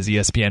to by his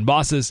ESPN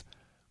bosses,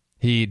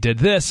 he did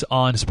this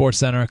on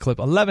SportsCenter, clip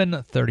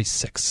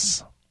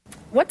 1136.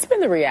 What's been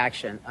the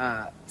reaction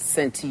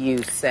since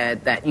you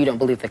said that you don't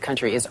believe the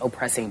country is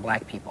oppressing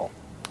black people?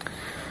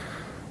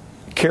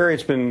 Carrie,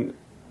 it's been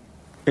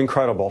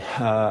incredible.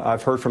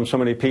 I've heard from so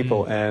many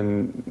people,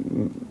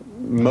 and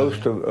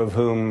most of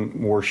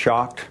whom were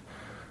shocked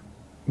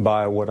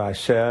by what I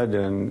said.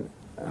 And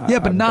yeah,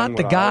 but not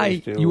the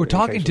guy you were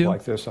talking to.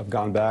 Like this, I've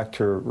gone back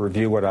to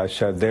review what I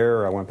said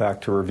there. I went back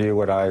to review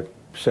what I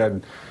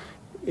said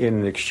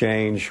in an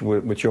exchange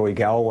with Joey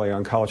Galloway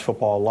on College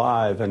Football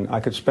Live, and I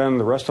could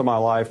spend the rest of my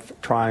life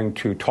trying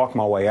to talk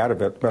my way out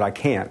of it, but I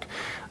can't.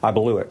 I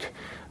blew it.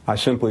 I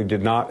simply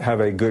did not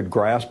have a good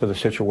grasp of the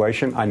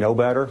situation. I know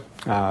better.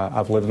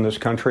 I've lived in this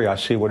country. I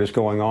see what is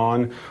going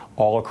on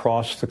all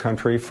across the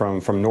country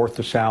from north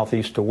to south,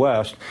 east to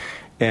west,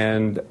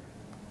 and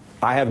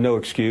I have no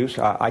excuse.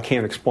 I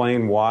can't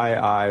explain why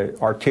I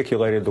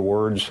articulated the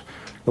words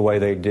the way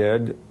they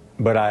did.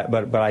 But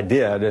I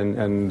did,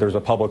 and there's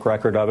a public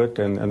record of it,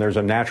 and there's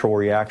a natural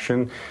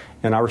reaction,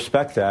 and I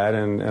respect that,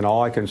 and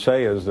all I can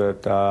say is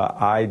that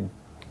I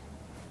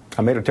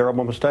made a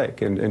terrible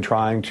mistake in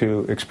trying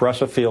to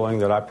express a feeling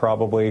that I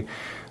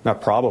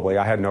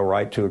I had no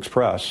right to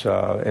express,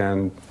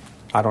 and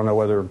I don't know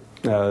whether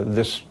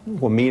this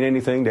will mean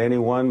anything to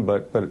anyone,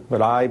 but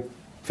I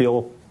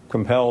feel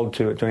compelled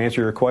to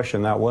answer your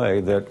question that way,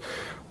 that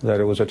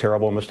it was a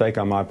terrible mistake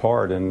on my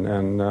part,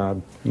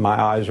 and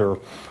my eyes are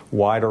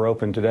wider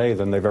open today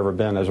than they've ever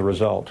been as a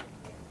result.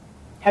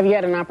 Have you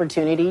had an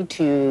opportunity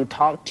to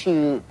talk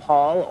to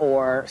Paul,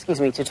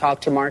 to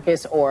talk to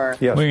Marcus, or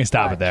yes. We can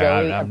stop it there.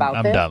 Joey I'm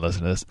about done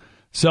listening to this.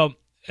 So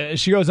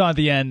she goes on at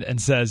the end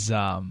and says,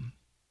 Paul,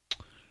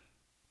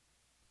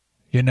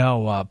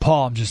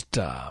 I'm just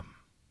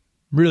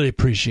really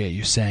appreciate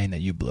you saying that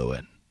you blew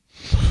it.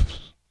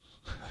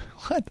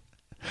 What?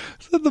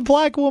 So the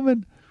black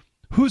woman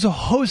who's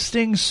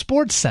hosting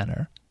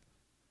SportsCenter.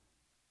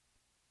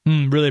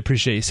 Really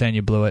appreciate you saying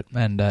you blew it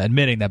and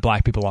admitting that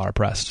black people are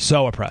oppressed.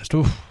 So oppressed.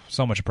 Oof,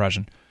 so much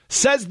oppression.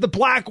 Says the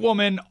black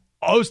woman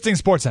hosting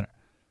SportsCenter.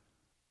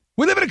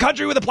 We live in a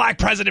country with a black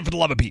president, for the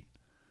love of Pete.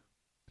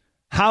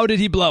 How did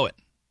he blow it?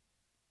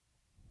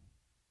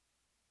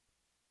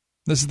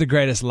 This is the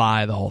greatest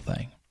lie of the whole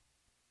thing.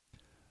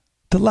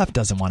 The left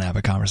doesn't want to have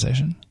a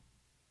conversation.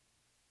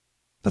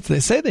 That's what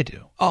they say they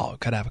do. Oh,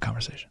 got to have a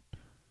conversation.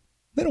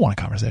 They don't want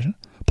a conversation.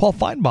 Paul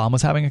Feinbaum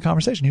was having a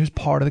conversation. He was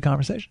part of the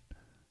conversation.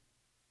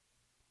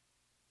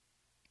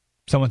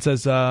 Someone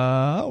says,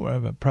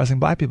 we're oppressing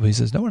black people. He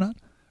says, no, we're not.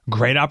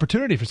 Great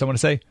opportunity for someone to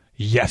say,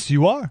 yes,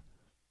 you are.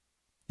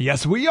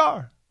 Yes, we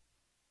are.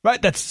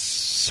 Right?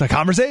 That's a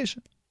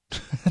conversation.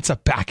 It's a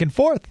back and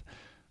forth.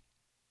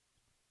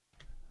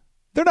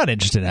 They're not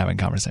interested in having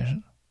a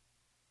conversation.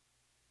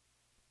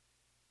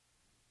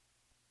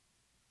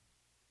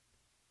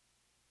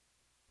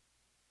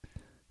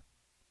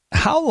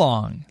 How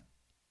long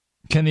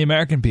can the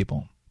American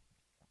people,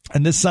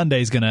 and this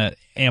Sunday is going to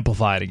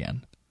amplify it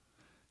again,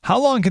 how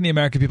long can the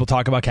American people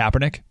talk about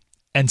Kaepernick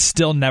and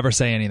still never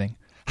say anything?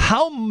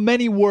 How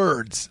many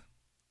words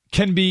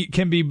can be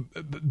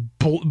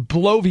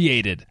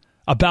bloviated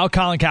about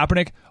Colin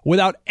Kaepernick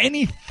without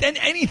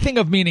anything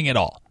of meaning at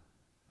all?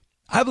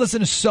 I've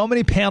listened to so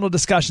many panel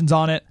discussions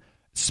on it,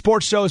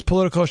 sports shows,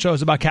 political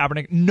shows about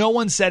Kaepernick. No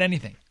one said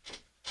anything.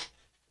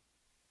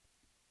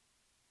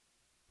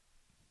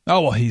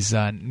 Oh, well, he's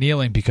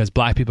kneeling because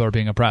black people are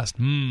being oppressed.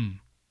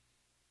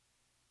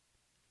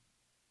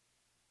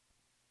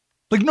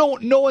 Like, no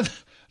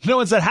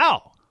one said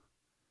how.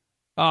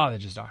 Oh, they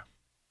just are.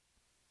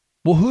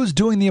 Well, who's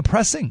doing the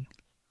oppressing?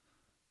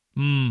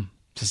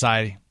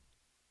 Society.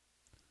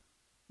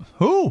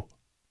 Who?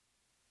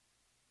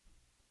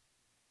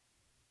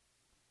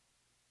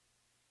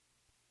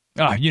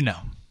 Oh,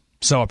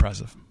 so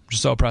oppressive.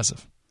 Just so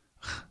oppressive.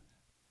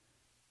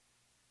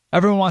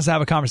 Everyone wants to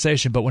have a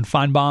conversation, but when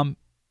Feinbaum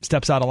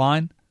steps out of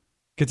line,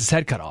 gets his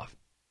head cut off.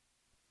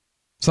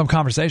 Some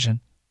conversation.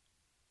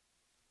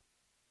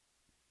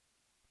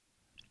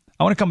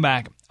 I want to come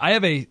back. I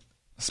have a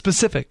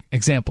specific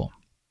example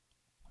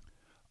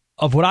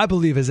of what I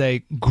believe is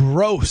a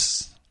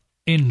gross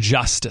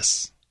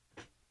injustice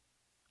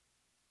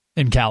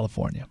in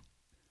California.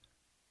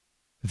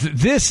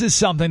 This is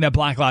something that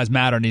Black Lives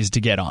Matter needs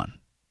to get on.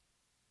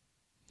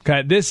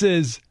 Okay, this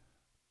is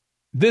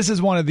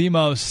one of the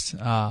most,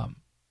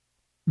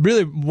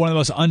 really one of the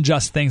most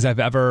unjust things I've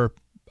ever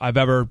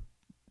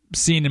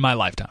seen in my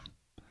lifetime.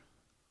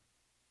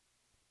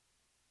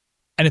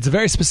 And it's a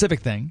very specific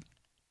thing.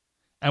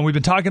 And we've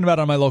been talking about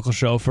it on my local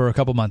show for a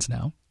couple months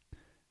now.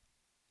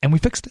 And we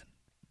fixed it.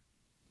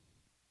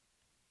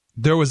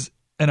 There was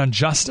an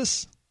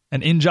injustice,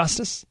 and we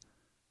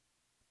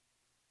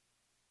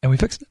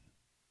fixed it.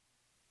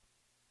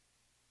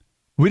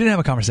 We didn't have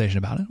a conversation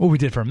about it. Well, we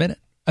did for a minute.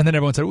 And then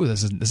everyone said, "Ooh,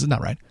 this is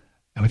not right."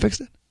 And we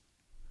fixed it.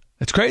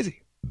 It's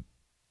crazy. I'll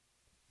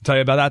tell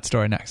you about that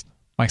story next.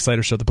 Mike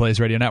Slater Show, the Blaze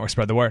Radio Network.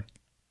 Spread the word.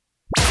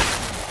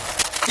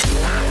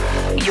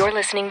 You're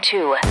listening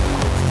to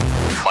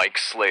Mike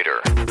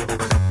Slater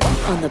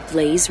on the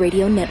Blaze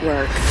Radio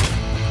Network.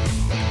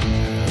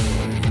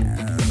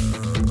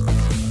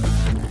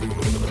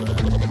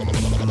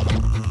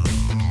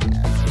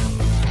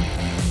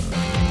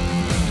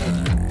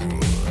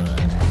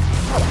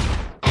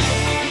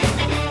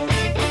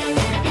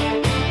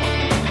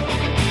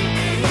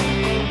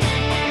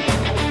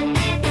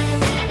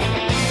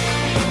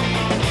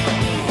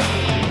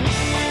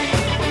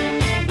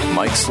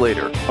 Mike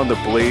Slater on the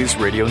Blaze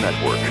Radio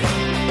Network.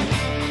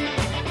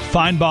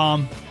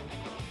 Feinbaum,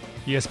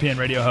 ESPN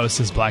radio host,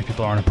 says black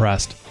people aren't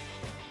oppressed.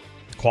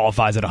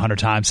 Qualifies it 100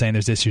 times, saying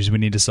there's issues we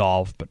need to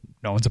solve, but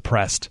no one's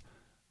oppressed.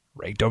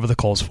 Raked over the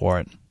coals for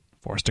it.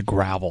 Forced to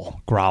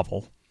grovel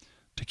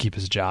to keep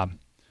his job.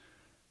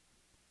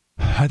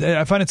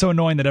 I find it so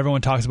annoying that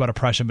everyone talks about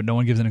oppression, but no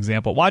one gives an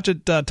example. Watch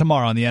it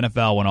tomorrow on the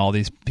NFL when all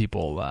these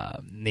people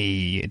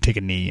take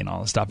a knee and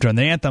all this stuff during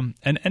the anthem,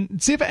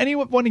 and see if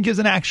anyone gives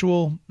an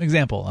actual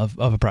example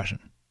of oppression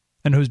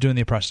and who's doing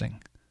the oppressing.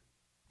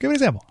 Give an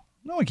example.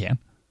 No one can.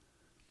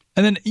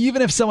 And then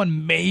even if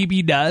someone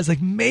maybe does,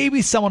 like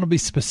maybe someone will be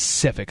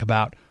specific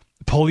about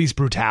police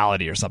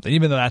brutality or something,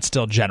 even though that's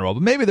still general,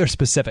 but maybe they're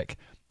specific.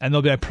 And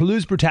they'll be like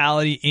police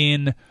brutality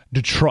in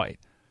Detroit.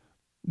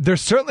 They're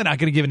certainly not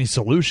going to give any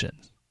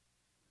solutions.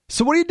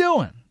 So what are you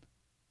doing?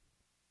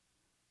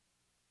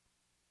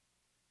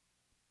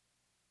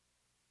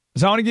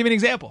 So I want to give you an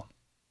example.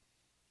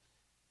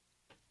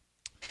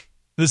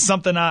 This is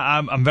something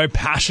I'm very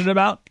passionate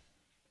about.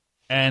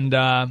 And,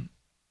 well,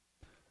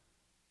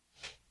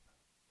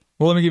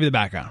 let me give you the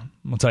background.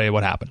 I'll tell you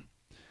what happened.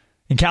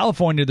 In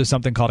California, there's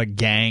something called a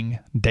gang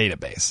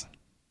database.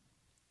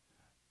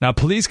 Now,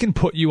 police can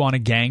put you on a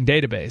gang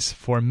database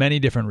for many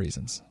different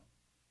reasons.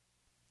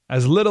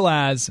 As little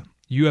as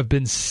you have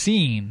been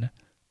seen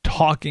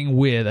talking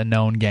with a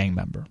known gang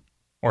member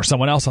or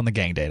someone else on the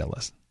gang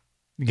database.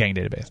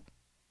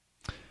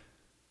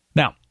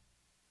 Now,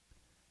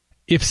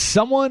 if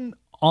someone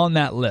on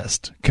that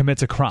list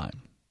commits a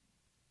crime,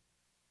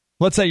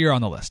 let's say you're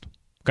on the list.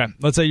 Okay,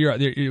 let's say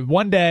you're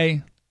one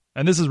day,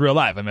 and this is real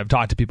life. I mean, I've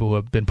talked to people who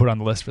have been put on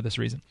the list for this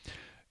reason.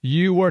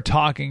 You were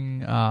talking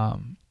to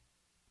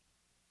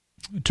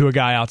a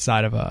guy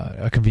outside of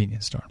a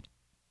convenience store.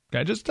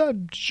 Okay, just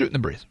shooting the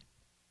breeze.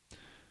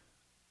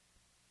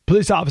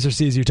 Police officer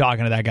sees you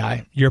talking to that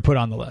guy. You're put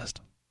on the list.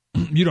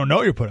 You don't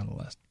know you're put on the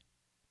list,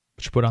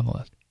 but you're put on the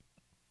list.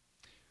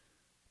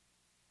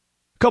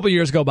 A couple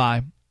years go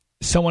by.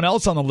 Someone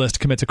else on the list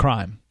commits a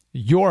crime.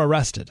 You're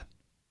arrested.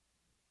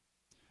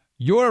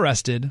 You're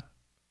arrested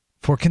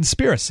for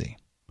conspiracy.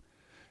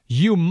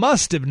 You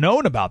must have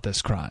known about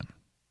this crime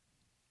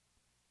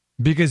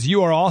because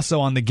you are also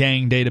on the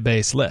gang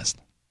database list.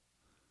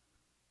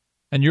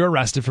 And you're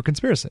arrested for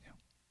conspiracy.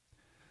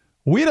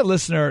 We had a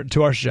listener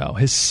to our show.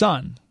 His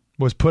son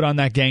was put on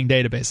that gang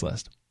database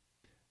list.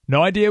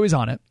 No idea he was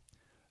on it.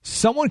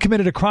 Someone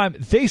committed a crime.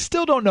 They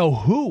still don't know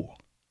who.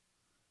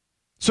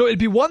 So it'd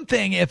be one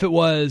thing if it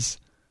was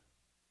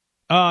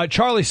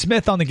Charlie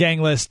Smith on the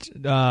gang list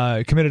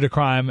committed a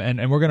crime,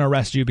 and we're going to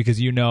arrest you because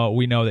we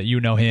know that you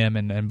know him,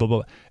 and blah, blah,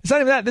 blah. It's not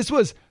even that. This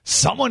was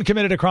someone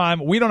committed a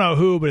crime. We don't know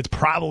who, but it's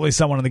probably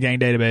someone in the gang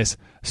database.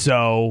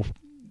 So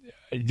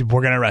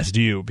we're going to arrest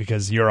you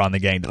because you're on the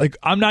gang. Like,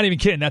 I'm not even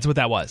kidding. That's what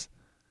that was.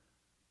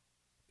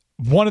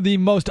 One of the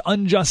most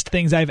unjust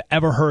things I've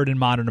ever heard in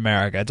modern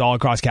America. It's all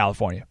across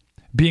California.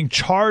 Being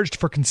charged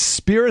for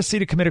conspiracy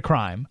to commit a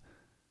crime,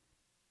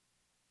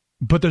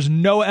 but there's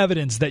no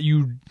evidence that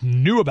you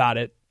knew about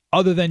it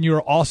other than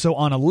you're also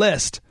on a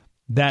list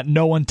that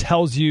no one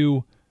tells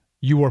you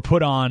you were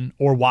put on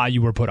or why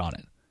you were put on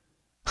it.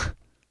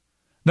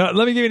 Now,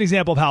 let me give you an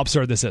example of how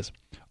absurd this is.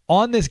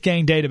 On this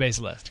gang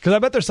database list, because I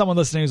bet there's someone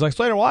listening who's like,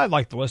 Slater, well, I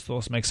like the list. The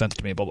list makes sense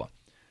to me, blah, blah.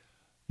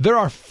 There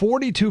are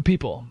 42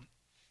 people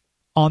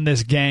on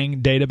this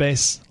gang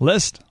database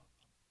list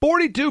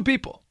 42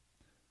 people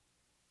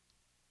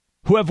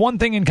who have one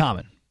thing in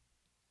common.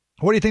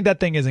 What do you think that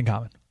thing is in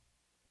common?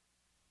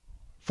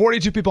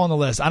 42 people on the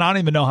list. I don't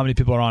even know how many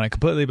people are on it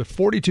completely, but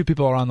 42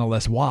 people are on the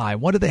list. Why?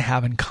 What do they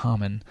have in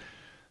common?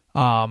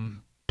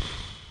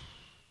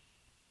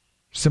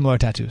 Similar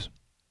tattoos.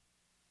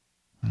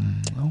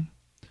 No.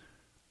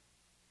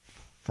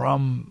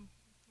 From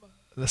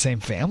the same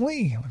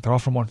family? Like they're all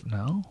from one?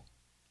 No.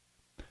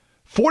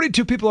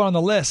 42 people are on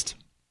the list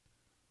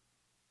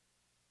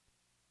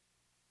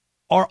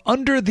are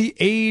under the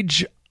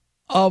age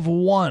of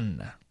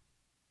 1.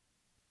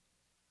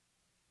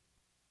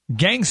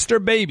 Gangster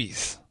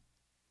babies.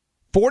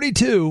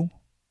 42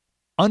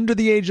 under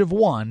the age of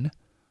 1.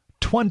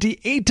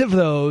 28 of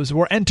those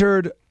were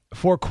entered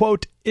for,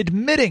 quote,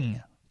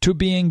 admitting to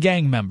being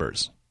gang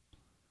members.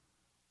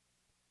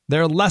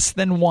 They're less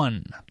than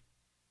 1.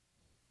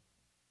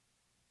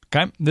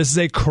 Okay? This is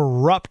a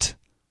corrupt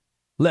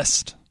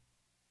list.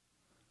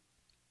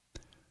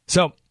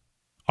 So,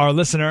 our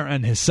listener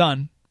and his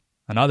son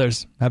and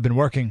others have been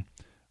working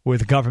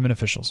with government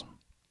officials.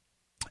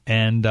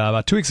 And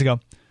about 2 weeks ago,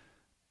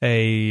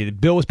 a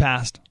bill was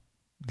passed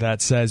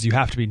that says you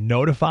have to be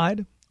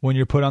notified when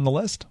you're put on the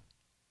list.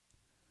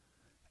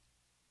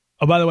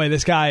 Oh, by the way,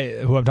 this guy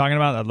who I'm talking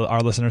about,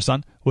 our listener's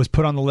son, was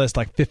put on the list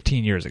like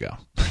 15 years ago.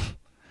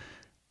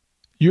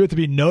 You have to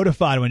be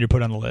notified when you're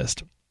put on the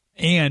list,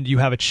 and you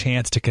have a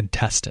chance to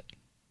contest it.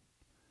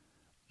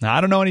 Now,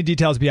 I don't know any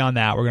details beyond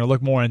that. We're going to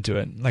look more into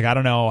it. Like, I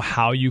don't know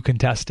how you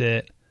contest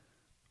it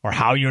or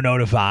how you're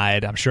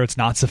notified. I'm sure it's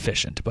not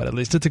sufficient, but at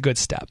least it's a good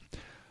step.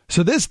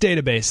 So this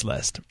database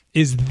list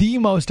is the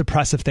most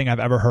oppressive thing I've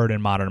ever heard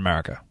in modern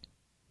America.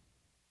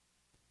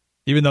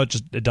 Even though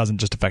it doesn't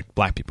just affect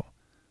black people.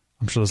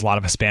 I'm sure there's a lot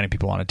of Hispanic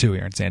people on it too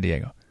here in San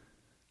Diego.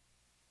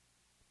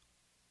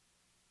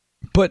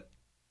 But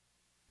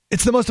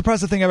it's the most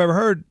oppressive thing I've ever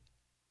heard,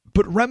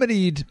 but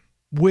remedied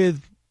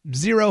with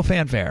zero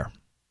fanfare.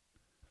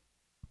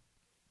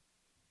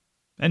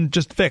 And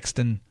just fixed,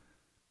 and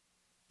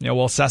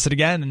we'll assess it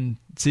again and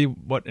see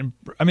what.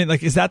 I mean,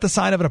 like, is that the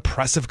sign of an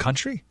oppressive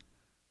country?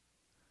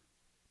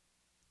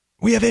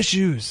 We have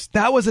issues.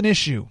 That was an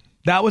issue.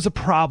 That was a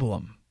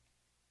problem.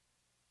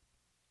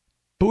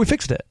 But we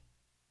fixed it.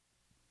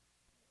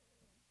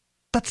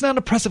 That's not an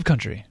oppressive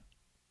country.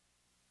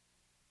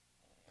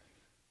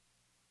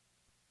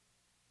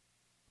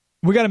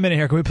 We got a minute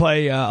here. Can we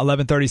play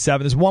 11:37?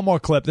 There's one more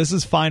clip. This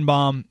is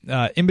Feinbaum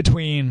in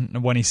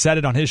between when he said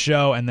it on his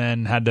show and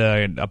then had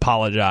to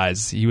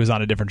apologize. He was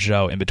on a different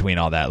show in between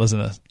all that. Listen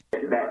to this.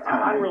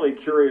 I'm really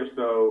curious,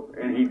 though,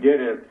 and he did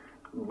it,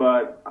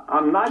 but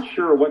I'm not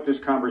sure what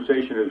this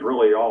conversation is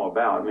really all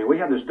about. I mean, we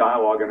have this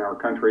dialogue in our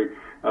country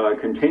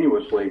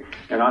continuously,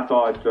 and I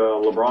thought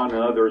LeBron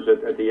and others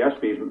at the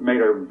ESPYs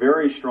made a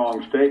very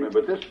strong statement,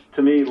 but this,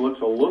 to me,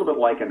 looks a little bit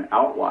like an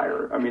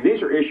outlier. I mean,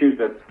 these are issues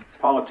that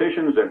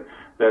politicians,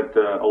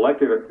 that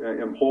elected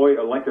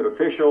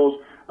officials,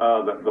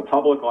 the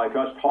public like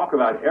us talk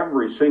about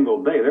every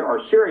single day. There are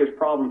serious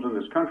problems in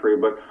this country,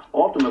 but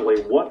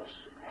ultimately, what's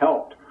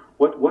helped?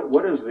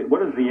 What is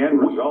the end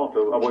result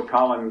of what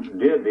Colin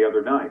did the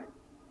other night?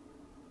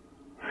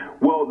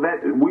 Well,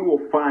 that we will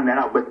find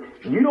out, but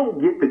you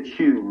don't get to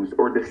choose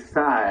or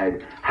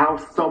decide how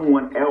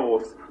someone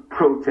else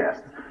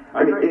protests.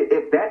 I mean,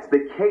 if that's the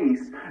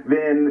case,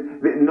 then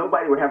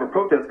nobody would have a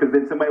protest because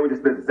then somebody would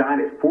just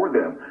design it for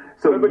them.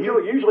 So, but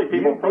usually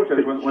people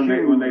protest when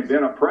they've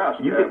been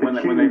oppressed, when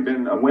they've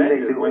been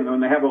offended,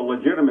 when they have a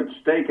legitimate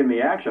stake in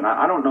the action.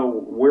 I don't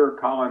know where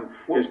Colin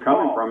is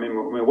coming from. I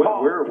mean,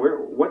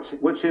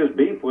 what's his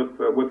beef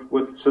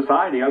with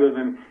society other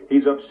than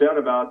he's upset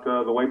about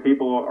the way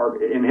people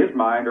are, in his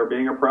mind, are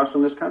being oppressed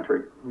in this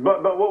country?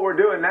 But what we're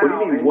doing now. What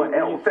do you mean? What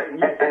else?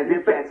 As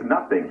if that's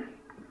nothing.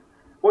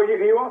 Well,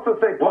 you also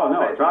say, Paul...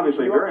 Well, no, it's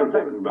obviously very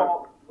important,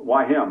 but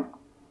why him?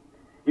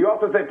 You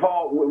also say,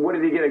 Paul, what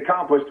did he get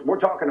accomplished? We're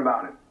talking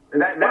about it.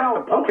 That's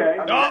the point. Okay.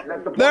 That's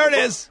the point. There it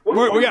is.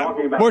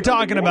 We're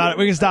talking about it.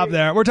 We can stop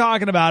there. We're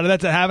talking about it.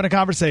 That's having a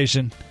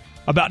conversation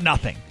about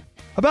nothing.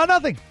 About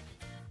nothing.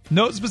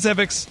 No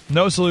specifics,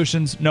 no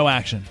solutions, no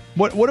action.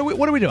 What are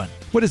we doing?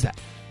 What is that?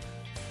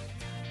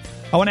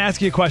 I want to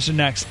ask you a question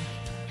next.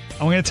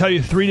 I'm going to tell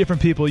you 3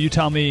 different people. You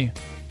tell me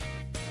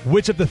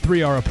which of the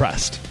 3 are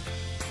oppressed.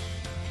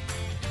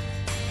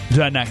 Do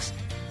that next.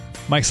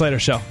 Mike Slater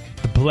Show.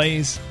 The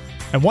Blaze.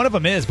 And one of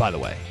them is, by the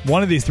way.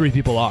 One of these 3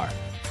 people are.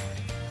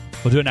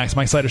 We'll do it next.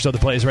 Mike Slater Show, The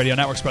Blaze Radio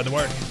Network. Spread the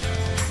word.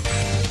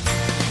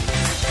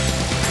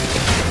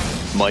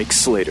 Mike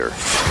Slater,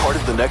 part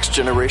of the next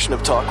generation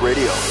of talk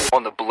radio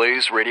on the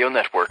Blaze Radio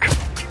Network.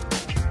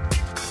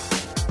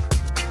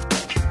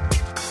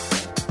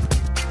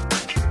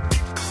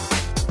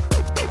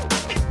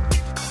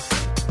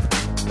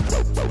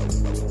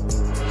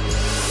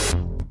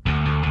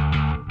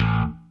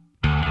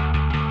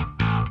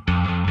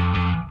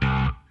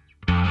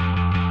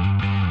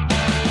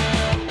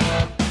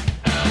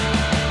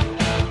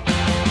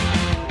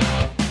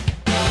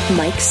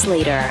 Mike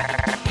Slater.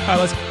 All right,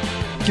 let's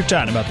keep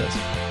chatting about this.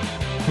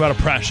 About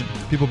oppression.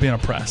 People being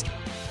oppressed.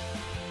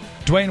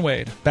 Dwayne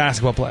Wade,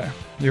 basketball player.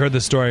 You heard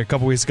this story a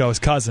couple weeks ago. His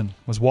cousin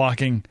was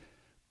walking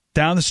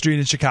down the street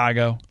in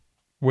Chicago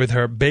with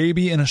her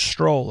baby in a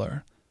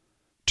stroller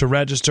to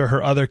register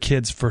her other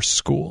kids for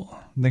school.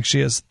 I think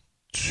she has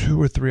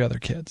 2 or 3 other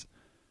kids.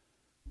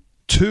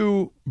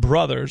 2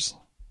 brothers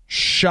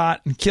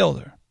shot and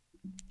killed her.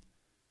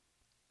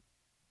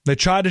 They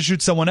tried to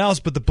shoot someone else,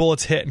 but the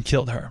bullets hit and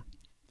killed her.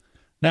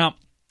 Now,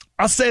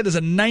 I'll say there's a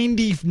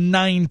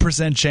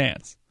 99%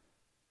 chance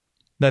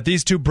that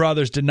these 2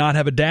 brothers did not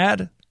have a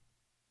dad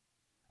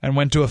and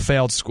went to a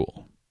failed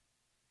school.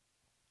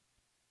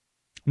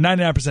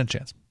 99%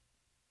 chance.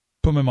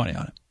 Put my money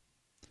on it.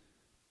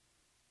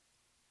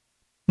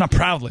 Not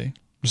proudly. I'm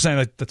just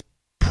saying that's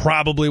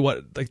probably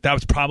that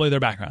was probably their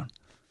background.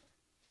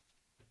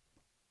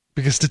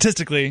 Because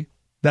statistically,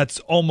 that's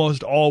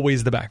almost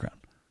always the background.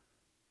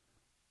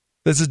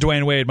 This is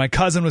Dwayne Wade. My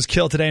cousin was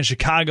killed today in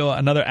Chicago.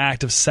 Another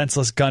act of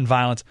senseless gun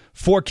violence.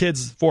 4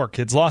 kids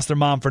lost their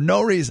mom for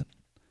no reason.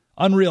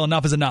 Unreal.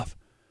 Enough is enough.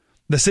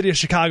 The city of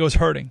Chicago is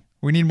hurting.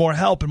 We need more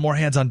help and more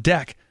hands on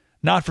deck.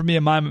 Not for me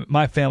and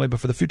my family, but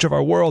for the future of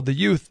our world, the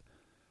youth.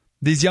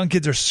 These young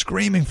kids are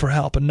screaming for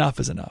help. Enough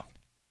is enough.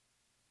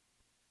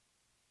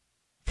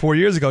 4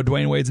 years ago,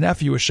 Dwayne Wade's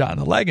nephew was shot in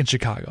the leg in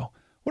Chicago.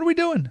 What are we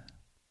doing?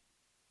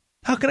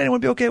 How can anyone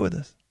be okay with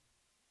this?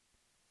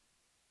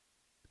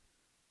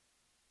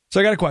 So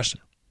I got a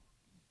question.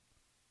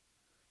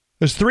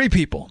 There's 3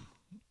 people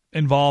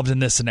involved in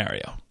this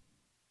scenario.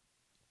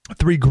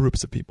 3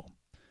 groups of people.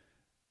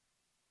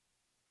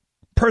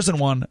 Person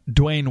 1,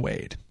 Dwayne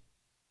Wade,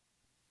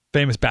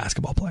 famous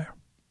basketball player.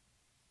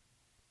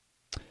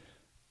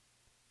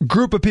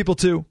 Group of people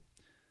 2,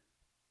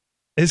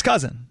 his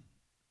cousin,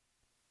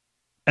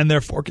 and her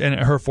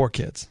 4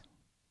 kids.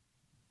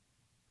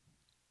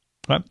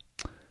 Right?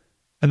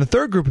 And the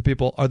third group of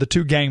people are the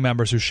 2 gang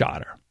members who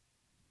shot her.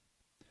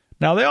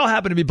 Now, they all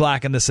happen to be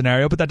black in this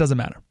scenario, but that doesn't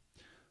matter.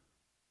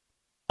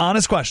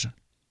 Honest question.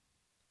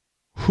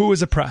 Who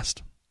is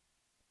oppressed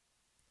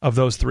of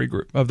those 3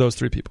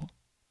 people?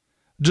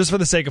 Just for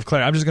the sake of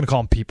clarity, I'm just going to call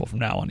them people from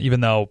now on,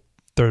 even though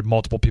there are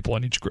multiple people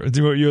in each group.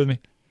 You with me?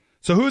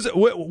 So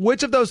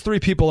which of those 3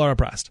 people are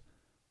oppressed?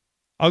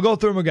 I'll go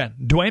through them again.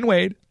 Dwayne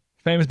Wade,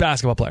 famous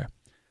basketball player.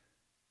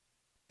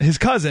 His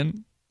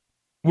cousin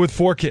with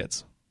 4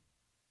 kids.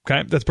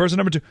 Okay, that's person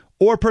number 2.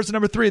 Or person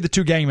number 3, the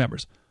 2 gang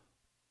members.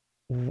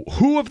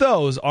 Who of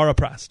those are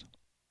oppressed?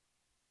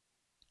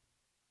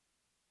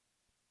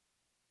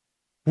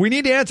 We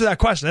need to answer that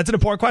question. That's an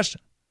important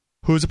question.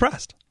 Who's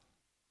oppressed?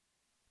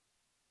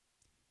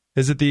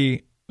 Is it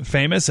the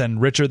famous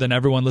and richer than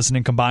everyone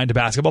listening combined to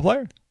basketball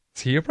player?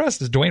 Is he oppressed?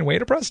 Is Dwayne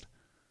Wade oppressed?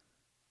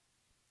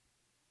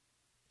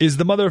 Is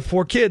the mother of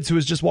 4 kids who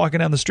was just walking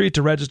down the street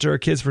to register her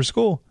kids for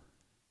school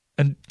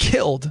and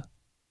killed,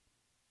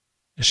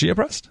 is she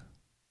oppressed?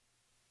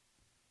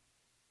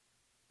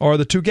 Or are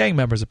the 2 gang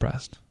members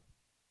oppressed?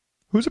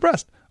 Who's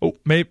oppressed? Oh,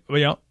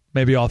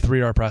 maybe all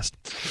 3 are oppressed.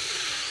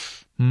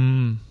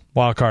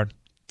 Wild card.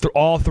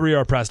 All 3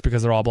 are oppressed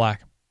because they're all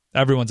black.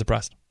 Everyone's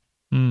oppressed.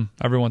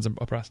 Everyone's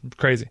oppressed.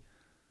 Crazy.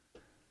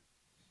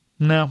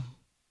 No,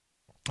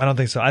 I don't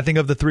think so. I think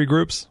of the 3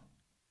 groups,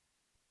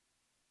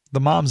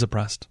 the mom's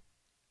oppressed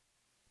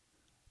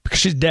because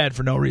she's dead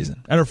for no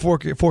reason, and her 4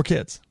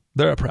 kids,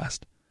 they're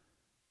oppressed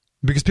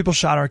because people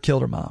shot her or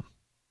killed her mom.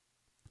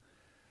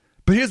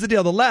 But here's the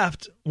deal. The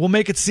left will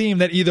make it seem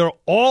that either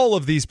all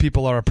of these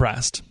people are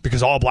oppressed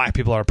because all black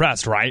people are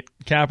oppressed, right,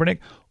 Kaepernick?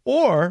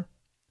 Or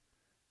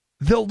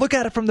they'll look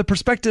at it from the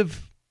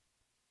perspective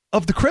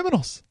of the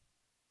criminals.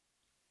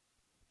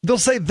 They'll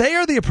say they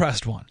are the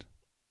oppressed one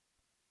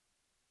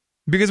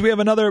because we have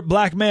another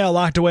black male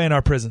locked away in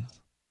our prisons.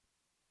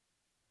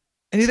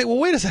 And you think, well,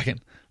 wait a second.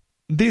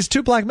 These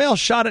 2 black males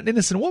shot an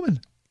innocent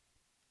woman.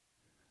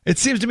 It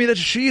seems to me that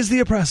she's the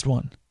oppressed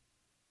one.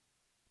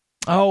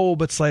 Oh,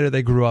 but Slater,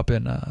 they grew up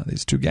in,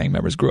 these 2 gang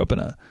members grew up in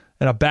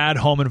a bad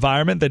home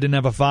environment. They didn't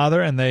have a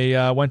father, and they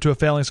went to a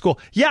failing school.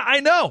 Yeah,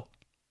 I know.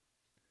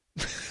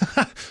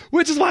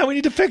 Which is why we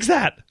need to fix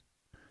that.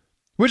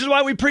 Which is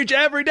why we preach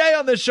every day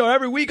on this show,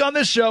 every week on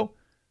this show.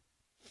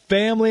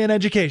 Family and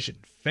education.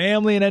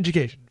 Family and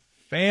education.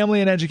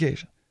 Family and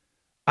education.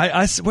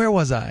 Where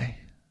was I?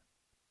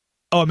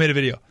 Oh, I made a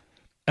video.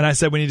 And I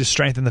said we need to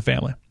strengthen the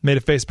family. Made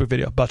a Facebook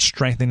video about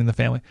strengthening the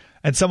family.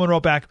 And someone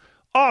wrote back,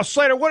 oh,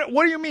 Slater, what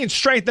do you mean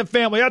strengthen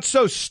family? That's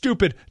so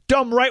stupid.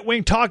 Dumb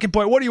right-wing talking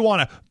point. What do you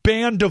want, to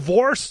ban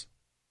divorce?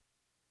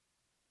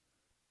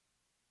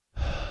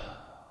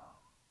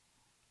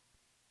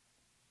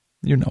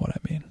 You know what I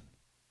mean.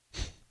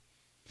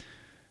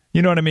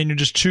 You know what I mean? You're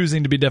just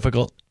choosing to be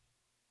difficult.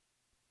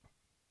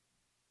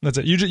 That's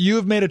it. You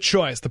have made a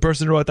choice. The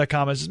person who wrote that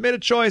comment just made a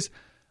choice.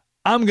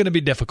 I'm going to be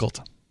difficult.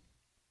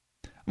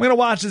 I'm going to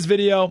watch this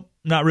video. I'm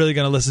not really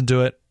going to listen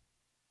to it.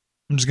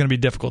 I'm just going to be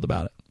difficult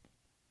about it.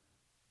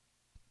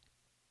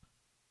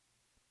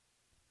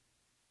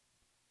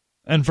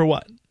 And for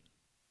what?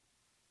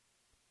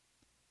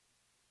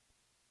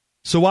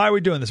 So why are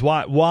we doing this?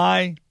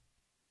 Why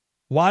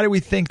do we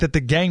think that the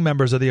gang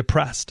members are the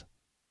oppressed?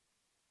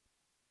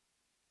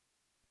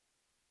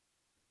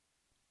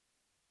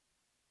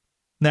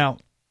 Now,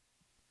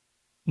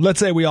 let's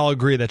say we all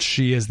agree that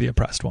she is the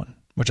oppressed one,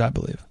 which I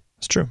believe.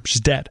 It's true.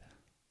 She's dead.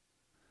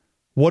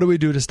 What do we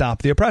do to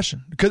stop the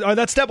oppression? Because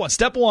that's step one.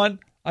 Step one,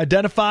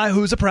 identify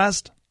who's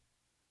oppressed.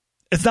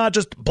 It's not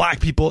just black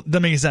people.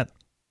 Doesn't make any sense.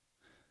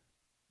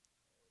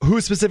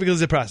 Who specifically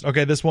is oppressed?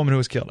 Okay, this woman who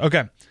was killed.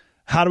 Okay,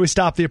 how do we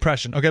stop the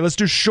oppression? Okay, let's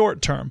do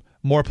short term.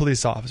 More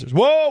police officers.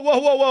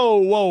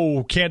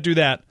 Whoa. Can't do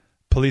that.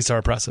 Police are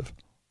oppressive.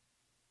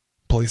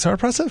 Police are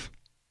oppressive?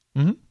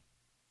 Mm-hmm.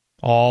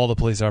 All the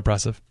police are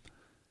oppressive.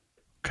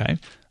 Okay.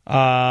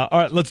 All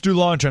right, let's do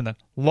long term then.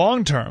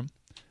 Long term,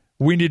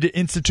 we need to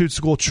institute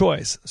school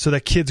choice so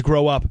that kids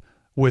grow up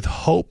with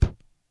hope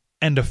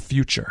and a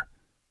future.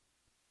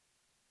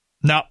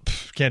 No,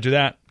 can't do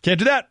that. Can't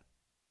do that.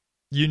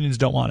 Unions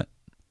don't want it.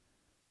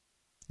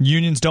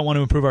 Unions don't want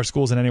to improve our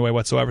schools in any way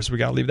whatsoever, so we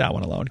got to leave that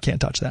one alone.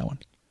 Can't touch that one.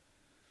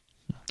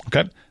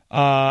 Okay.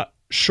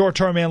 Short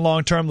term and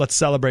long term, let's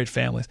celebrate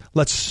families.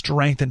 Let's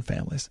strengthen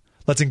families.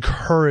 Let's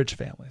encourage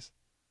families.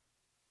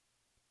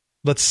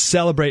 Let's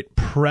celebrate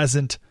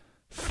present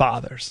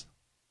fathers.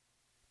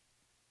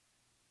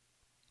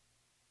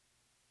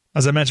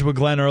 As I mentioned with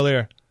Glenn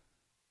earlier,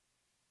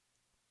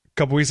 a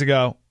couple weeks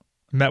ago,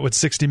 I met with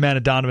 60 men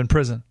at Donovan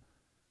Prison.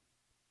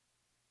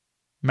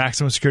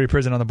 Maximum security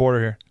prison on the border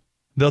here.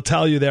 They'll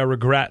tell you their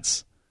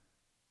regrets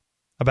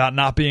about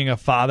not being a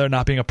father,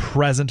 not being a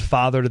present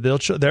father to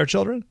their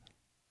children.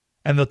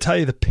 And they'll tell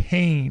you the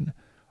pain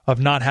of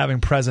not having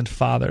present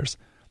fathers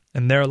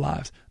in their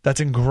lives. That's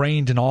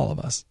ingrained in all of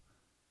us.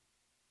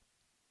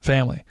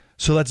 Family.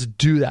 So let's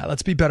do that.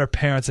 Let's be better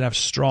parents and have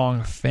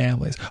strong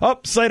families. Oh,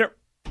 Slater.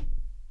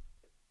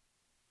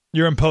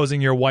 You're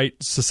imposing your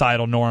white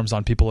societal norms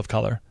on people of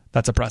color.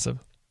 That's oppressive.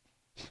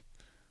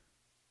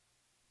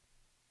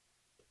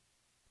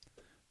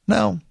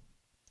 No.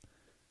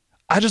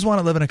 I just want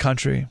to live in a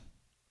country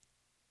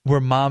where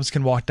moms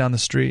can walk down the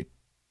street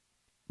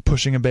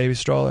pushing a baby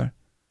stroller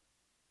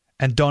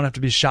and don't have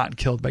to be shot and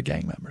killed by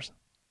gang members.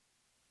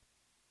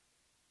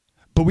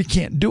 But we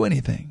can't do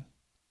anything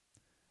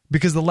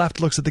because the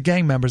left looks at the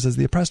gang members as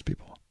the oppressed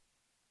people.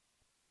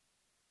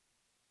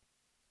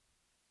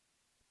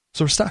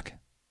 So we're stuck.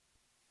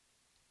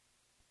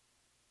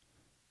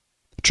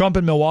 Trump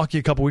in Milwaukee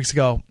a couple weeks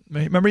ago,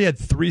 remember he had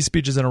 3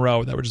 speeches in a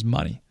row that were just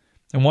money.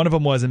 And one of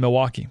them was in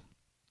Milwaukee.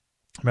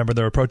 Remember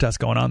there were protests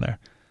going on there.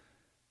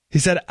 He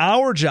said,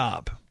 our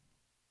job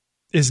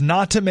is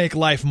not to make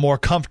life more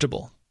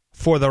comfortable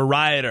for the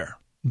rioter,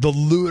 the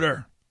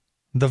looter,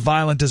 the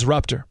violent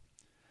disruptor.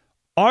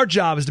 Our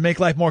job is to make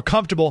life more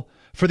comfortable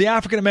for the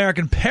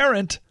African-American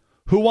parent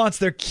who wants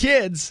their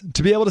kids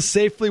to be able to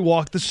safely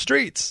walk the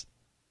streets.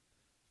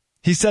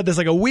 He said this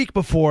like a week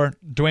before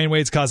Dwayne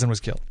Wade's cousin was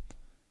killed.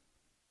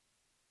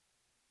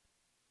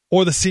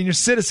 Or the senior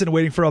citizen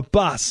waiting for a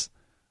bus,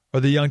 or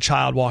the young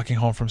child walking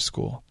home from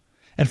school.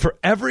 And for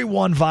every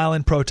one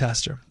violent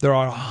protester, there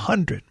are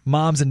 100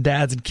 moms and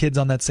dads and kids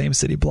on that same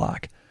city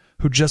block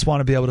who just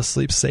want to be able to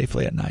sleep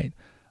safely at night.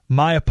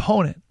 My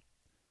opponent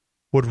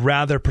would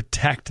rather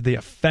protect the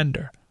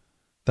offender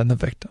than the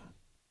victim.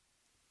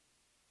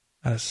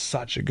 That is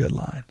such a good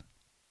line.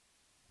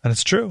 And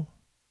it's true.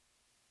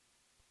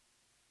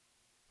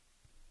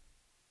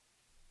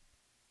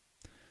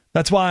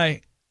 That's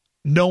why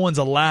no one's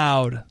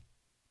allowed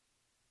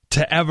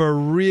to ever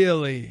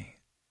really...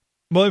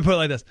 Well, let me put it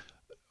like this.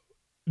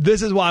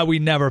 This is why we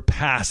never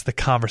pass the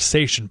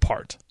conversation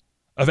part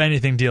of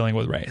anything dealing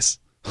with race.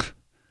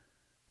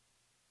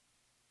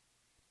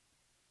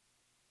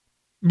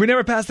 We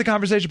never pass the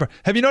conversation part.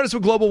 Have you noticed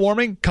with global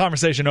warming?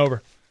 Conversation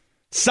over.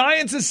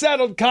 Science is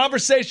settled.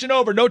 Conversation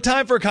over. No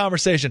time for a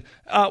conversation.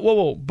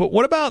 Whoa. But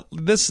what about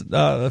this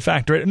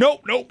factor?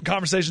 Nope.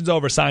 Conversation's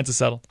over. Science is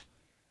settled.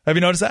 Have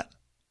you noticed that?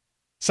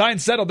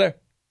 Science settled there.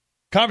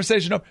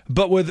 Conversation over.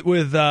 But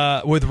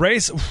with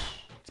race,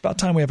 it's about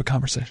time we have a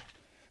conversation.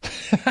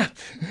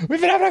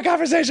 We've been having a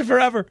conversation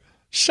forever.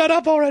 Shut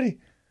up already.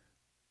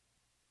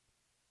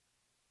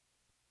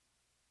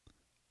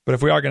 But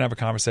if we are going to have a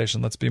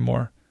conversation, let's be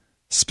more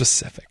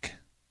specific.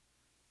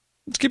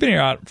 Let's keep an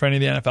ear out for any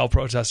of the NFL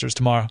protesters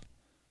tomorrow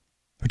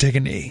who take a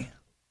knee.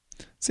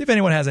 See if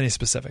anyone has any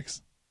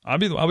specifics. I'll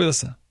be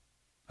listening.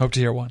 Hope to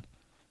hear one.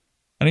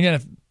 And again,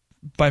 if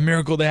by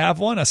miracle they have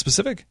one, a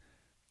specific,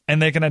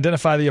 and they can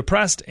identify the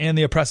oppressed and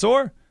the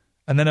oppressor,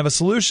 and then have a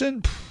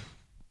solution,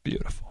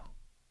 beautiful.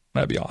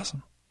 That'd be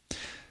awesome.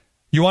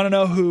 You want to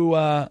know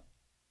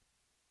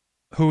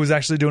who is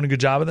actually doing a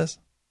good job of this?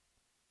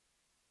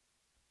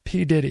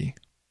 P. Diddy.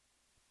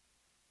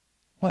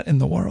 What in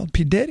the world?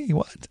 P. Diddy?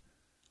 What?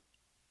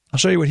 I'll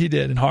show you what he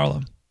did in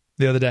Harlem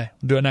the other day.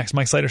 We'll do it next.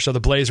 Mike Slater Show, the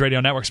Blaze Radio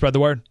Network. Spread the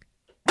word.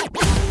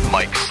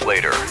 Mike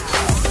Slater.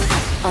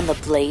 On the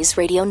Blaze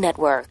Radio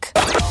Network.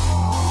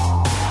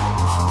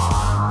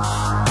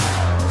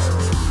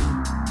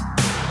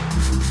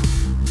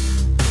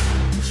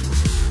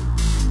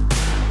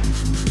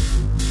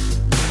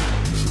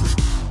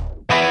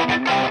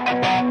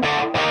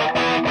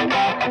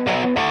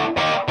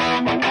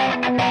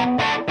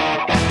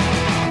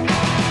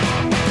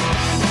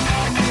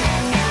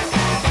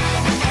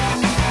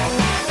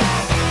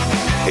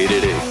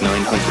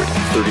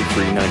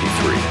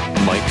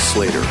 888-900-3393. Mike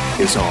Slater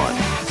is on.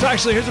 So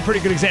actually, here's a pretty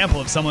good example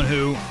of someone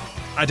who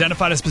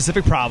identified a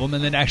specific problem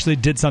and then actually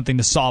did something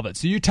to solve it.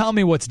 So you tell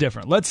me what's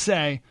different. Let's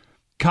say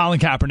Colin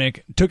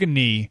Kaepernick took a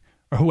knee,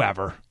 or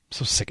whoever. I'm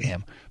so sick of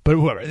him. But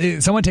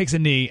whoever. Someone takes a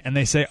knee and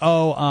they say,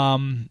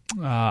 I'm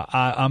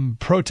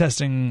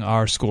protesting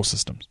our school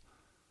systems.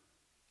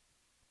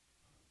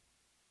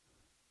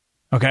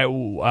 Okay,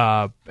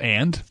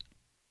 and?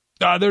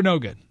 They're no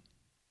good.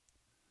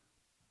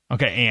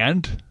 Okay,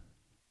 and?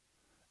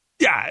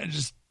 Yeah, I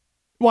just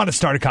want to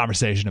start a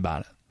conversation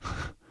about it.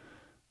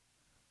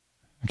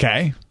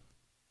 Okay.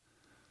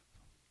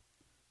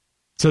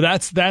 So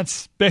that's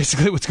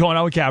basically what's going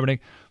on with Kaepernick.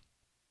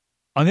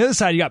 On the other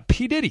side, you got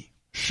P. Diddy,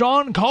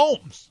 Sean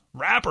Combs,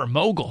 rapper,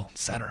 mogul,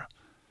 etc.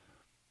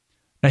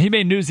 Now, he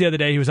made news the other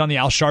day. He was on the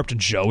Al Sharpton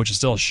show, which is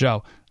still a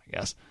show, I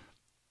guess.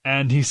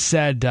 And he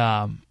said,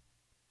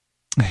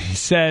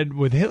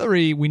 with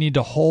Hillary, we need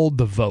to hold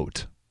the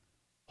vote.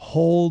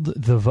 Hold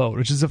the vote,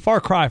 which is a far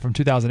cry from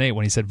 2008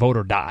 when he said vote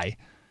or die.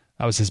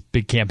 That was his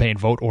big campaign,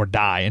 vote or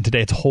die. And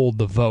today it's hold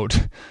the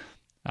vote.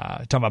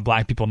 Talking about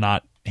black people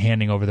not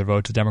handing over their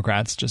vote to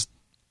Democrats, just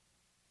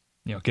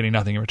getting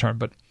nothing in return.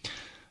 But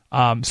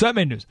so that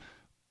made news.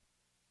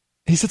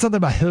 He said something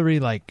about Hillary,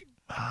 like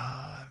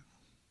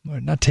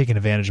not taking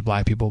advantage of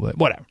black people, but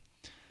whatever.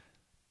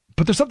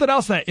 But there's something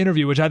else in that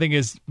interview which I think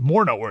is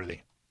more noteworthy.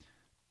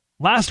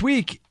 Last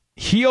week,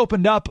 he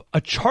opened up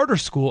a charter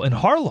school in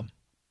Harlem,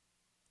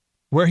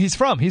 where he's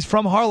from. He's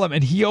from Harlem,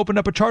 and he opened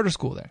up a charter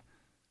school there.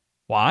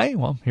 Why?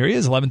 Well, here he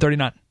is,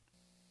 11:39.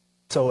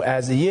 So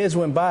as the years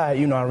went by,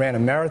 I ran a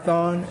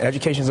marathon.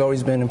 Education's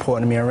always been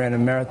important to me. I ran a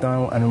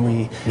marathon, and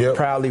we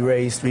proudly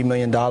raised $3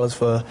 million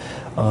for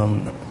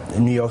the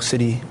New York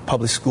City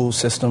public school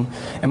system.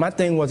 And my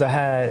thing was I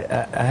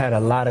had a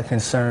lot of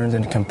concerns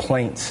and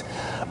complaints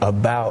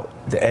about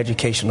the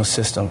educational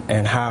system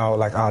and how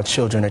our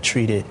children are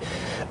treated.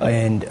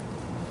 And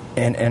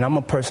I'm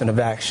a person of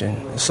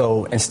action.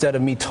 So instead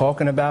of me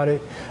talking about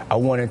it, I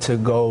wanted to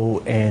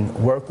go and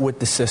work with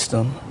the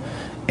system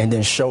and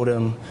then show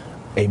them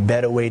a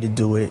better way to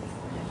do it.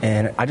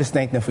 And I just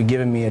thank them for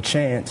giving me a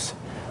chance.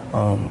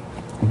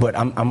 But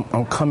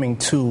I'm coming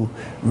to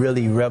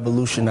really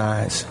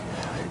revolutionize,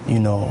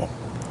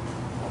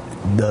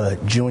 the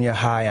junior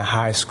high and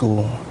high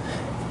school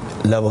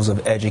levels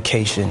of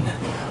education.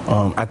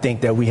 I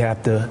think that we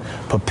have to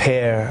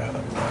prepare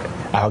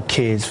our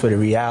kids for the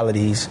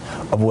realities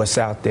of what's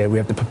out there. We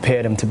have to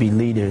prepare them to be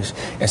leaders.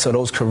 And so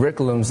those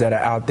curriculums that are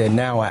out there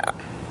now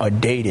are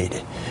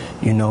dated.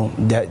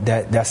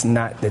 That's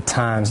not the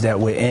times that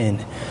we're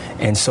in.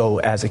 And so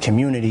as a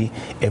community,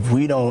 if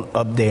we don't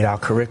update our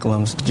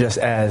curriculums just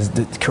as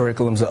the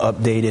curriculums are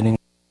updated.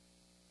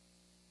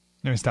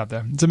 Let me stop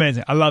there. It's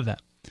amazing. I love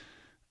that.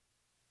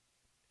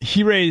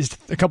 He raised,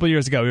 a couple of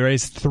years ago,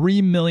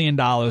 $3 million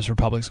for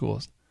public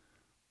schools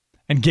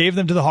and gave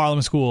them to the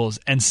Harlem schools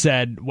and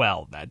said,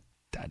 well, that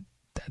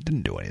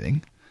didn't do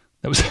anything.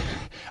 That was,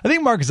 I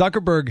think Mark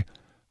Zuckerberg,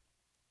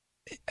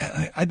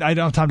 I don't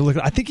have time to look.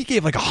 I think he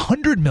gave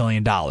 $100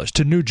 million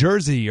to New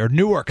Jersey or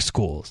Newark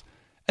schools,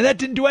 and that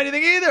didn't do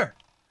anything either.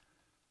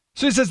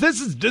 So he says,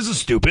 this is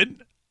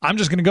stupid. I'm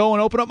just going to go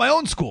and open up my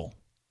own school.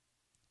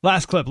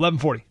 Last clip,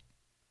 11:40.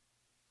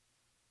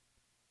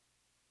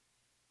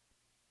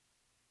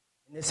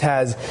 This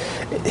has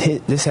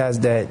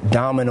that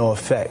domino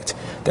effect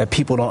that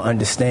people don't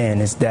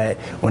understand, is that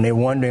when they're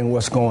wondering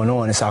what's going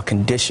on, it's our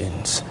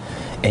conditions.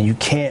 And you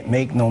can't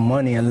make no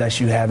money unless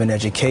you have an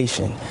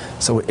education.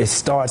 So it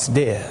starts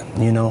there,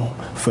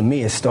 For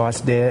me, it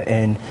starts there.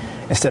 And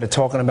instead of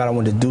talking about it, I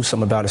want to do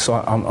something about it. So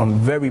I'm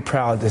very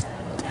proud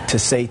to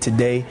say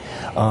today,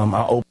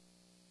 I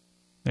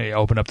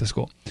open up the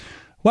school.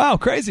 Wow,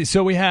 crazy.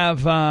 So we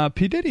have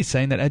P. Diddy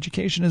saying that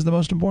education is the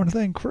most important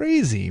thing.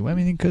 Crazy. I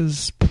mean,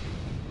 because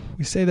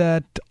we say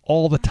that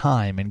all the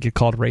time and get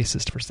called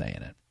racist for saying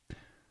it.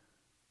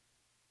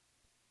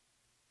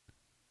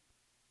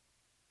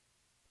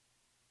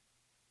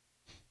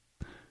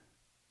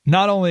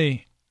 Not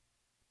only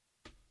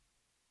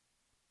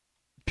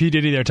P.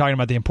 Diddy, they're talking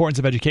about the importance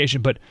of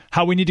education, but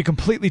how we need to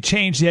completely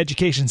change the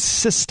education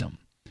system.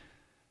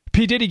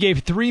 P. Diddy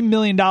gave $3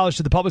 million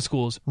to the public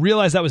schools,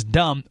 realized that was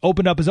dumb,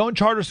 opened up his own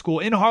charter school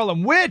in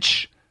Harlem,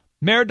 which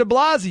Mayor de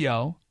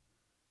Blasio,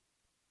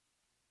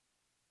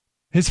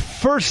 his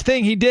first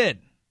thing he did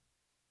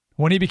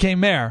when he became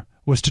mayor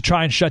was to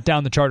try and shut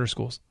down the charter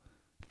schools.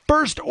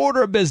 First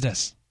order of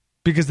business,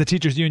 because the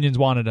teachers' unions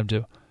wanted him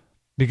to,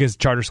 because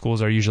charter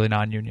schools are usually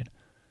non-union.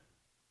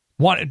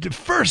 The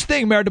first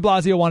thing Mayor de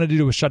Blasio wanted to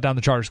do was shut down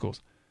the charter schools.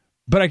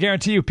 But I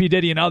guarantee you, P.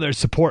 Diddy and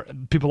others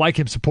people like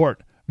him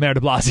support Mayor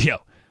de Blasio.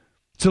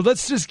 So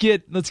let's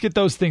get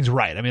those things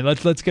right. I mean,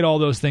 let's get all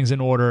those things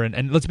in order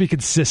and let's be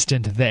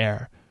consistent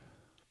there.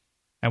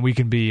 And we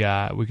can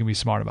be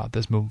smart about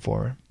this moving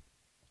forward.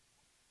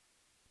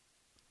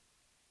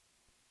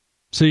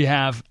 So you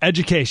have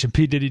education,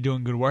 P. Diddy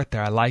doing good work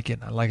there. I like it.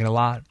 I like it a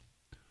lot.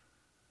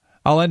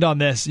 I'll end on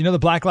this. You know, the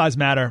Black Lives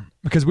Matter,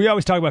 because we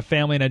always talk about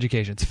family and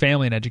education. It's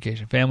family and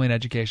education, family and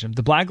education.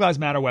 The Black Lives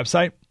Matter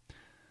website,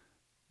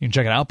 you can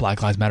check it out,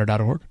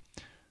 blacklivesmatter.org.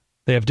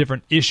 They have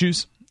different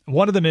issues.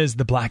 One of them is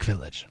the Black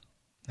Village.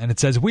 And it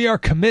says, we are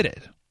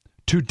committed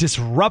to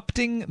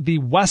disrupting the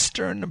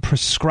Western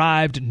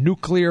prescribed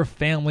nuclear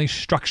family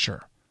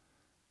structure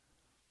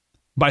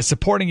by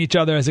supporting each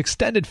other as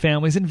extended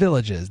families and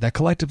villages that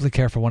collectively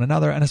care for one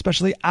another, and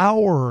especially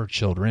our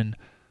children.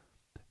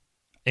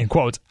 In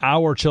quotes,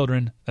 our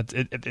children.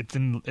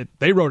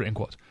 They wrote it in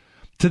quotes.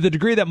 To the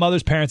degree that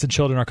mothers, parents, and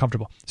children are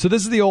comfortable. So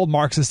this is the old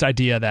Marxist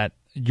idea that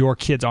your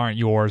kids aren't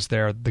yours.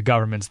 They're the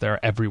government's.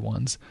 They're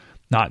everyone's.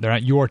 They're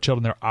not your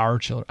children. They're our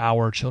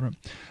children.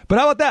 But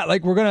how about that?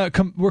 Like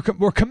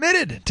we're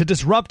committed to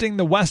disrupting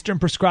the Western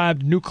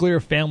prescribed nuclear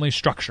family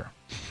structure.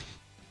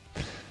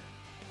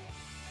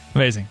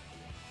 Amazing.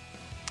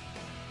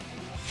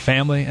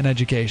 Family and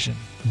education,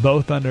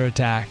 both under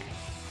attack.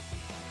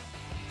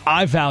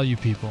 I value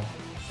people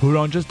who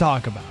don't just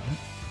talk about it,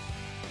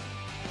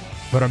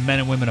 but are men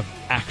and women of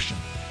action.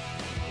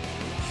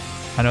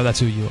 I know that's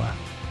who you are.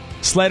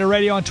 Slater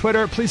Radio on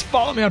Twitter. Please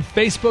follow me on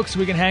Facebook so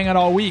we can hang out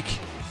all week.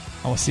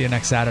 I will see you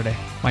next Saturday.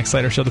 Mike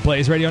Slater Show, the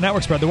Blaze Radio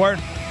Network. Spread the word.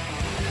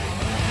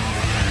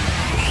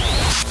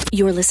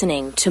 You're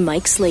listening to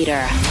Mike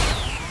Slater.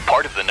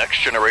 Part of the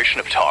next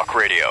generation of talk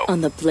radio. On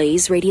the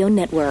Blaze Radio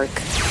Network.